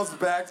results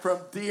back from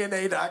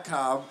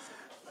DNA.com,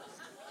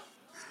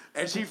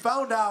 and she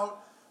found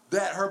out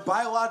that her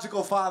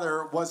biological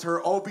father was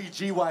her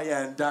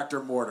OBGYN,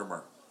 Dr.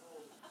 Mortimer.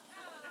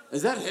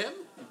 Is that him?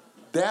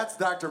 That's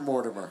Dr.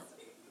 Mortimer.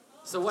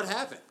 So what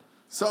happened?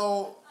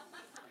 So...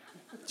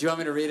 Do you want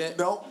me to read it?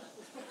 Nope.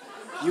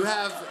 You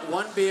have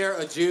one beer,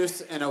 a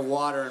juice, and a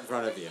water in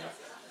front of you.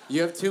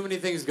 You have too many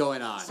things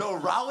going on. So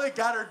Rowley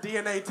got her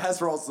DNA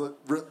test rolls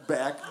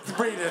back.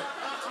 Read it.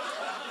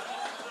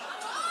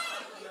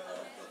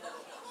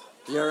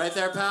 You're right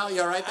there, pal?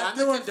 You're right there? I'm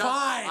doing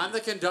fine. I'm the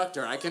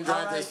conductor. I can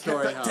drive this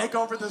story home. Take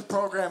over this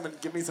program and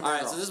give me some All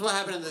right, so this is what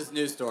happened in this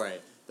news story.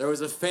 There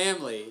was a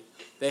family.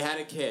 They had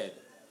a kid.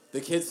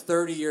 The kid's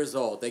 30 years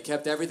old. They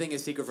kept everything a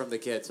secret from the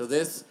kid. So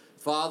this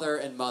father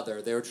and mother,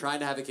 they were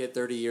trying to have a kid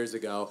 30 years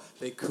ago.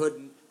 They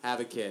couldn't have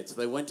a kid. So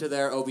they went to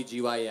their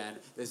OBGYN.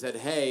 They said,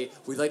 hey,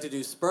 we'd like to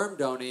do sperm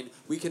donating.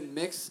 We can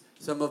mix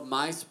some of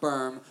my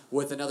sperm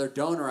with another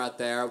donor out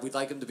there. We'd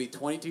like him to be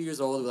 22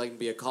 years old. We'd like him to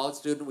be a college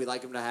student. We'd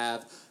like him to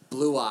have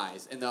blue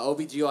eyes. And the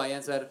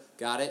OBGYN said,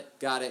 got it,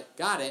 got it,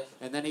 got it.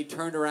 And then he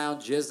turned around,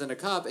 jizzed in a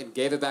cup, and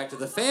gave it back to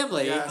the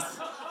family. Yes.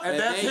 And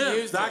that's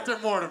him, Dr.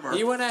 Mortimer.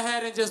 He went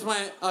ahead and just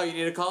went, oh, you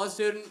need a college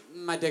student?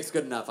 My dick's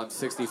good enough. I'm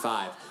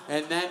 65.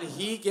 And then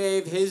he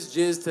gave his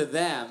jizz to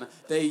them.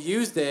 They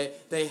used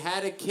it. They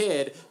had a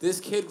kid. This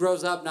kid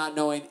grows up not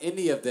knowing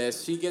any of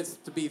this. She gets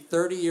to be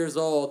 30 years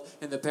old,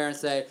 and the parents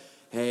say,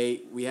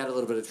 hey, we had a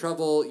little bit of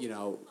trouble. You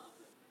know,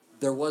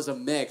 there was a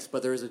mix,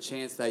 but there is a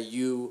chance that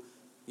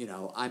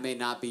I may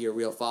not be your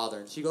real father.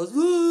 And she goes,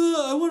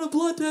 I want a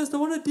blood test. I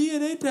want a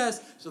DNA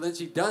test. So then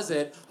she does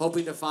it,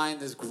 hoping to find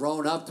this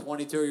grown-up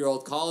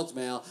 22-year-old college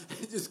male.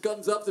 It just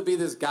comes up to be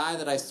this guy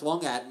that I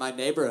swung at in my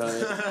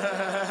neighborhood.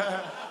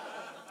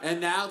 And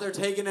now they're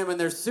taking him and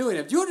they're suing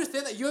him. Do you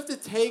understand that you have to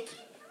take...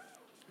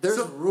 There's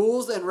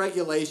rules and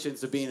regulations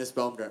to being a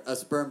sperm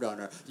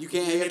donor. You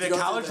can't. You need a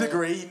college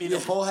degree. You need a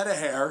full head of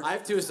hair. I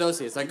have 2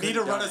 associates. You need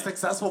to run a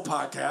successful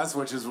podcast,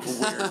 which is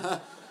weird.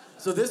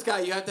 So this guy,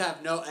 you have to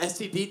have no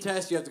STD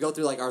test. You have to go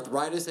through like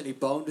arthritis, any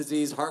bone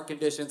disease, heart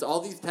conditions, all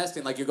these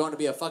testing like you're going to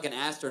be a fucking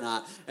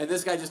astronaut. And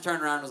this guy just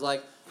turned around and was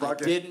like, I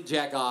didn't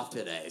jack off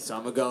today, so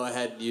I'm going to go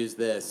ahead and use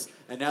this.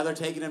 And now they're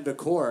taking him to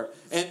court.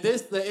 And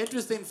the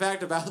interesting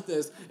fact about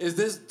this is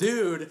this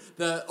dude,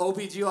 the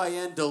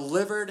OBGYN,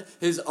 delivered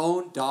his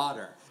own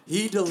daughter.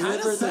 He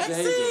delivered the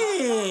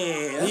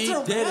baby. That's He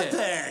romantic. did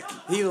it.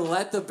 He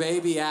let the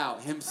baby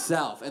out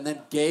himself and then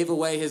gave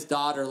away his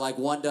daughter like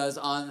one does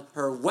on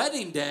her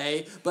wedding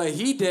day, but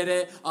he did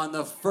it on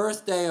the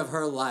first day of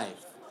her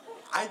life.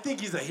 I think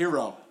he's a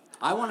hero.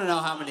 I want to know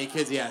how many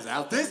kids he has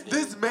out there.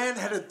 This man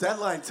had a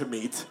deadline to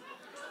meet.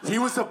 He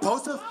was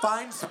supposed to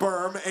find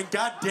sperm, and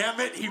God damn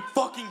it, he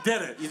fucking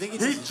did it. You think he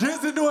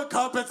jizzed into a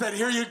cup and said,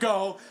 here you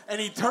go,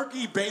 and he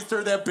turkey based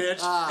her that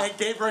bitch and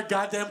gave her a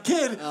goddamn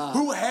kid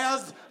who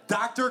has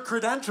doctor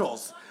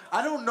credentials.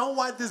 I don't know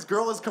why this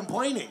girl is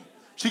complaining.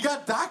 She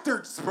got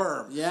doctored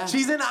sperm. Yeah.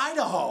 She's in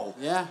Idaho.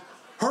 Yeah.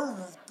 Her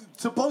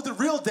supposed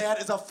real dad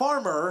is a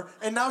farmer,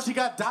 and now she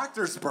got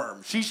doctor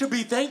sperm. She should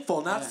be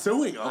thankful, not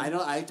suing him.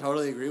 I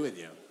totally agree with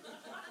you.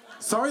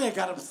 Sorry I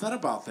got upset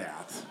about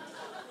that.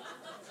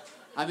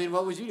 I mean,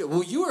 what would you do?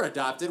 Well, you were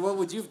adopted. What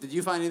would you... Did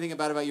you find anything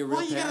about your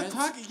real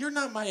parents? You're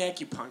not my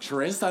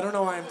acupuncturist. I don't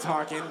know why I'm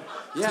talking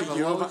Yeah, to but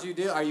you. what would you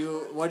do?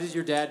 What does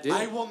your dad do?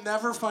 I will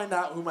never find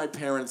out who my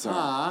parents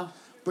are.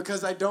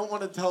 Because I don't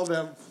want to tell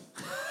them...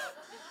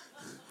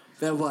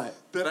 That what?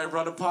 That I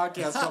run a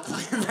podcast called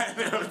Playing That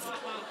News.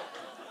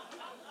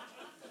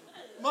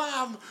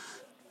 Mom,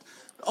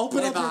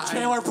 open up your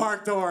trailer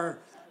park door.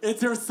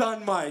 It's your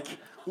son, Mike.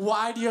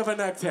 Why do you have a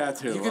neck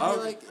tattoo?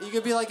 You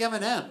could be like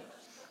Eminem.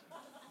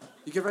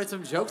 You could write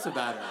some jokes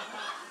about her.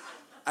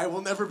 I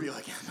will never be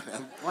like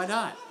Eminem. Why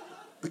not?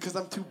 Because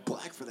I'm too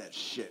black for that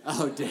shit.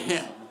 Oh,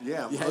 damn.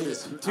 Yeah, you're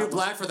too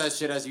black for that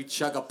shit as you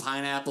chug a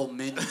pineapple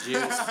mint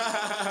juice.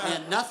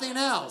 And nothing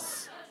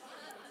else.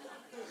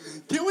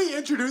 Can we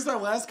introduce our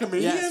last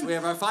comedian? Yes, we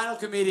have our final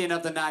comedian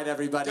of the night,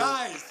 everybody.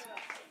 Guys,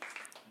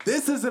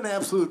 this is an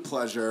absolute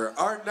pleasure.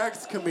 Our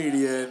next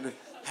comedian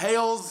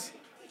hails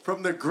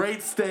from the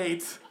great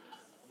state...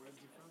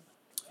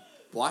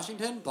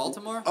 Washington?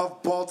 Baltimore?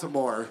 Of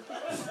Baltimore.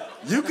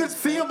 You could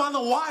see him on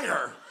The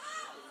Wire.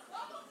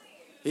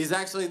 He's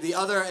actually the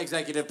other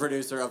executive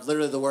producer of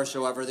Literally the Worst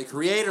Show Ever, the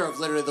creator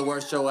of Literally the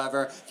Worst Show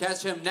Ever.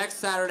 Catch him next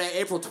Saturday,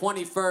 April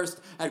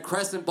 21st at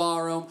Crescent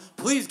Ballroom.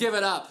 Please give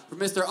it up for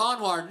Mr.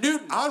 Anwar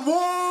Newton.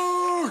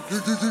 Anwar!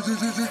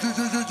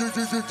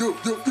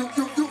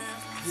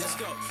 Let's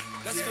go.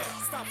 Let's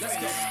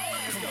go.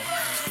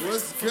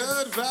 What's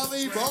good,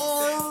 Valley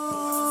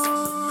Bar?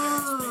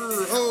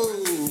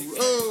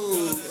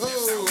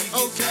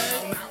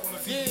 Okay.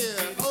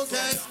 Yeah,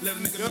 okay.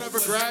 Got up a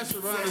grass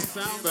around the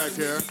sound back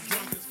here.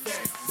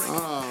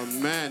 Oh,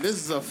 man, this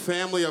is a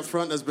family up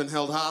front that's been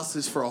held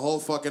hostage for a whole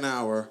fucking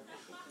hour.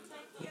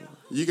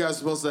 You guys are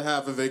supposed to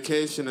have a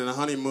vacation and a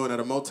honeymoon at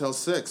a Motel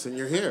 6, and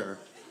you're here.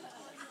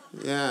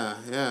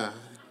 Yeah.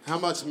 How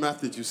much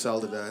meth did you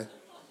sell today?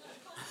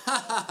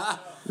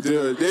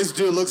 Dude, this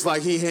dude looks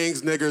like he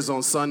hangs niggers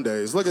on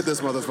Sundays. Look at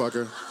this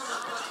motherfucker.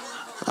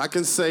 I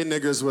can say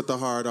niggers with the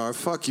hard R.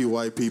 Fuck you,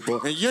 white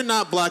people. And you're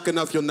not black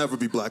enough, you'll never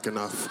be black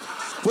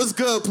enough. What's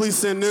good, Please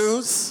Send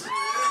News?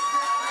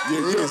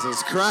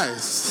 Jesus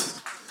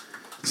Christ.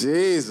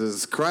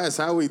 Jesus Christ,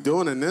 how we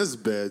doing in this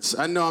bitch?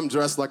 I know I'm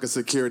dressed like a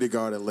security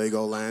guard at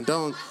Legoland.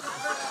 Don't.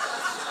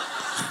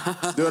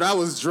 Dude, I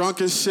was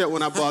drunk as shit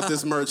when I bought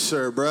this merch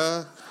shirt,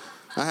 bruh.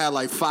 I had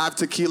like 5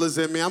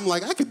 tequilas in me. I'm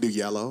like, I could do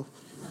yellow.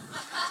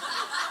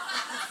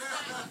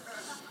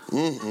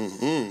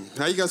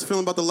 How you guys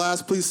feeling about the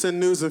last Please Send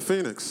News in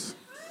Phoenix?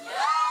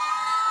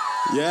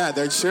 Yeah,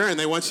 they're cheering.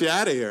 They want you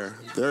out of here.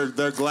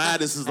 They're glad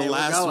this is the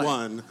last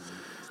one.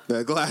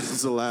 They're glad this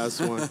is the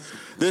last one.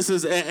 This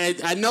is,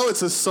 I know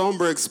it's a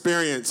somber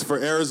experience for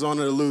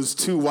Arizona to lose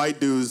 2 white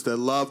dudes that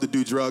love to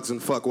do drugs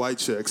and fuck white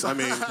chicks. I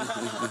mean,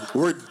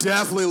 we're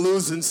definitely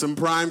losing some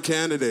prime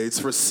candidates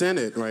for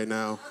Senate right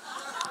now.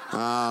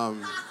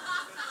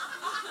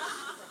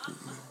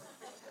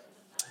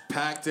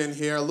 Packed in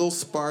here, a little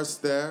sparse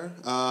there.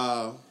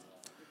 I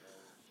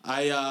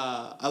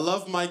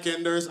love Mike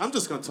Enders. I'm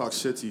just gonna talk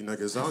shit to you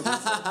niggas. I don't give a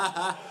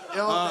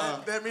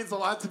fuck. That means a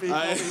lot to me.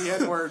 The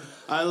N-word.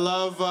 I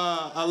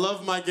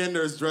love Mike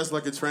Enders dressed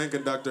like a train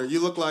conductor. You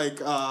look like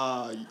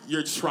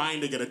you're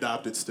trying to get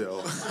adopted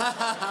still.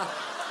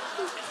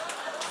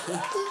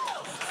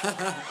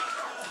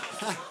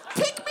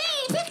 Pick me!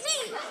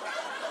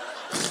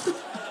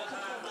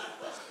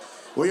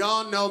 We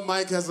all know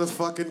Mike has a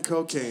fucking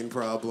cocaine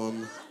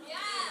problem.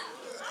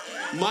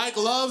 Mike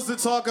loves to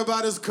talk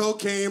about his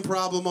cocaine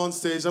problem on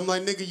stage. I'm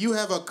like, nigga, you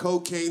have a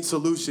cocaine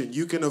solution.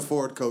 You can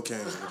afford cocaine.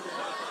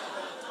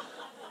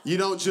 You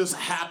don't just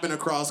happen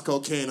across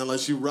cocaine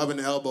unless you rubbing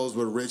elbows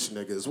with rich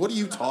niggas. What are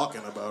you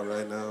talking about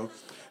right now?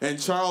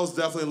 And Charles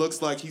definitely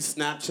looks like he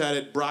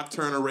Snapchatted Brock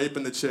Turner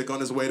raping the chick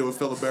on his way to a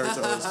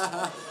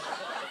Filiberto's.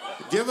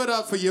 Give it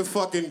up for your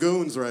fucking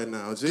goons right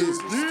now. Jesus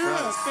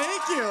Christ.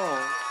 Thank you.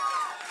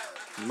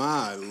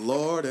 My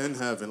Lord in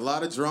heaven. A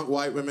lot of drunk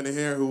white women in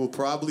here who will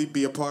probably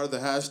be a part of the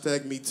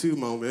hashtag #MeToo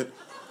moment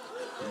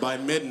by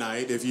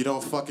midnight if you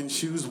don't fucking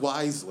choose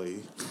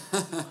wisely.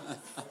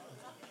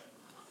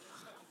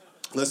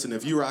 Listen,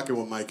 if you're rocking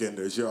with Mike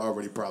Enders, you're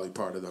already probably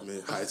part of the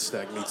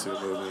hashtag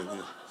 #MeToo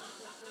movement.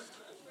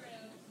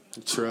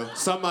 Yeah. True.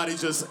 Somebody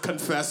just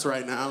confess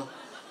right now.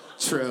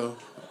 True.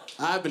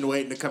 I've been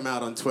waiting to come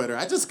out on Twitter.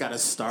 I just gotta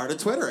start a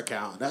Twitter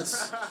account.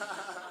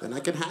 Then I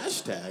can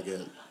hashtag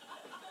it.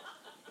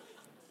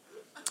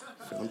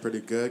 Feeling pretty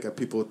good. Got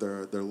people with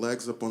their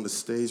legs up on the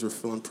stage. We're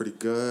feeling pretty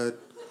good.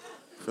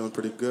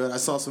 I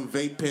saw some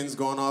vape pens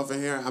going off in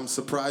here. I'm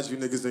surprised you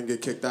niggas didn't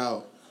get kicked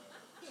out.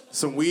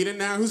 Some weed in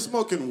there? Who's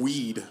smoking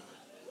weed?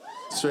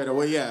 Straight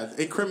away, yeah.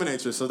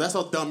 Incriminate yourself. That's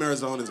how dumb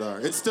Arizonans are.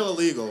 It's still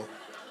illegal.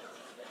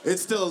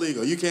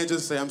 You can't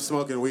just say I'm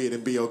smoking weed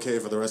and be okay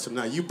for the rest of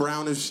the night. You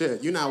brown as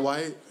shit. You not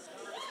white.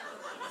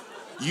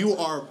 You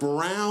are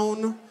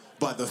brown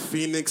by the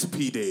Phoenix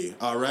PD,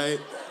 all right?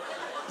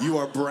 You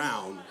are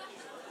brown.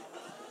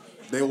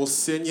 They will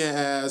send your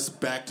ass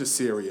back to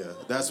Syria.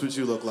 That's what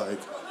you look like.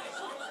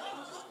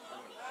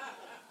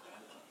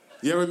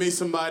 You ever meet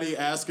somebody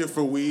asking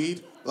for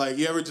weed? Like,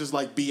 you ever just,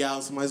 like, be out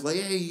and somebody's like,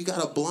 hey, you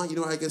got a blunt? You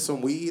know how to get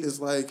some weed? It's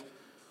like,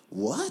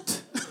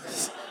 what?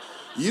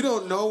 You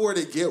don't know where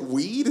to get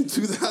weed in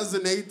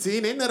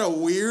 2018? Ain't that a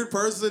weird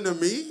person to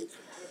meet?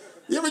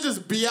 You ever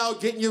just be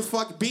out getting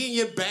be in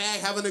your bag,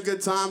 having a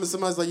good time, and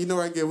somebody's like, you know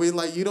where I can get weed?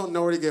 Like, you don't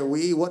know where to get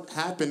weed? What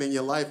happened in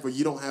your life where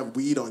you don't have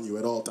weed on you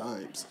at all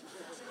times?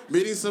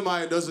 Meeting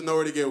somebody that doesn't know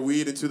where to get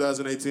weed in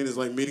 2018 is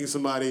like meeting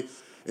somebody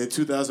in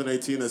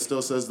 2018 that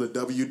still says the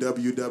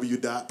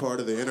www.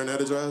 Part of the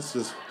internet address.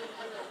 Just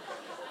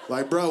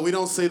like, bro, we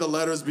don't say the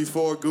letters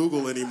before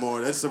Google anymore.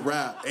 That's a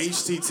wrap.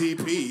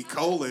 HTTP :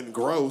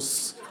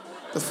 gross.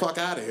 Get the fuck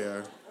out of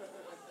here.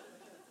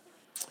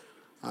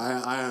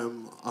 I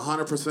am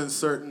 100%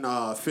 certain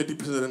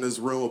 50% in this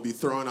room will be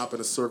throwing up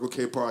in a Circle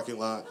K parking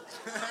lot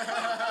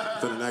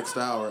for the next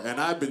hour. And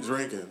I've been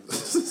drinking.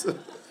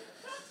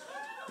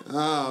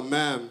 Oh,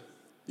 man.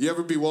 You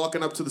ever be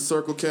walking up to the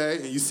Circle K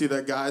and you see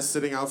that guy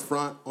sitting out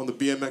front on the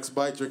BMX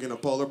bike drinking a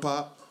Polar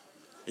Pop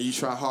and you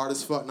try hard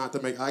as fuck not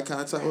to make eye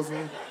contact with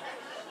him?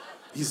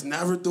 He's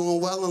never doing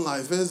well in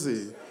life, is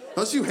he?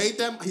 Don't you hate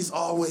that? He's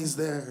always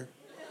there.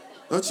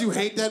 Don't you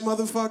hate that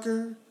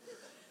motherfucker?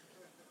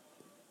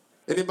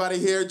 Anybody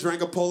here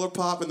drank a Polar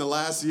Pop in the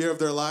last year of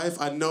their life?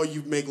 I know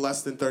you make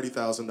less than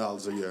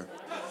 $30,000 a year.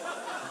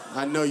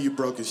 I know you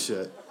broke as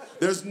shit.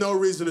 There's no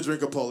reason to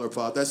drink a Polar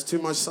Pop. That's too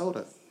much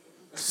soda.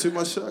 It's too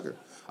much sugar.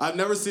 I've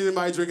never seen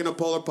anybody drinking a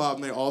Polar Pop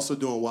and they're also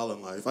doing well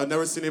in life. I've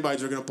never seen anybody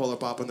drinking a Polar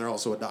Pop and they're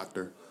also a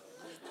doctor.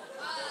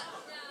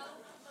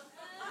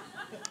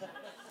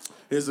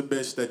 Here's a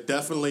bitch that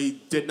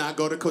definitely did not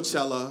go to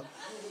Coachella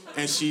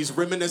and she's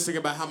reminiscing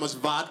about how much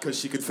vodka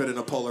she could fit in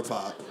a Polar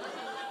Pop.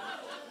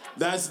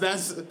 That's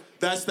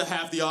the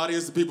half the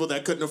audience, the people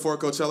that couldn't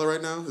afford Coachella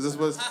right now? Is this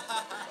what?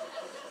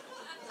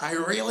 I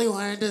really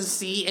wanted to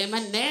see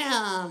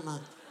Eminem.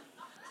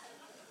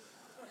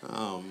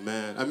 Oh,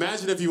 man.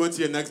 Imagine if you went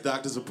to your next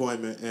doctor's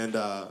appointment and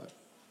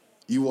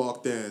you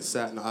walked in,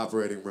 sat in the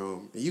operating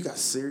room, and you got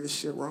serious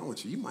shit wrong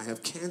with you. You might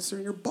have cancer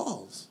in your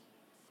balls.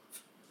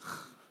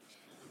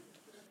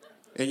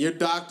 And your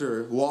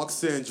doctor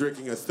walks in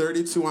drinking a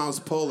 32-ounce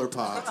Polar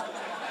Pop,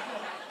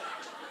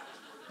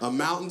 a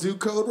Mountain Dew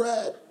Code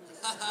Red.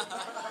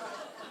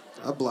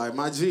 I'm like,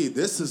 my G,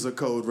 this is a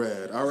Code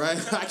Red, all right?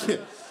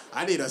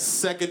 I need a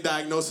second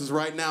diagnosis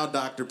right now,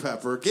 Dr.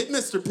 Pepper. Get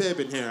Mr. Pibb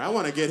in here. I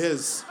want to get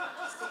his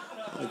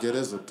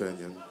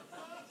opinion.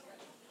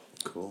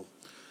 Cool.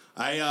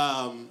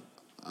 I'm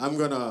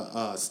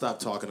gonna stop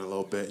talking a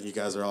little bit, and you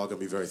guys are all gonna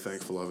be very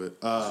thankful of it.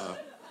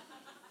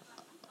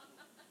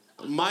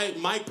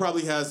 Mike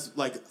probably has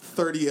like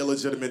 30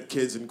 illegitimate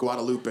kids in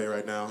Guadalupe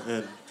right now,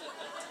 and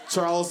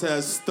Charles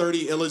has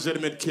 30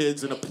 illegitimate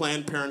kids in a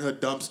Planned Parenthood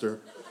dumpster.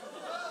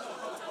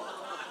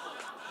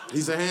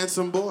 He's a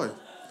handsome boy.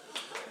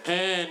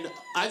 And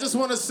I just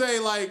want to say,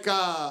 like,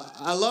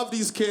 I love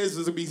these kids.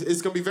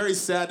 It's gonna be very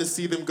sad to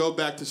see them go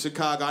back to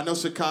Chicago. I know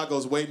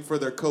Chicago's waiting for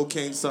their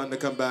cocaine son to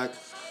come back.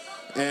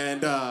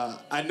 And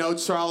I know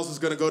Charles is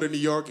gonna go to New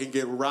York and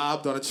get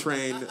robbed on a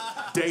train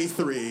day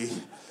 3.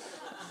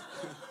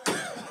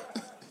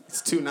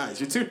 It's too nice.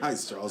 You're too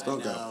nice, Charles.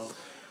 Don't go.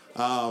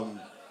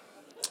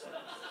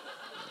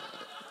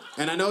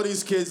 And I know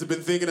these kids have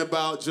been thinking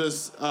about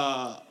just,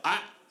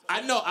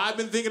 I know I've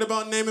been thinking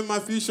about naming my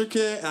future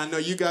kid, and I know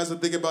you guys are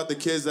thinking about the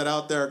kids that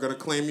out there are going to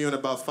claim you in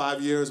about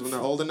 5 years when they're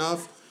old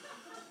enough.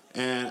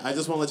 And I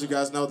just want to let you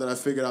guys know that I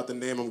figured out the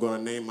name I'm going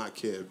to name my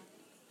kid.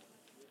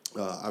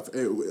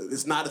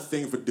 It's not a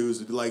thing for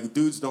dudes. Like,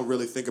 dudes don't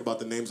really think about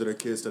the names of their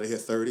kids till they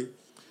hit 30.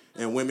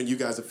 And women, you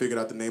guys have figured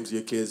out the names of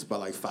your kids by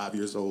like 5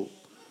 years old.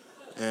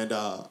 And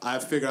I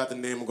figured out the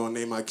name I'm going to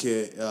name my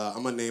kid.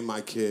 I'm going to name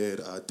my kid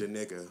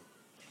DeNigga.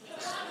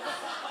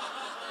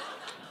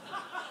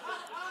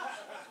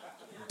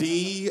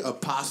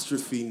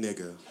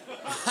 D''nigga.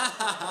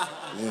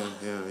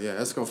 Yeah.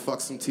 That's gonna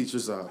fuck some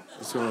teachers up.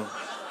 It's gonna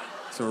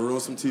ruin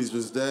some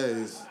teachers'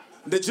 days.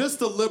 They're just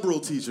the liberal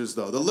teachers,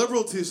 though. The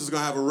liberal teachers are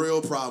gonna have a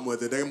real problem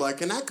with it. They're gonna be like,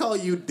 can I call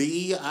you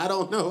D? I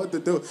don't know what to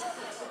do.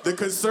 The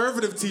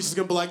conservative teacher's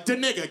gonna be like,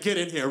 DeNigga, get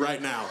in here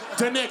right now.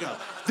 DeNigga.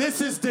 This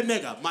is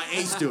DeNigga, my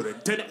A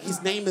student.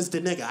 His name is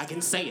DeNigga. I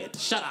can say it.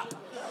 Shut up.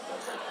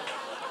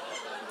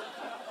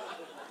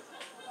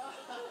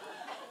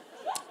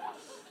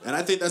 And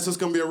I think that's just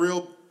gonna be a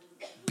real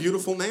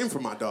beautiful name for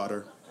my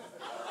daughter.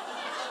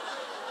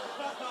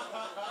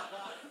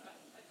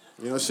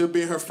 You know, she'll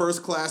be in her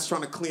first class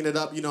trying to clean it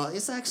up. You know,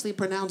 it's actually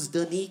pronounced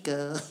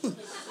Danica.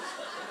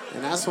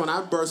 And that's when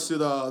I burst through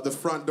the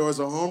front doors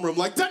of homeroom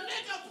like,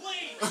 DeNigga,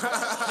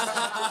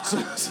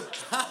 please!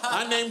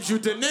 I named you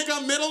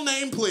DeNigga, middle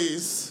name,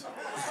 please.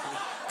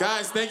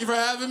 Guys, thank you for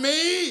having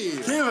me.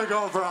 Keep it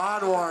going for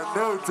Anwar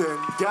Newton.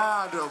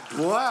 God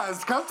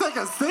bless. Come take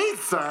a seat,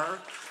 sir.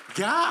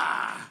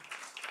 God.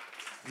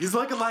 He's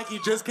looking like he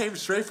just came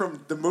straight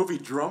from the movie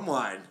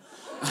Drumline.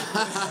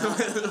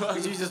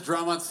 Did you just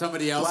drum on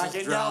somebody else's black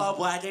and drum? yellow,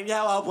 black and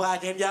yellow,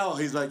 black and yellow.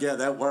 He's like, yeah,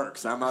 that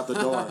works. I'm out the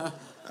door.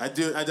 I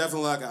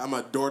definitely I'm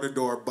a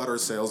door-to-door butter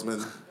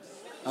salesman.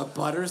 A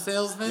butter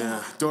salesman?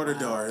 Yeah,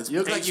 door-to-door. You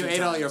look like you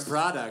ate all your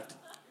product.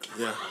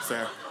 Yeah,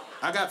 fair.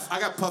 I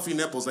got puffy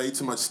nipples. I ate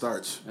too much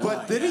starch.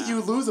 But didn't you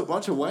lose a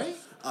bunch of weight?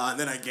 And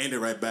then I gained it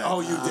right back. Oh,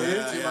 you did?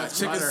 Yeah.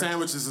 Chicken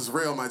sandwiches is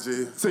real, my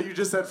G. So you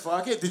just said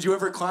fuck it? Did you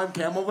ever climb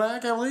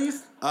Camelback at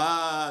least?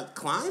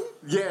 Climb?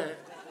 Yeah,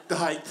 the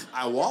height.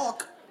 I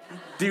walk.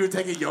 Do you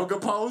take a yoga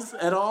pose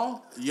at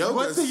all? Yoga.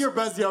 What's your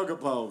best yoga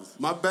pose?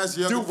 My best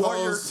yoga pose. Do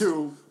Warrior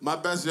 2. My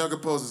best yoga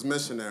pose is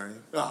missionary.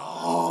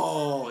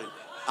 Oh,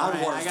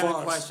 I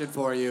got a question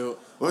for you.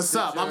 What's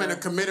up? I'm in a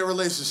committed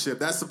relationship.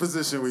 That's the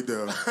position we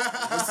do.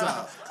 What's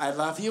up? I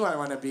love you. I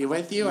want to be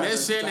with you.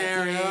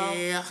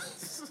 Missionary.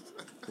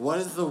 What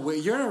is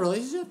you're in a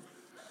relationship?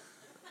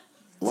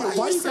 Why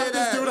you say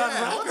that? Dude on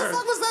record? What the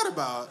fuck was that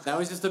about? That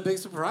was just a big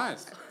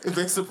surprise. A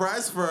big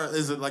surprise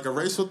is it like a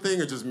racial thing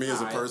or just me as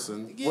a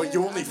person? Yeah,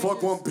 you only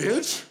fuck one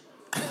bitch?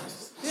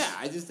 Yeah,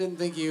 I just didn't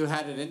think you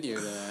had it in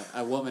you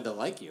a woman to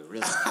like you,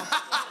 really.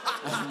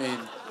 I mean,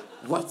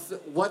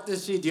 what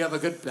does she, do you have a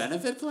good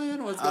benefit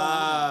plan? What's going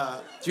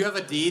on? Do you have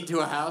a deed to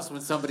a house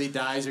when somebody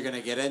dies, you're going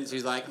to get it? And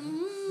she's like,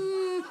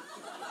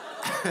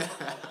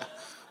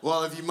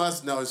 Well, if you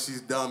must know,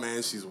 she's dumb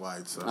and she's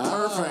white, so.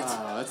 Perfect.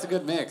 That's a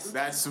good mix.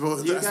 That's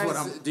what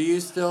I'm... Do you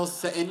still,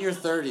 in your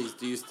 30s,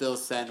 do you still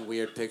send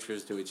weird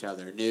pictures to each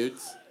other?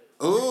 Nudes?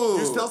 Ooh.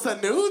 You still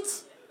send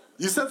nudes?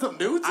 You sent some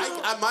nudes?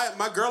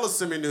 My girl will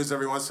send me nudes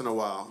every once in a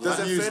while. Does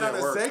it fit on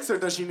a 6 or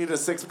does she need a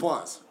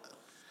 6+?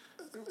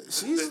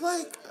 She's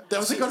like... That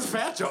was a good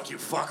fat joke, you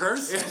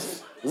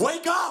fuckers.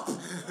 Wake up!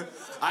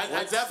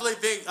 I definitely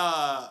think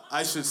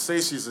I should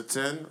say she's a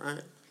 10,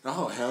 right?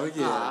 Oh, hell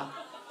yeah.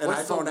 An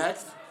iPhone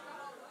X?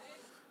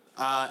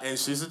 And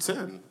she's a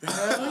 10.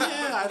 Hell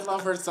yeah, I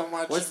love her so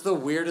much. What's the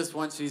weirdest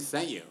one she's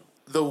sent you?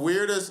 The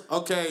weirdest...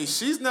 Okay,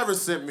 she's never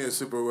sent me a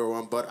super weird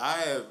one, but I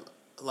have,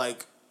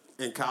 like...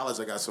 In college,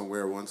 I got some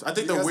weird ones. I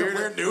think You the got some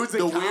weird nudes in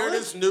college?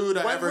 weirdest nude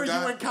I When ever were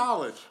got. you in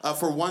college?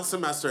 For one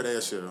semester at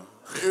ASU.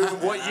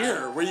 What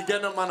year? Were you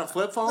getting them on a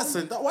flip phone?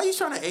 Listen, why are you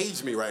trying to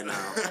age me right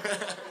now?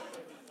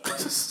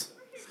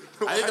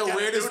 I think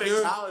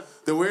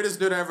the weirdest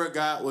nude I ever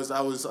got was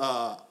I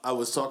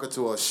was talking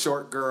to a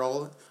short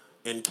girl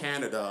in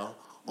Canada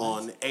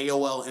on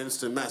AOL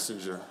Instant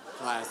Messenger.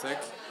 Classic.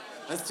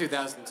 That's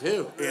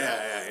 2002.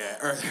 Yeah.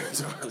 Early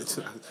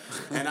 2000.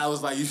 And I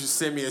was like, you should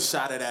send me a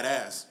shot of that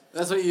ass.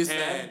 That's what you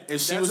said. And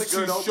she That's was a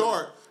good too opener.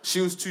 short. She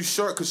was too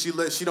short because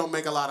she don't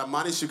make a lot of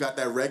money. She got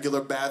that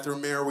regular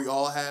bathroom mirror we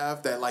all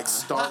have that like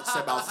starts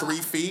at about 3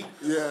 feet.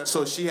 Yeah.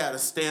 So she had to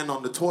stand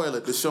on the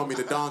toilet to show me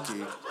the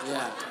donkey.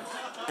 Yeah.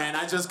 And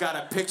I just got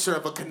a picture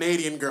of a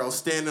Canadian girl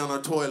standing on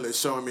a toilet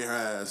showing me her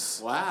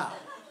ass. Wow.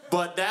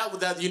 But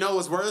that you know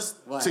what's worse?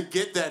 What? To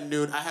get that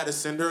nude, I had to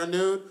send her a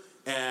nude.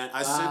 And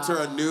I sent her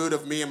a nude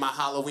of me in my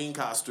Halloween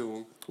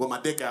costume with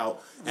my dick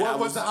out. And What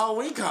was the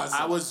Halloween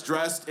costume? I was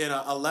dressed in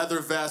a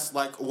leather vest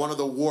like one of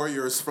the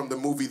warriors from the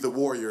movie The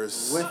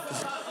Warriors.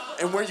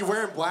 And were you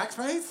wearing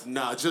blackface?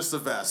 No, just a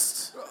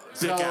vest.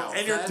 Dick out.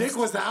 And your dick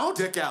was out?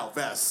 Dick out,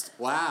 vest.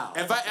 Wow.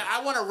 If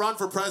I want to run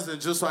for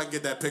president just so I can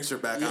get that picture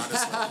back, honestly.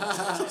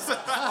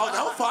 Oh,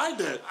 they'll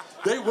find it.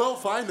 They will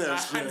find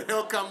that And shit.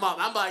 he'll come up.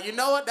 I'm like, you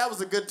know what? That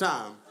was a good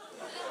time.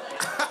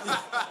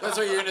 That's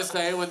what you're gonna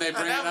say when they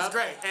bring That it was up.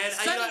 great. And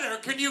Senator,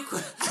 can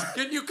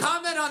you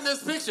comment on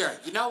this picture?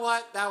 You know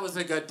what? That was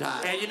a good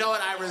time. And you know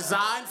what? I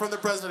resigned from the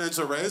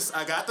presidential race.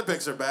 I got the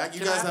picture back.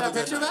 You Can I guys have have a that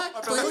good picture night.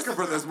 back? I've been looking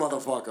for this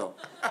motherfucker.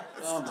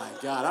 Oh my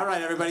God! All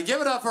right, everybody,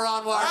 give it up for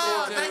Anwar.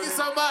 Oh, thank you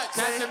so much.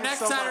 Catch him next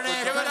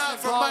Saturday. Give it up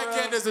for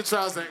Mike Enders and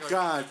Charles England.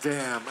 God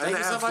damn. Thank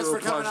you so much for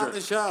coming on the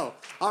show.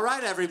 All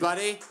right,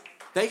 everybody.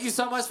 Thank you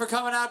so much for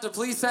coming out to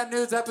Please Send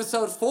Nudes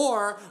episode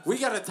 4. We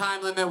got a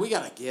time limit. We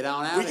got to get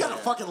on out We of gotta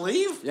here. fucking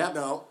leave? Yep.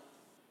 No.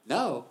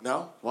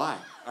 No? Why?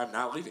 I'm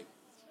not leaving.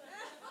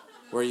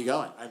 Where are you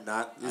going? I'm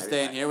not. You're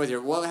staying here with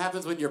your... What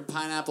happens when your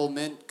pineapple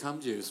mint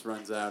cum juice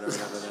runs out or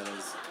whatever that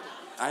is?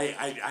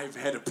 I've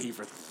had to pee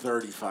for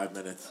 35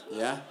 minutes.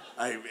 Yeah?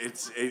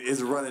 It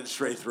is running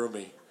straight through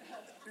me.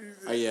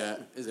 Are you...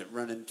 Is it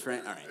running train?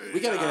 All right. We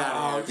got to get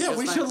out of here. Yeah,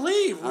 we should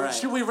leave. All right.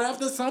 Should we wrap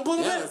this up a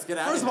little Yeah, bit? let's get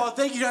out First of of here. all,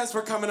 thank you guys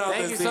for coming out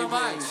Thank this you so evening.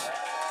 much.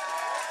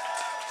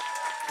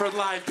 For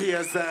Live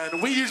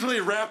PSN. We usually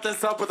wrap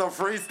this up with a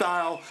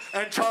freestyle,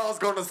 and Charles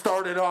going to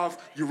start it off.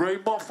 You ready,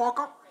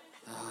 motherfucker?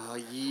 Oh,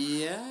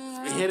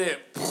 yeah. Hit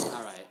it.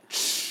 All right.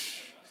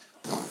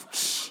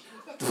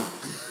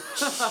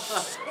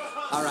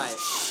 All right.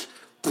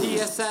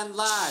 PSN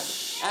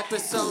Live,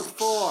 episode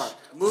 4.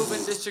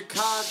 Moving to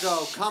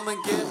Chicago, come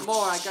and get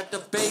more. I got the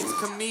bass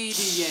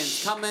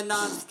comedians coming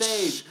on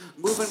stage,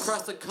 moving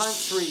across the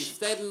country,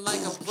 stating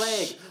like a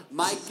plague.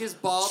 Mike is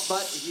bald,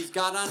 but he's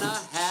got on a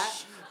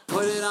hat.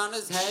 Put it on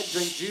his head,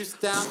 drink juice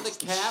down the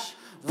cap.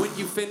 When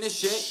you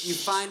finish it, you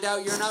find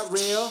out you're not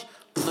real.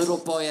 Little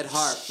boy at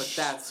heart, but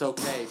that's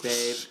okay,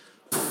 babe.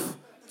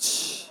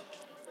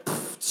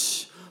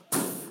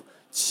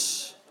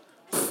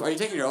 Are you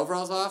taking your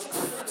overalls off?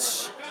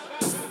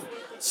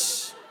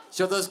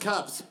 Show those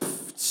cups.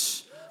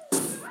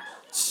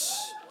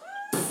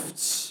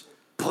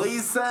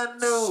 Please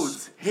send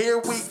nudes. Here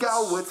we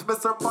go. It's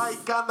Mr.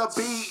 Mike on the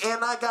beat,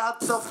 and I got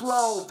the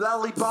flow.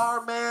 Valley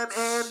Barman,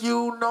 and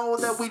you know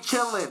that we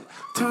chillin'.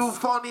 Two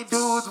funny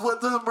dudes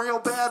with some real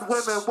bad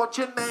women. What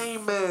your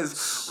name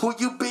is? Who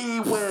you be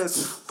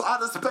with?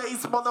 Out of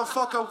space,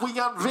 motherfucker. We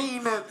on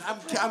Venus.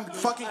 I'm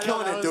fucking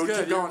killing it, dude.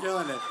 Keep going. You're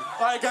killing it.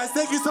 All right, guys.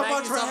 Thank you so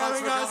much for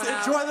having us. coming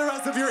out. Enjoy the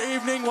rest of your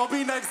evening. We'll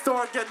be next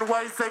door getting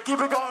wasted. Keep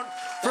it going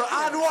for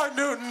Anwar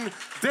Newton,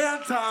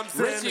 Dan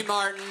Thompson, Richie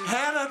Martin,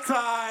 Hannah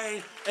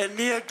Ty, and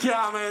Nia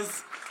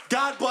Kiamas.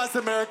 God bless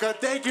America.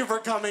 Thank you for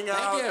coming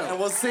out. you. And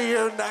we'll see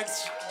you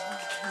next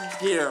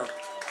year.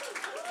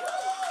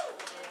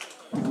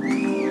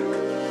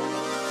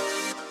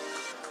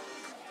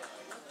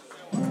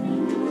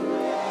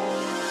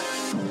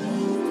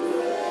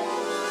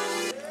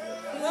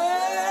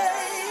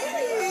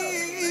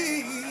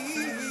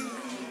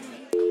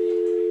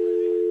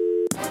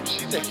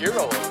 She's a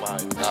hero of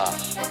mine.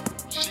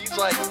 She's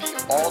like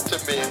the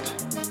ultimate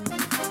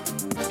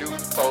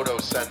nude photo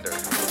sender.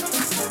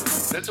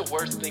 That's the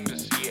worst thing to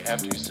see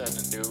after you send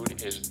a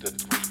nude is the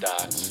 3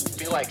 dots. I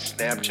feel like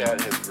Snapchat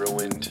has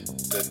ruined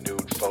the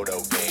nude photo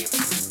game.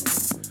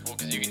 Well,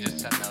 because you can just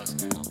send those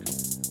now.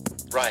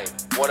 Right.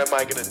 What am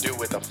I gonna do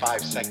with a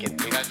 5-second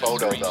nude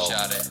photo though?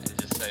 Screenshot it and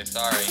just say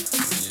sorry.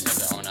 You just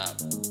have to own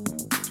up.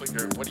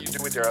 What do you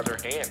do with your other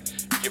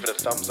hand? Give it a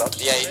thumbs up?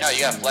 Yeah, you know, you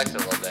gotta flex it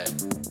a little bit.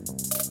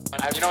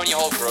 You know when you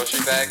hold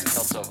grocery bags, it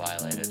felt so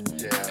violated.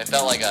 Yeah. It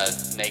felt like a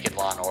naked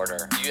Law and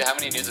Order. How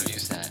many nudes have you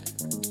sent?